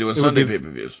 because they've been doing Sunday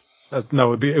pay-per-views.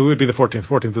 No, it would be the 14th.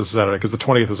 14th is a Saturday, because the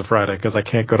 20th is a Friday, because I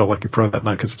can't go to Lucky Pro that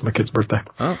night, because it's my kid's birthday.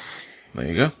 Oh, there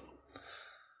you go.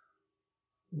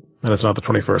 And it's not the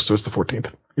 21st, so it's the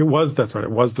 14th. That's right, it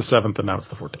was the 7th, and now it's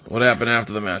the 14th. What happened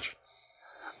after the match?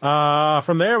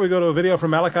 From there, we go to a video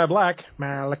from Malachi Black.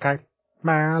 Malachi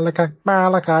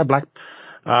Black.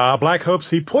 Black hopes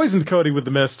he poisoned Cody with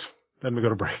the mist. Then we go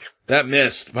to break. That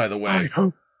mist, by the way. I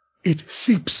hope it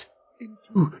seeps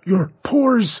into your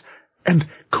pores and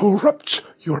corrupts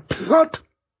your blood.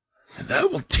 And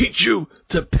that will teach you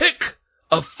to pick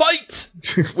a fight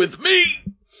with me.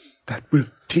 That will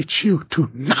teach you to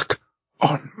knock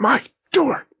on my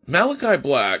door. Malachi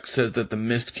Black says that the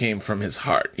mist came from his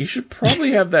heart. You should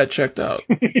probably have that checked out.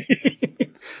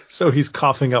 So he's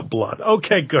coughing up blood.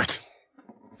 Okay, good.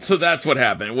 So that's what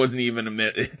happened. It wasn't even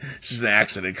it's just an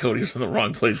accident. Cody was in the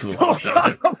wrong place at the wrong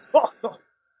time.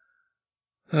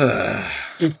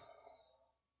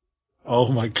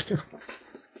 Oh my God.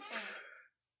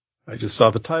 I just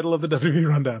saw the title of the WWE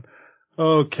Rundown.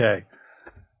 Okay.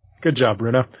 Good job,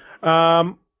 Bruno.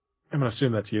 I'm going to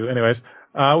assume that's you. Anyways,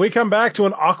 we come back to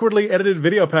an awkwardly edited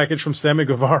video package from Sammy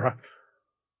Guevara.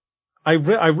 I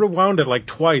rewound it like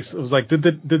twice. It was like, did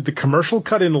the commercial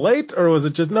cut in late, or was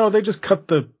it just, no, they just cut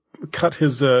the cut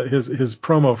his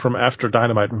promo from after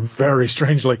Dynamite very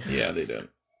strangely. Yeah, they did.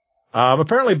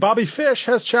 Apparently, Bobby Fish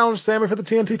has challenged Sammy for the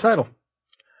TNT title.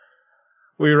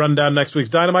 We run down next week's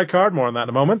Dynamite card. More on that in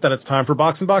a moment. Then it's time for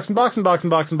Box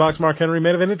Mark Henry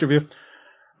main event interview.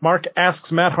 Mark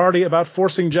asks Matt Hardy about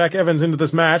forcing Jack Evans into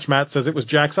this match. Matt says it was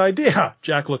Jack's idea.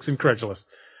 Jack looks incredulous.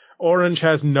 Orange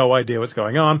has no idea what's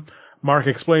going on. Mark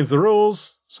explains the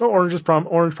rules, so Orange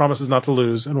promises not to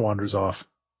lose and wanders off.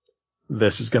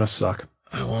 This is gonna suck.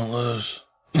 I won't lose.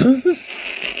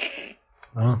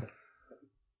 Oh.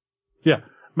 Yeah,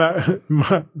 Matt,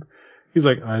 he's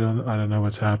like, I don't know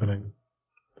what's happening.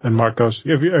 And Mark goes,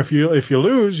 if you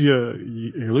lose,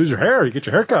 you lose your hair, you get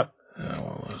your hair cut. I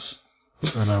won't lose.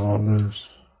 And I won't lose.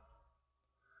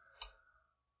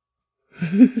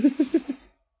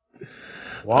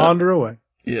 Wander away.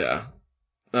 Yeah.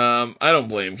 I don't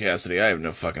blame Cassidy. I have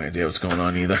no fucking idea what's going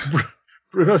on either.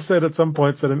 Bruno said at some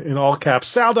point, said in all caps,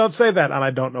 Sal, don't say that, and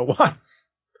I don't know why.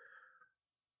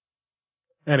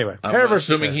 Anyway, I'm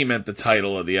assuming he meant the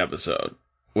title of the episode,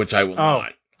 which I will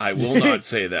not. I will not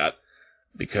say that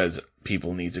because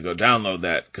people need to go download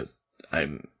that because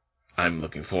I'm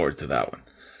looking forward to that one.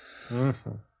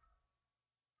 Mm-hmm.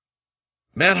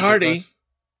 Matt Hardy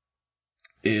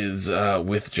is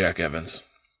with Jack Evans.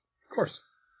 Of course.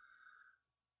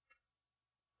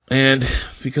 And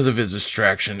because of his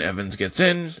distraction, Evans gets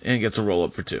in and gets a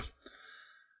roll-up for 2.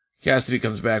 Cassidy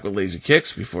comes back with lazy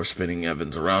kicks before spinning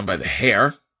Evans around by the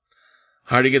hair.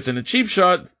 Hardy gets in a cheap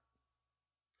shot,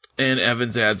 and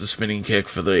Evans adds a spinning kick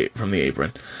from the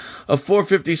apron. A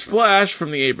 450 splash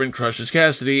from the apron crushes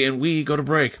Cassidy, and we go to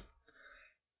break.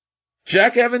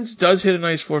 Jack Evans does hit a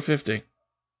nice 450.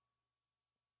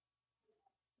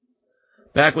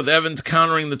 Back with Evans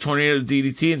countering the Tornado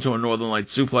DDT into a Northern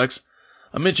Lights suplex.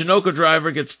 A Michinoku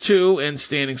driver gets 2, and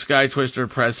standing Sky Twister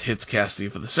press hits Cassidy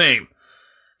for the same.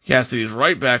 Cassidy is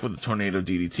right back with the Tornado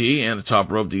DDT and a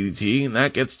top rope DDT, and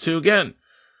that gets 2 again.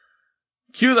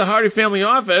 Cue the Hardy family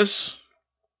office.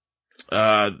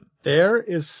 There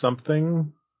is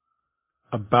something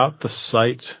about the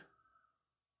sight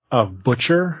of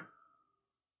Butcher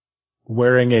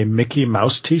wearing a Mickey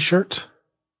Mouse t-shirt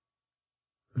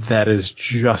that is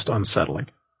just unsettling.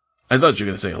 I thought you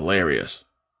were going to say hilarious.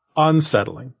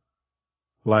 Unsettling.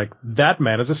 Like, that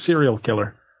man is a serial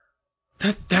killer.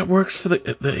 That works for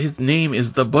his name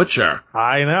is the Butcher.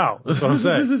 I know. That's what I'm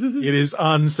saying. It is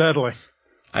unsettling.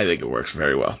 I think it works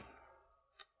very well.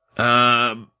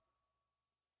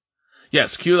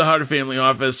 Yes, cue the Hardy family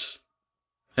office,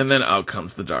 and then out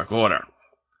comes the Dark Order.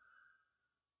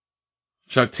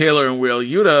 Chuck Taylor and Wheeler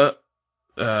Yuta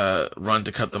run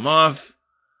to cut them off,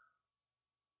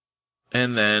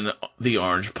 and then the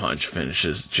Orange Punch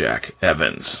finishes Jack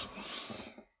Evans.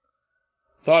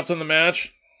 Thoughts on the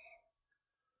match?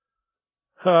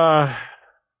 It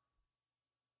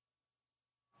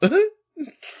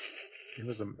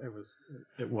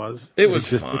was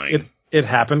just fine. It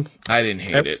happened. I didn't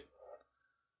hate it.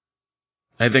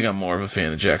 I think I'm more of a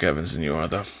fan of Jack Evans than you are,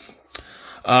 though.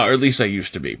 Or at least I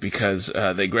used to be, because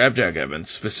they grabbed Jack Evans,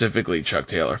 specifically Chuck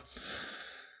Taylor,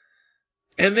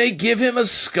 and they give him a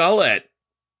skullet.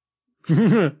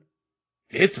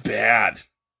 It's bad.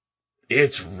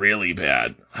 It's really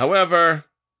bad. However,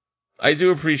 I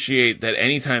do appreciate that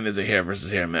anytime there's a hair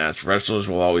versus hair match, wrestlers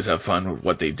will always have fun with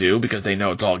what they do because they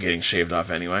know it's all getting shaved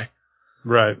off anyway.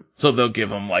 Right. So they'll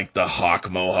give him like the Hawk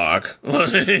Mohawk. You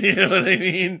know what I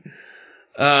mean?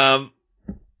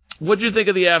 What'd you think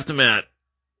of the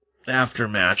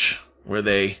aftermatch where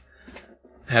they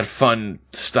had fun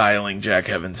styling Jack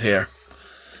Evans' hair?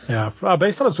 Yeah,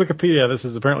 based on his Wikipedia, this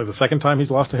is apparently the second time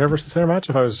he's lost a hair versus hair match,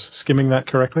 if I was skimming that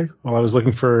correctly, while I was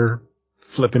looking for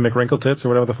Flippy McWrinkle Tits or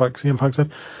whatever the fuck CM Punk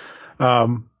said.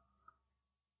 Yeah,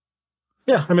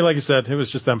 I mean, like you said, it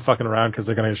was just them fucking around because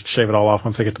they're going to shave it all off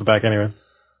once they get to the back anyway.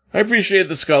 I appreciate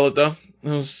the skullet, though. It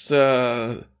was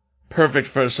perfect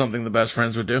for something the best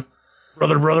friends would do.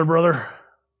 Brother.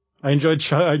 I enjoyed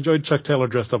Chuck Taylor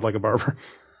dressed up like a barber.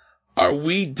 Are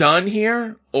we done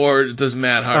here, or does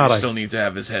Matt Hardy still need to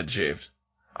have his head shaved?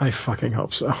 I fucking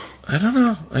hope so. I don't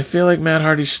know. I feel like Matt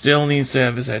Hardy still needs to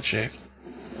have his head shaved.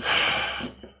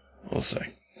 We'll see.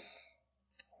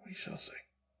 We shall see.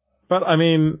 But, I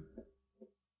mean,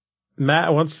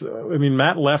 Matt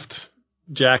left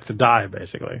Jack to die,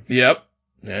 basically. Yep.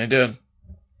 Yeah, he did.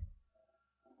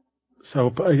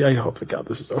 So I hope to God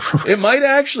this is over. It might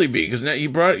actually be, because you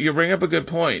bring up a good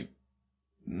point.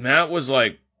 Matt was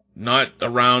like not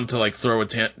around to like throw a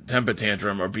temper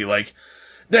tantrum or be like,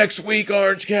 next week,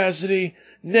 Orange Cassidy,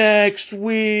 next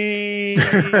week.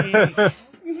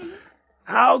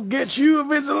 I'll get you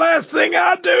if it's the last thing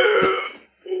I do.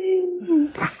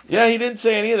 Yeah, he didn't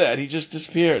say any of that. He just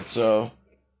disappeared, so...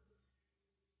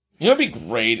 You know, it'd be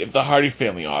great if the Hardy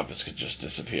family office could just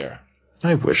disappear.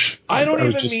 I wish. I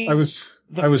was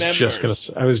just gonna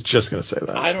say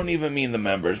that. I don't even mean the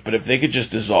members, but if they could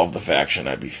just dissolve the faction,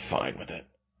 I'd be fine with it.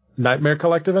 Nightmare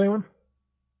Collective, anyone?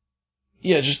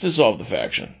 Yeah, just dissolve the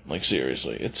faction. Like,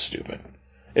 seriously, it's stupid.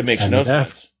 It makes no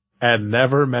sense. And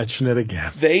never mention it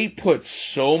again. They put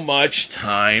so much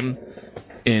time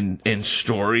in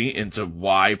story into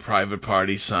why Private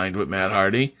Party signed with Matt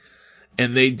Hardy,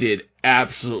 and they did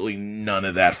absolutely none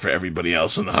of that for everybody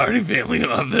else in the Hardy family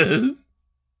office.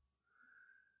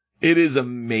 It is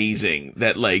amazing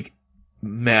that, like,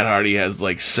 Matt Hardy has,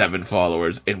 like, 7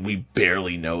 followers, and we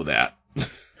barely know that.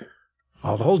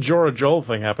 Oh, the whole Jorah Joel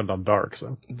thing happened on Dark,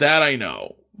 so. That I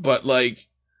know. But, like,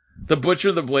 the Butcher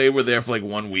and the Blade were there for, like,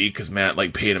 1 week, because Matt,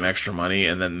 like, paid him extra money,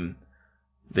 and then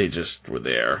they just were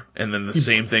there. And then the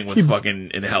same thing with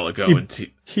fucking Angelico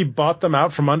and he bought them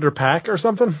out from under Pac or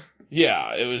something?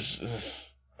 Yeah, it was...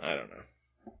 I don't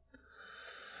know.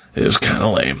 It was kind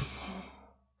of lame.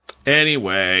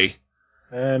 Anyway,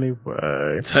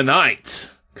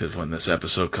 tonight, because when this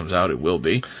episode comes out, it will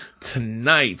be,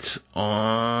 tonight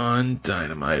on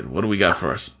Dynamite. What do we got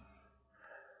for us?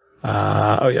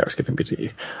 We're skipping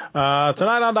BTE.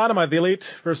 Tonight on Dynamite, The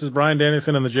Elite versus Bryan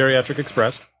Danielson and the Geriatric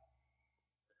Express.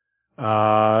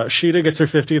 Sheeta gets her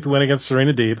 50th win against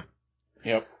Serena Deeb.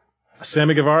 Yep.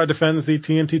 Sammy Guevara defends the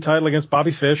TNT title against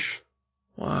Bobby Fish.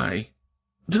 Why?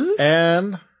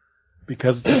 And...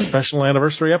 because it's a special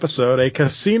anniversary episode, a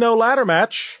casino ladder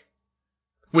match.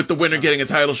 With the winner getting a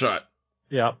title shot.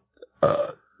 Yeah.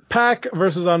 Pac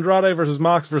versus Andrade versus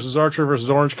Mox versus Archer versus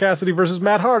Orange Cassidy versus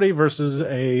Matt Hardy versus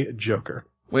a Joker.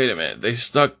 Wait a minute. They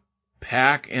stuck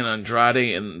Pac and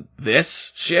Andrade in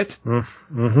this shit?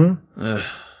 Mm-hmm. Ugh.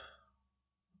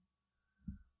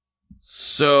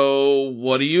 So,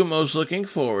 what are you most looking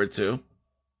forward to?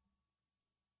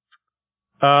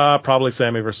 Probably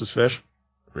Sammy versus Fish.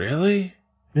 Really?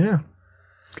 Yeah.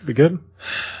 Could be good.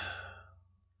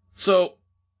 So,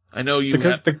 I know you...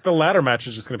 The ladder match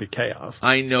is just going to be chaos.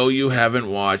 I know you haven't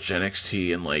watched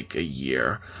NXT in like a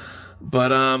year.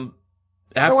 But,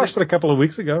 I watched it a couple of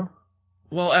weeks ago.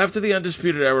 Well, after the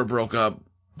Undisputed Era broke up,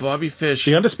 Bobby Fish...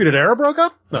 The Undisputed Era broke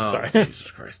up? No, sorry.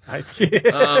 Jesus Christ.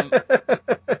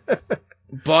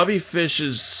 Bobby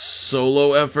Fish's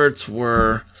solo efforts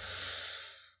were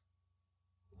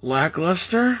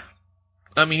lackluster.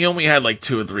 I mean, he only had like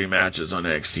 2 or 3 matches on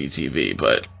NXT TV,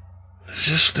 but it's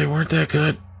just, they weren't that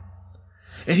good.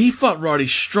 And he fought Roddy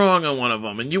Strong on one of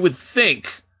them, and you would think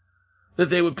that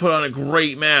they would put on a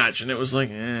great match, and it was like,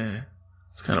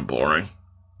 it's kind of boring.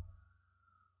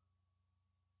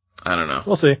 I don't know.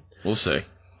 We'll see. We'll see.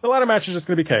 The ladder match is just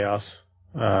going to be chaos.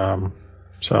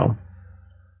 So,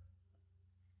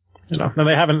 you know,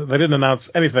 and they didn't announce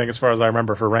anything as far as I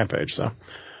remember for Rampage, so.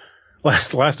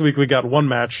 Last week we got 1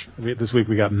 match. This week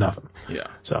we got nothing. Yeah.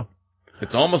 So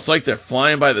it's almost like they're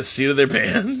flying by the seat of their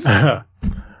pants.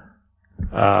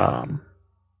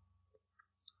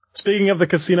 Speaking of the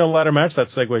casino ladder match, that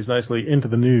segues nicely into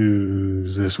the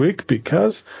news this week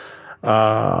because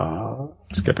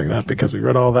skipping that because we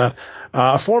read all that.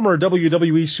 Former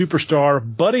WWE superstar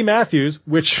Buddy Matthews,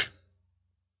 which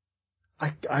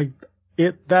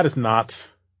that is not.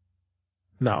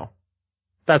 No,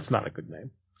 that's not a good name.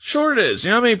 Sure it is.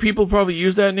 You know how many people probably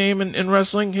use that name in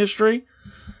wrestling history?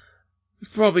 He's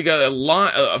probably got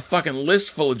a fucking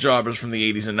list full of jobbers from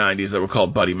the 80s and 90s that were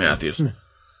called Buddy Matthews.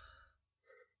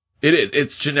 It is.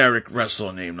 It's generic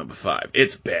wrestler name number 5.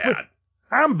 It's bad.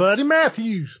 I'm Buddy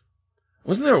Matthews.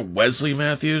 Wasn't there a Wesley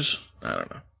Matthews? I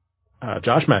don't know.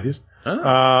 Josh Matthews.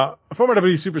 Oh. Former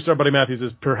WWE superstar Buddy Matthews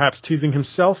is perhaps teasing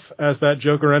himself as that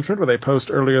Joker entrant with a post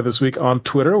earlier this week on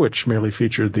Twitter, which merely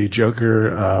featured the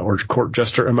Joker or court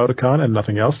jester emoticon and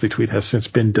nothing else. The tweet has since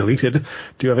been deleted.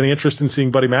 Do you have any interest in seeing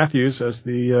Buddy Matthews as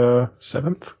the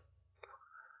 7th?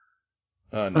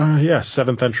 No.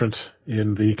 7th entrant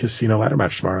in the casino ladder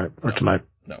match tomorrow night, or tonight.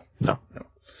 No.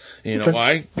 You know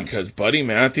why? Because Buddy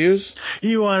Matthews...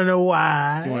 You want to know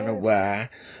why?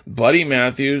 Buddy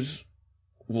Matthews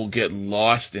will get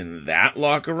lost in that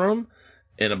locker room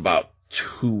in about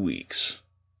 2 weeks.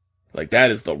 Like, that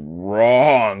is the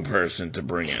wrong person to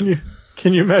bring in.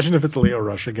 Can you imagine if it's Leo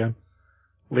Rush again?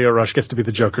 Leo Rush gets to be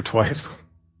the Joker twice.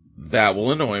 That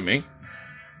will annoy me.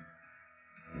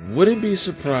 Wouldn't be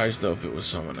surprised, though, if it was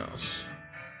someone else.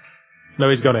 No,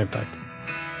 he's going to Impact.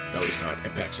 No, he's not.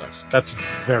 Impact sucks. That's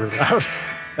very loud.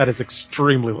 That is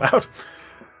extremely loud.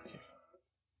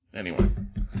 Anyway.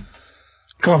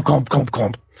 Clump.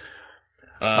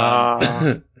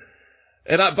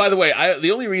 And by the way,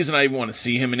 the only reason I want to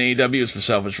see him in AEW is for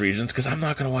selfish reasons, because I'm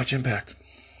not going to watch Impact.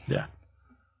 Yeah.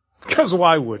 Because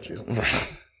why would you?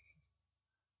 Right.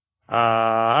 All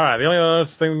right. The only other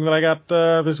thing that I got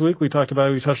this week, we touched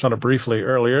on it briefly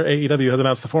earlier. AEW has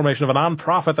announced the formation of a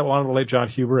non-profit that will honor the late John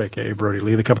Huber, aka Brody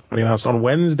Lee. The company announced on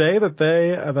Wednesday that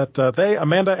they,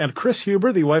 Amanda, and Chris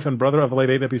Huber, the wife and brother of the late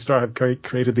AEW star, have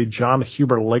created the John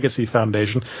Huber Legacy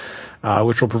Foundation,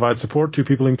 which will provide support to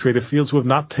people in creative fields who have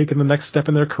not taken the next step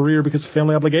in their career because of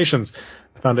family obligations.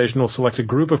 The foundation will select a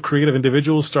group of creative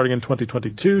individuals starting in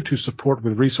 2022 to support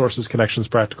with resources, connections,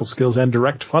 practical skills, and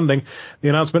direct funding. The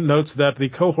announcement notes that the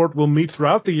cohort will meet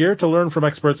throughout the year to learn from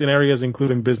experts in areas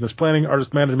including business planning,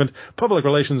 artist management, public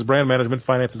relations, brand management,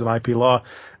 finances, and IP law.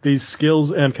 These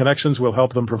skills and connections will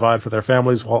help them provide for their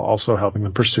families while also helping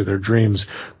them pursue their dreams.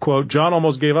 Quote, John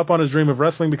almost gave up on his dream of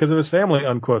wrestling because of his family,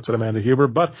 unquote, said Amanda Huber,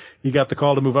 but he got the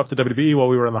call to move up to WWE while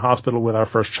we were in the hospital with our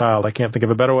first child. I can't think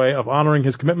of a better way of honoring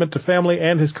his commitment to family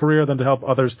and his career than to help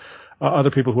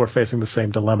other people who are facing the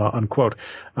same dilemma, unquote.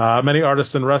 Many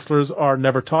artists and wrestlers are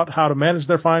never taught how to manage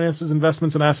their finances,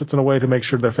 investments, and assets in a way to make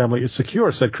sure their family is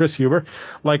secure, said Chris Huber.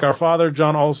 Like our father,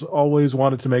 John always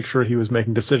wanted to make sure he was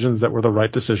making decisions that were the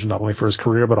right decision, not only for his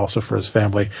career, but also for his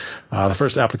family. The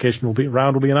first application will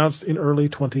be announced in early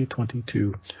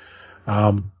 2022.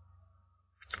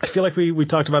 I feel like we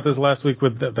talked about this last week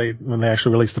when they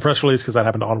actually released the press release, because that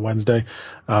happened on Wednesday.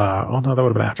 Oh no, that would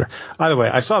have been after. Either way,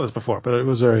 I saw this before, but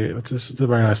it's a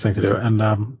very nice thing to do.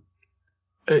 And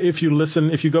if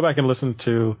you go back and listen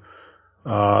to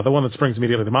the one that springs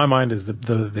immediately to my mind is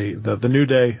the New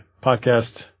Day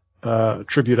podcast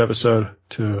tribute episode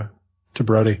to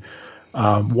Brody.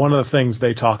 One of the things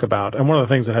they talk about, and one of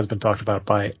the things that has been talked about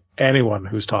by anyone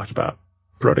who's talked about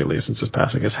Brody Lee since his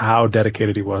passing, is how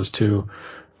dedicated he was to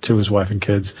his wife and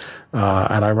kids.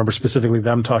 And I remember specifically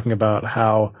them talking about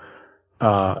how,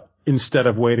 instead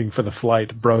of waiting for the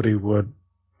flight, Brody would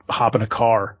hop in a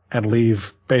car and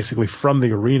leave basically from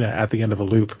the arena at the end of a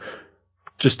loop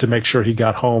just to make sure he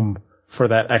got home for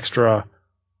that extra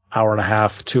hour and a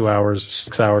half, 2 hours,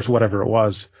 6 hours, whatever it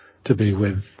was, to be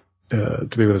with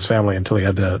his family until he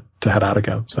had to head out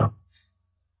again. So.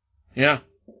 Yeah.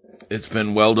 It's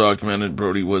been well documented.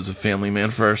 Brody was a family man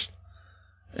first.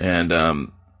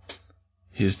 And,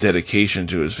 his dedication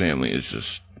to his family is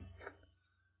just,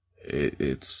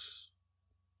 it's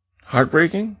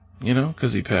heartbreaking,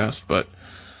 because he passed, but,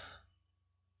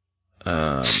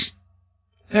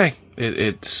 hey,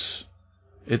 it's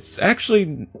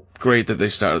actually great that they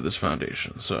started this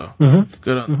foundation, so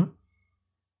good on them.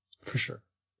 For sure.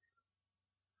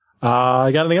 You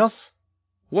got anything else?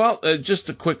 Well, just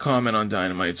a quick comment on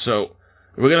Dynamite. So,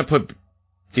 we're going to put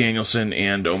Danielson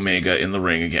and Omega in the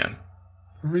ring again.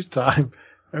 Every time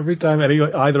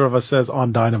either of us says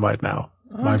on Dynamite now,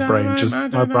 my brain just,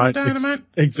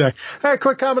 exactly. Hey,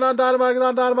 quick comment on Dynamite, we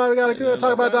gotta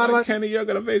talk about Dynamite. Kenny, you're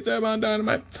gonna face them on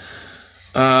Dynamite.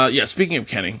 Yeah, speaking of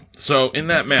Kenny, so in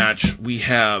that match, we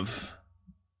have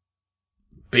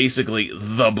basically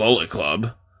the Bullet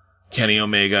Club, Kenny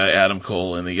Omega, Adam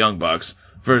Cole, and the Young Bucks,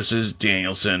 versus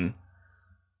Danielson,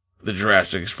 the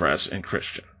Jurassic Express, and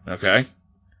Christian, okay?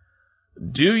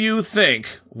 Do you think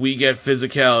we get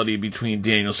physicality between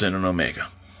Danielson and Omega?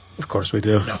 Of course we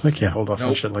do. No. They can't hold off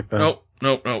on shit like that.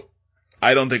 Nope.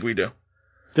 I don't think we do.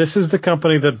 This is the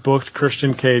company that booked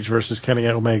Christian Cage versus Kenny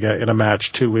Omega in a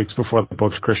match 2 weeks before they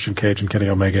booked Christian Cage and Kenny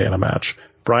Omega in a match.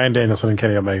 Bryan Danielson and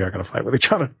Kenny Omega are going to fight with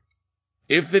each other.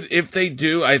 If they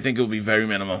do, I think it will be very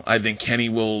minimal. I think Kenny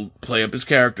will play up his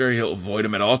character. He'll avoid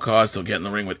him at all costs. He'll get in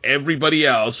the ring with everybody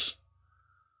else.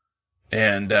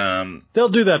 And they'll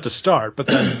do that to start, but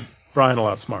then Bryan will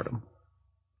outsmart him.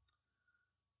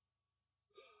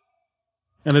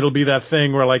 And it'll be that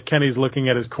thing where, like, Kenny's looking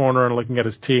at his corner and looking at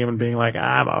his team and being like,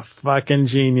 I'm a fucking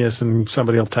genius, and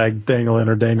somebody will tag Daniel in,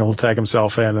 or Daniel will tag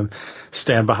himself in and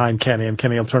stand behind Kenny, and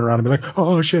Kenny will turn around and be like,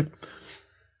 oh shit.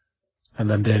 And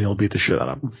then Daniel will beat the shit out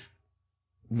of him.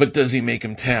 But does he make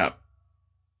him tap?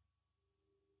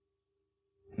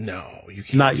 No, you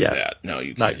can't Not do yet. that. No,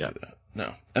 you Not can't yet. do that.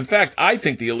 No. In fact, I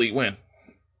think the Elite win.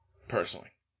 Personally.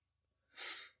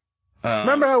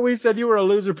 Remember how we said you were a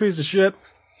loser piece of shit?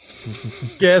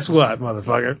 Guess what,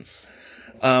 motherfucker?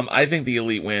 I think the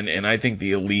Elite win, and I think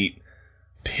the Elite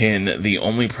pin the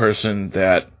only person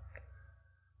that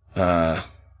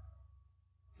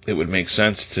it would make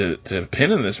sense to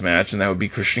pin in this match, and that would be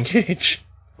Christian Cage.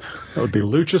 That would be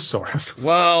Luchasaurus.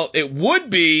 Well, it would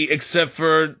be, except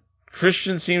for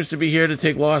Christian seems to be here to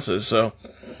take losses, so...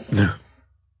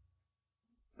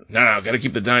 No, gotta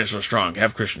keep the dinosaur strong.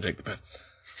 Have Christian take the pin.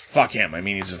 Fuck him. I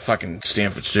mean, he's a fucking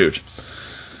Stanford stooge.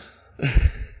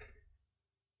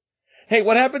 Hey,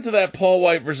 what happened to that Paul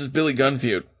White versus Billy Gunn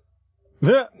feud?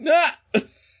 Ah!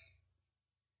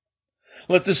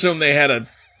 Let's assume they had a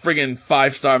friggin'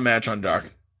 5-star match on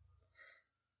Dark.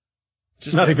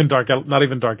 Not even Dark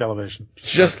Elevation.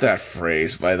 Just that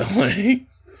phrase, by the way.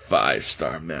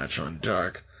 5-star match on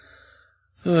Dark.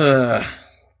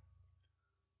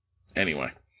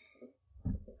 Anyway.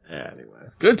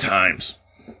 Good times.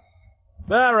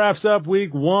 That wraps up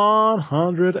week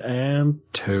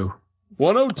 102.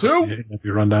 102? If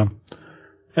you run down.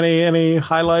 Any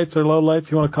highlights or lowlights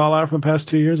you want to call out from the past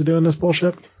 2 years of doing this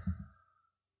bullshit?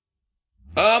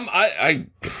 I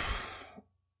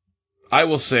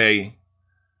will say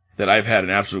that I've had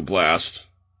an absolute blast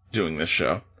doing this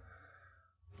show.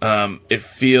 It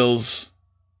feels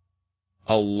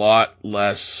a lot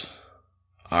less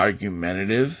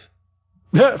argumentative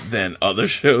than other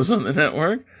shows on the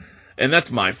network. And that's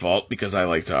my fault because I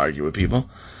like to argue with people.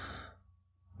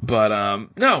 But,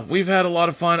 no, we've had a lot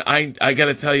of fun. I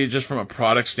gotta tell you, just from a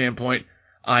product standpoint,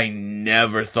 I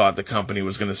never thought the company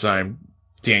was gonna sign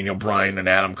Daniel Bryan and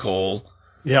Adam Cole.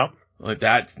 Yeah. Like,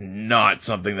 that's not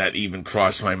something that even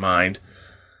crossed my mind.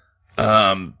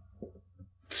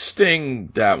 Sting,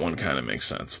 that one kind of makes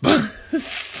sense. But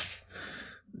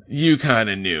you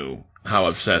kind of knew how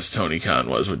obsessed Tony Khan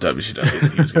was with WCW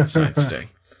that he was going to sign Sting.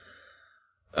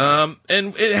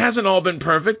 And it hasn't all been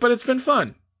perfect, but it's been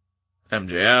fun.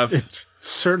 MJF. It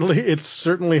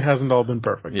certainly hasn't all been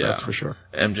perfect. Yeah. That's for sure.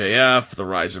 MJF, the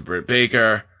rise of Britt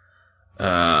Baker,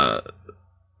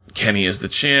 Kenny is the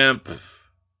champ, the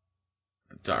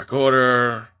Dark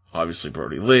Order, obviously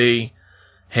Brody Lee,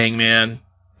 Hangman.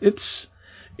 It's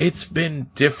been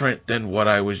different than what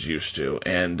I was used to,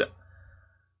 and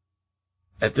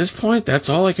at this point, that's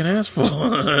all I can ask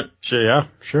for. Sure.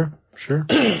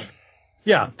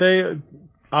 Yeah, they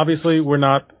obviously were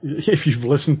not. If you've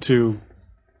listened to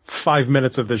 5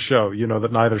 minutes of this show, you know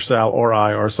that neither Sal or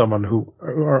I are someone who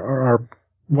are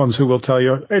ones who will tell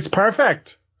you it's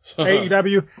perfect.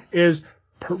 AEW is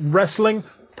wrestling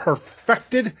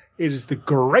perfected. It is the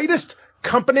greatest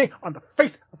company on the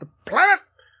face of the planet.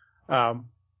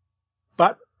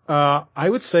 But I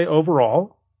would say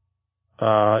overall,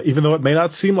 even though it may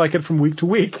not seem like it from week to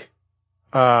week,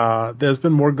 there's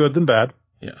been more good than bad.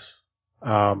 Yes.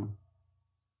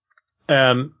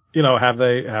 And you know, have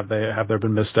there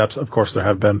been missteps? Of course there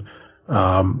have been.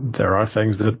 There are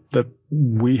things that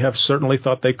we have certainly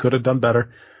thought they could have done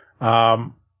better.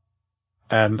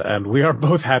 And we are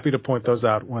both happy to point those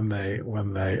out when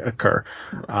they occur.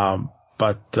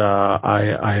 But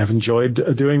I have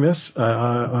enjoyed doing this.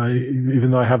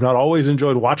 Even though I have not always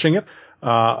enjoyed watching it,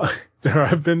 there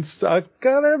have been a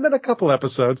couple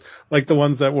episodes like the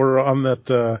ones that were on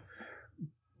that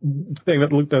thing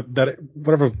that looked at that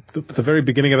whatever the very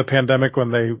beginning of the pandemic when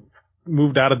they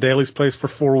moved out of Daly's place for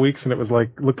 4 weeks and it was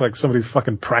looked like somebody's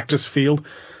fucking practice field.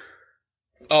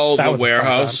 Oh, that the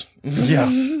warehouse. Yeah,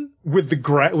 with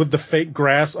the fake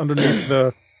grass underneath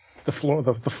the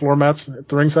floor mats at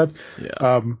the ringside.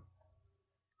 Yeah.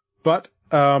 But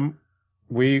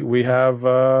we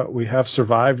have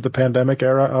survived the pandemic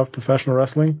era of professional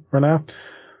wrestling for now.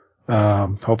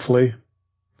 Hopefully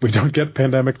we don't get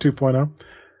pandemic 2.0.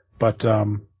 But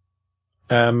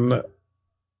and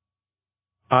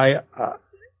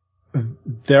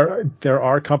there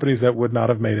are companies that would not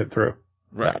have made it through.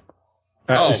 Right.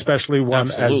 Especially one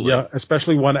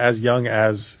as young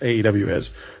as AEW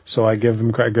is. So I give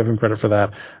them credit for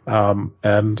that.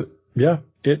 And yeah,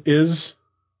 it is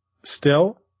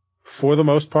still, for the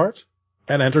most part,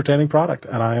 an entertaining product,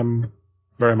 and I am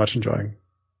very much enjoying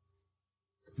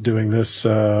doing this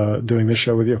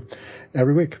show with you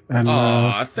every week. And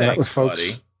thanks, hanging out with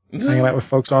folks, buddy. Hanging out with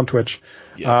folks on Twitch.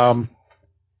 Yes.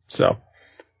 So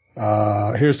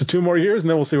here's to 2 more years, and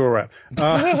then we'll see where we're at.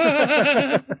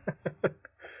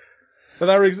 But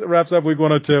that wraps up week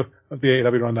 102 of the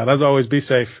AEW Rundown. As always, be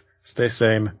safe, stay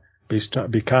sane,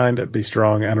 be kind, be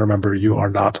strong, and remember, you are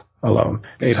not alone.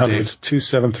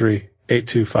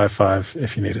 800-273-8255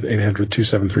 if you need it.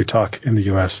 800-273-TALK in the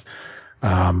U.S.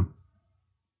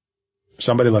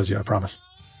 Somebody loves you, I promise.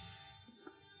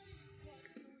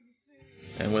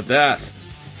 And with that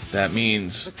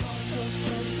means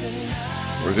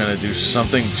we're going to do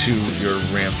something to your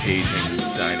rampaging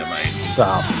dynamite.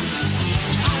 Stop.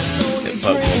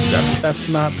 That's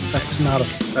not a thing.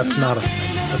 That's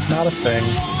not a thing.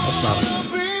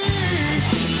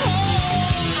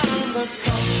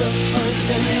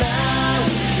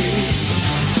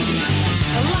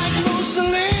 Like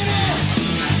Mussolini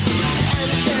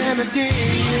and Kennedy,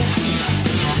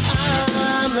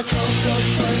 I'm the cult of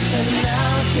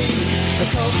personality, the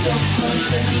cult of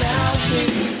personality,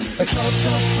 the cult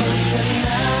of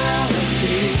personality.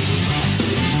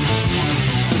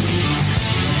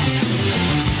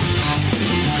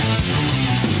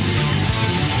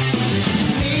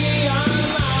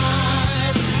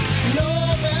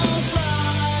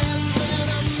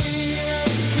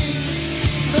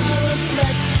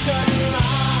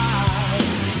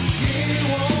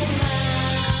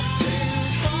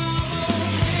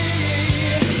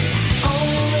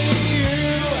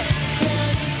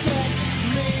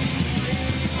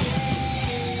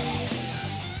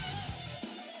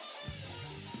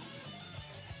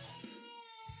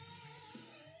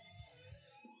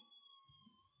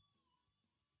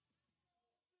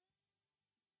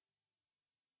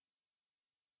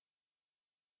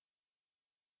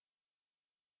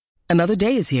 Another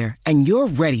day is here, and you're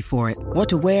ready for it. What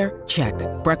to wear? Check.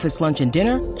 Breakfast, lunch, and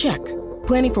dinner? Check.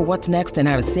 Planning for what's next and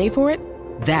how to save for it?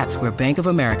 That's where Bank of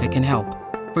America can help.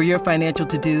 For your financial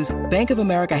to-dos, Bank of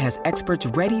America has experts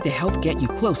ready to help get you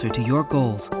closer to your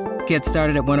goals. Get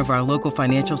started at one of our local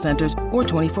financial centers or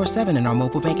 24/7 in our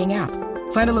mobile banking app.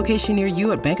 Find a location near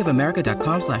you at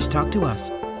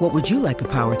bankofamerica.com/talktous. What would you like the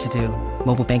power to do?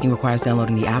 Mobile banking requires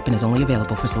downloading the app and is only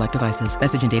available for select devices.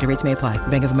 Message and data rates may apply.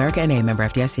 Bank of America N.A., member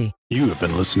FDIC. You have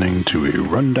been listening to a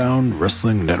Rundown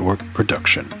Wrestling Network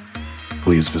production.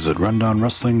 Please visit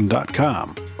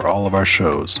rundownwrestling.com for all of our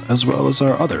shows, as well as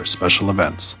our other special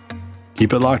events.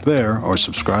 Keep it locked there or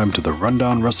subscribe to the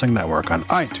Rundown Wrestling Network on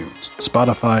iTunes,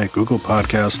 Spotify, Google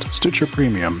Podcast, Stitcher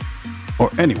Premium,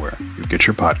 or anywhere you get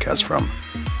your podcast from.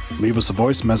 Leave us a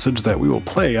voice message that we will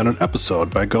play on an episode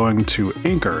by going to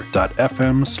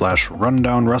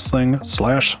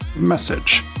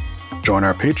anchor.fm/rundownwrestling/message. Join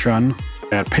our Patreon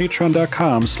at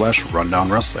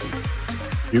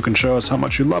patreon.com/rundownwrestling. You can show us how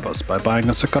much you love us by buying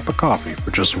us a cup of coffee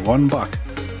for just $1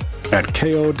 at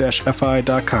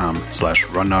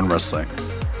ko-fi.com/rundownwrestling.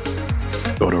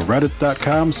 Go to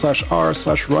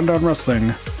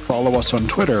reddit.com/r/rundownwrestling. Follow us on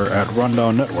Twitter at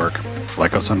Rundown Network.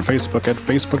 Like us on Facebook at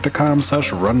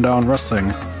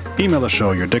facebook.com/rundownwrestling. Email the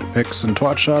show your dick pics and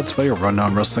twat shots via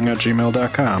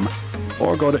rundownwrestling@gmail.com.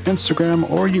 Or go to Instagram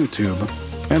or YouTube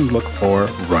and look for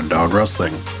Rundown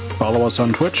Wrestling. Follow us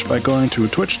on Twitch by going to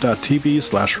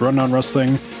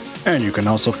twitch.tv/rundownwrestling. And you can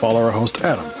also follow our host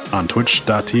Adam on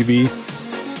twitch.tv/The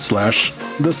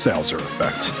Salzer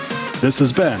Effect. This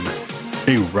has been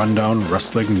a Rundown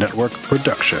Wrestling Network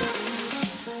production.